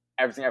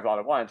Everything All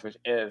at Once, which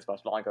is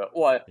much longer,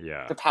 or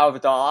The Power of the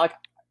Dog.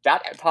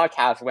 That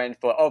podcast went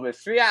for over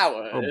 3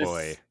 hours. Oh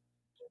boy,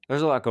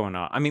 there's a lot going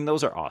on. I mean,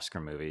 those are Oscar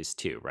movies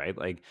too, right?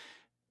 Like,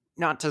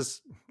 not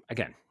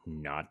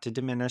to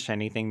diminish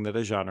anything that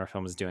a genre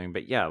film is doing,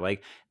 but yeah,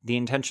 like the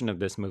intention of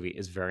this movie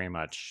is very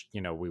much,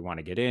 we want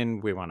to get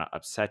in, we want to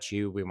upset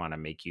you, we want to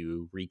make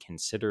you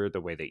reconsider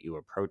the way that you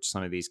approach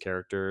some of these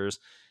characters.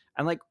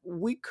 And like,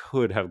 we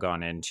could have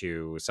gone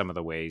into some of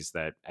the ways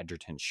that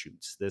Edgerton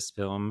shoots this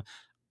film.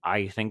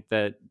 I think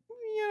that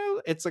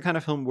it's the kind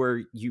of film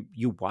where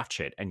you watch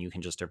it and you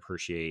can just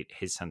appreciate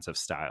his sense of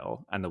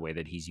style and the way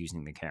that he's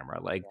using the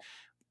camera. Like,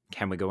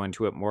 can we go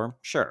into it more?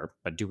 Sure,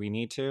 but do we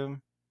need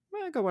to?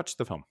 Go watch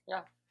the film.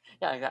 Yeah,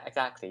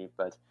 exactly.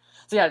 But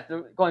so yeah,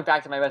 going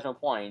back to my original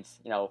point,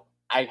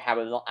 I have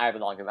a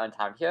longer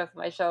runtime here for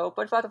my show,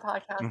 but for other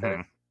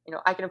podcasters,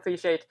 I can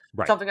appreciate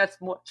something that's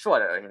more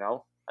shorter.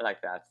 I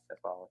like that as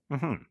well.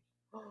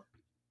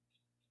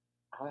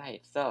 All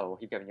right, so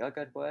you've given your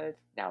Good Word.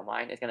 Now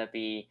mine is gonna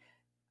be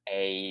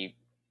a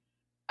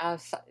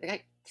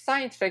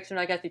science fiction,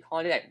 I guess you call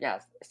it.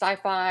 Yes,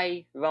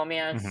 sci-fi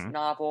romance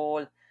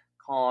novel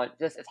called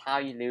 "This Is How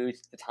You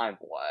Lose the Time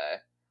War"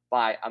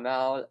 by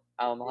Amel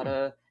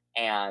Almada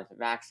and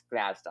Max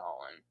Gladstone.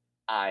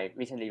 I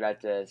recently read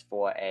this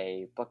for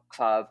a book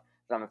club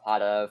that I'm a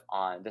part of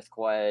on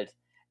Discord,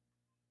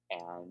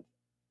 and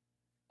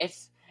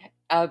it's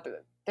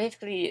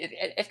basically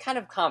it's kind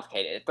of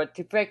complicated. But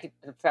to break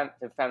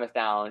the premise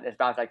down, it's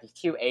about like these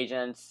two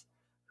agents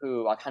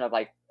who are kind of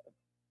like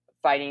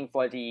fighting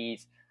for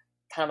these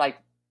kind of like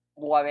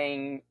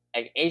warring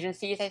like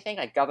agencies, I think,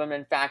 like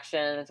government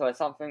factions or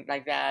something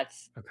like that.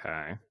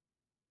 Okay.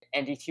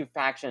 And these two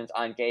factions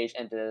are engaged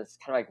in this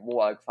kind of like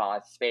war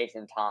across space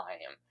and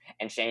time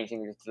and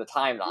changing the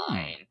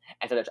timeline.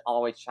 And so they're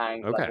always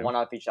trying to like Okay. one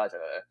up each other.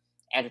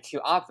 And the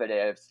two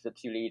operatives, the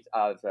two leads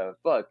of the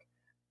book,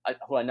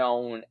 who are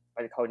known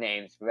by the code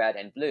names Red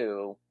and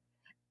Blue,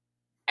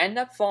 end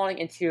up falling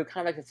into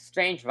kind of like a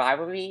strange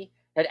rivalry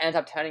that ends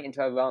up turning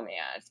into a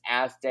romance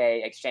as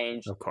they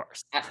exchange Of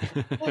course.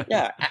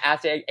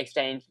 as they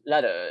exchange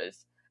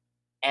letters.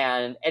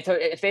 And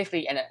it's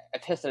basically an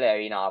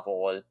epistolary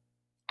novel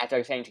as they're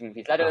exchanging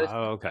these letters.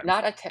 Oh, okay.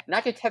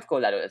 Not your typical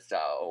letters,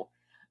 though.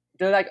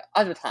 They're like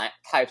other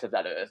types of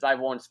letters that I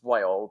won't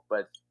spoil,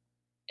 but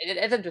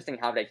it's interesting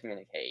how they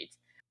communicate.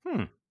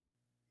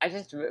 I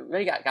just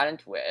really got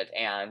into it,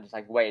 and just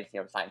like ways,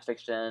 science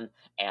fiction,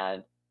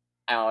 and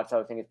I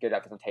also think it's good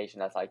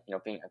representation as like,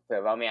 being a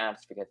queer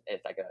romance because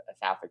it's like a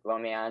sapphic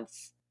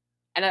romance.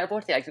 And I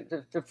will say, like,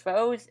 the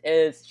prose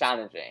is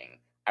challenging.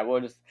 I will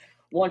just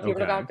warn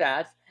people about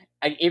that.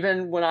 Like,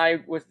 even when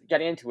I was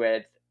getting into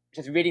it,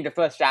 just reading the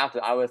first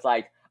chapter, I was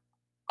like,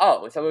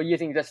 oh, so we're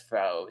using this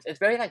prose. It's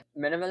very like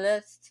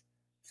minimalist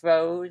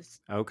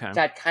prose. Okay.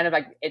 That kind of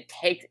like it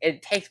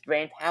takes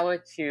brain power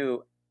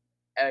to,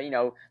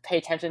 pay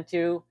attention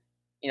to.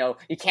 You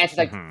can't just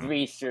like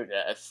breeze through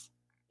this.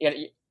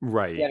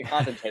 Right. You gotta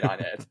concentrate on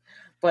it.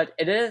 But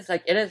it is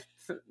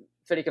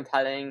pretty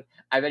compelling.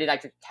 I really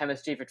like the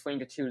chemistry between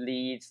the two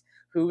leads,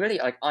 who really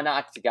like are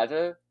not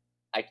together,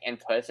 like in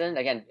person.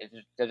 Again,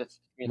 they're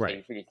just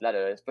communicating through these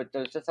letters, but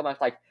there's just so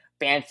much like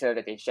banter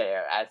that they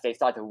share as they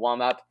start to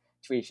warm up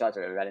to each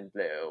other, Red and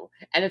Blue.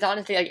 And it's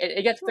honestly like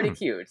it gets pretty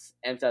cute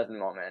in certain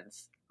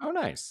moments. Oh,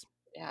 nice.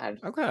 Yeah.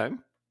 Okay.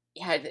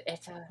 Yeah,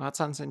 it's that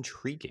sounds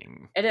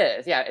intriguing. It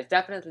is. Yeah, it's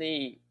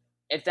definitely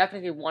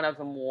one of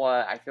the more,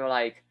 I feel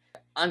like,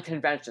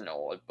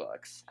 unconventional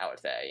books, I would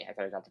say. I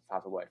thought that's the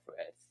proper word for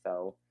it.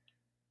 So,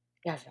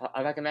 yeah,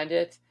 I recommend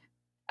it.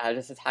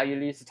 This is how you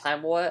lose the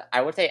time war.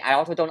 I would say I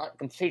also don't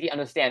completely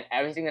understand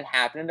everything that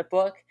happened in the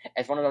book.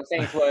 It's one of those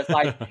things where it's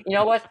like, you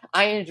know what?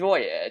 I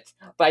enjoy it,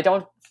 but I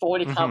don't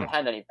fully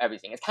comprehend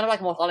everything. It's kind of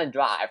like Mulholland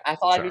Drive. I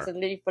saw it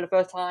recently for the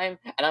first time,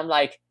 and I'm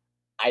like,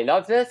 I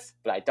love this,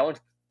 but I don't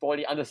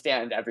fully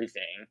understand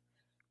everything.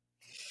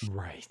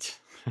 Right.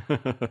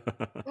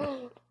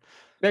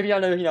 Maybe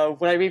I'll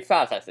when I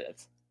reprocess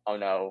it, I'll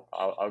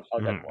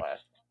get more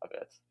of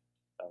it.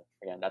 So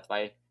again, that's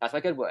my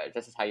good word.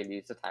 This is how you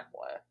lose the time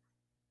war.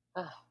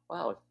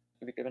 Wow,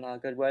 we've given our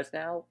good words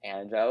now.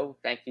 And Joe,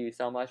 thank you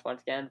so much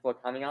once again for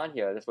coming on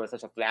here. This was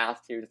such a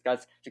blast to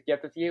discuss the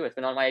gift with you. It's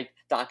been on my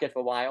docket for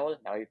a while.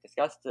 Now we've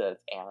discussed it,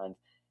 and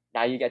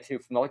now you get to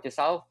promote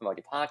yourself, promote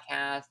your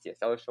podcast, your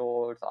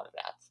socials, all of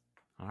that.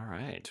 All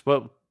right.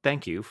 Well,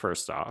 thank you,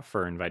 first off,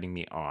 for inviting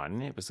me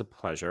on. It was a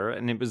pleasure.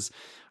 And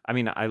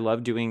I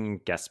love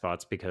doing guest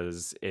spots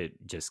because it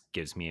just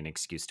gives me an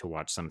excuse to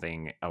watch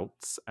something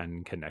else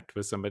and connect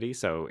with somebody.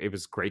 So it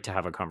was great to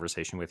have a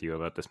conversation with you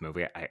about this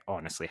movie I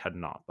honestly had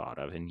not thought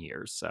of in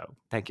years. So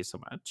thank you so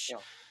much.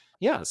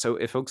 Yeah, so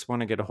if folks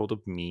want to get a hold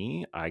of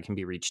me, I can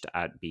be reached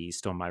at Be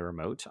Still My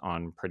Remote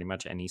on pretty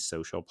much any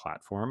social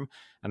platform.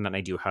 And then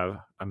I do have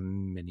a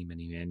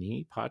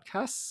many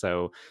podcasts.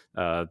 So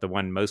the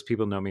one most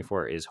people know me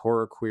for is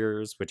Horror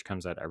Queers, which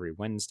comes out every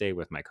Wednesday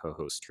with my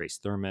co-host Trace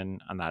Thurman,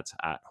 and that's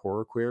at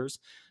Horror Queers.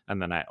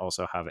 And then I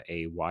also have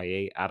a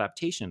YA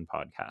adaptation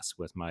podcast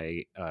with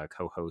my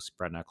co-host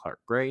Brenna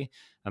Clark Gray,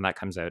 and that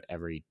comes out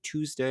every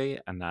Tuesday,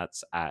 and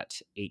that's at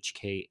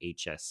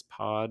HKHS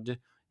Pod.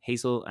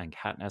 Hazel and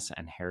Katniss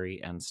and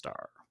Harry and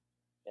Star.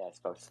 Yes,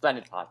 both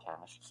splendid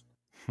podcasts.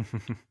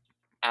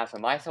 As for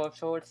my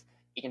socials,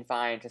 you can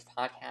find this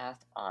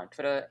podcast on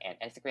Twitter and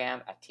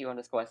Instagram at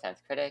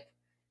 @T_SenseCritic.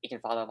 You can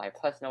follow my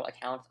personal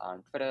accounts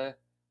on Twitter,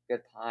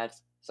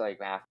 GoodPods,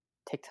 Storygraph,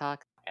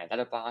 TikTok, and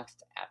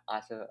Letterboxd at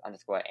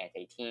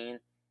Arthur_Ant18.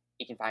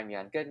 You can find me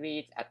on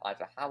Goodreads at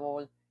Arthur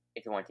Howell.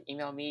 If you want to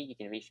email me, you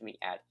can reach me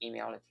at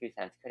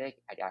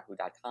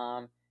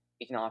email@twocentscritic@yahoo.com.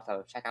 You can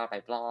also check out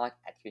my blog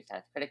at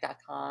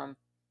twocentscritic.com.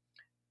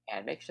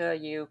 And make sure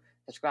you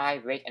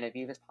subscribe, rate, and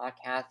review this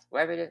podcast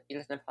wherever you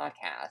listen to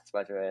podcasts,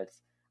 whether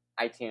it's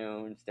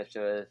iTunes,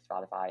 Stitcher,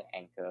 Spotify,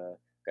 Anchor,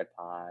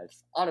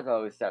 GoodPods, all of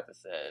those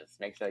services.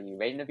 Make sure you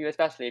rate and review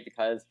especially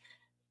because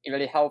it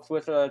really helps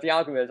with the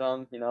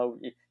algorithm.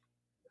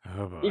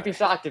 You'd be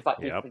shocked to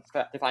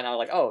find out,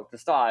 like, oh, the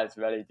stars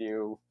really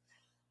do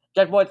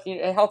get more.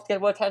 It helps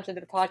get more attention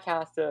to the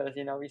podcasters.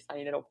 These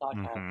tiny little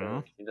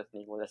podcasters. You just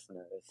need more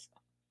listeners.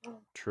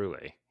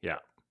 Truly, yeah.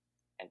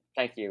 And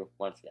thank you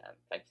once again.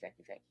 Thank you.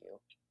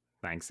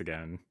 Thanks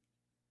again.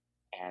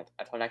 And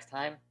until next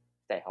time,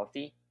 stay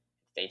healthy,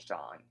 stay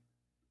strong.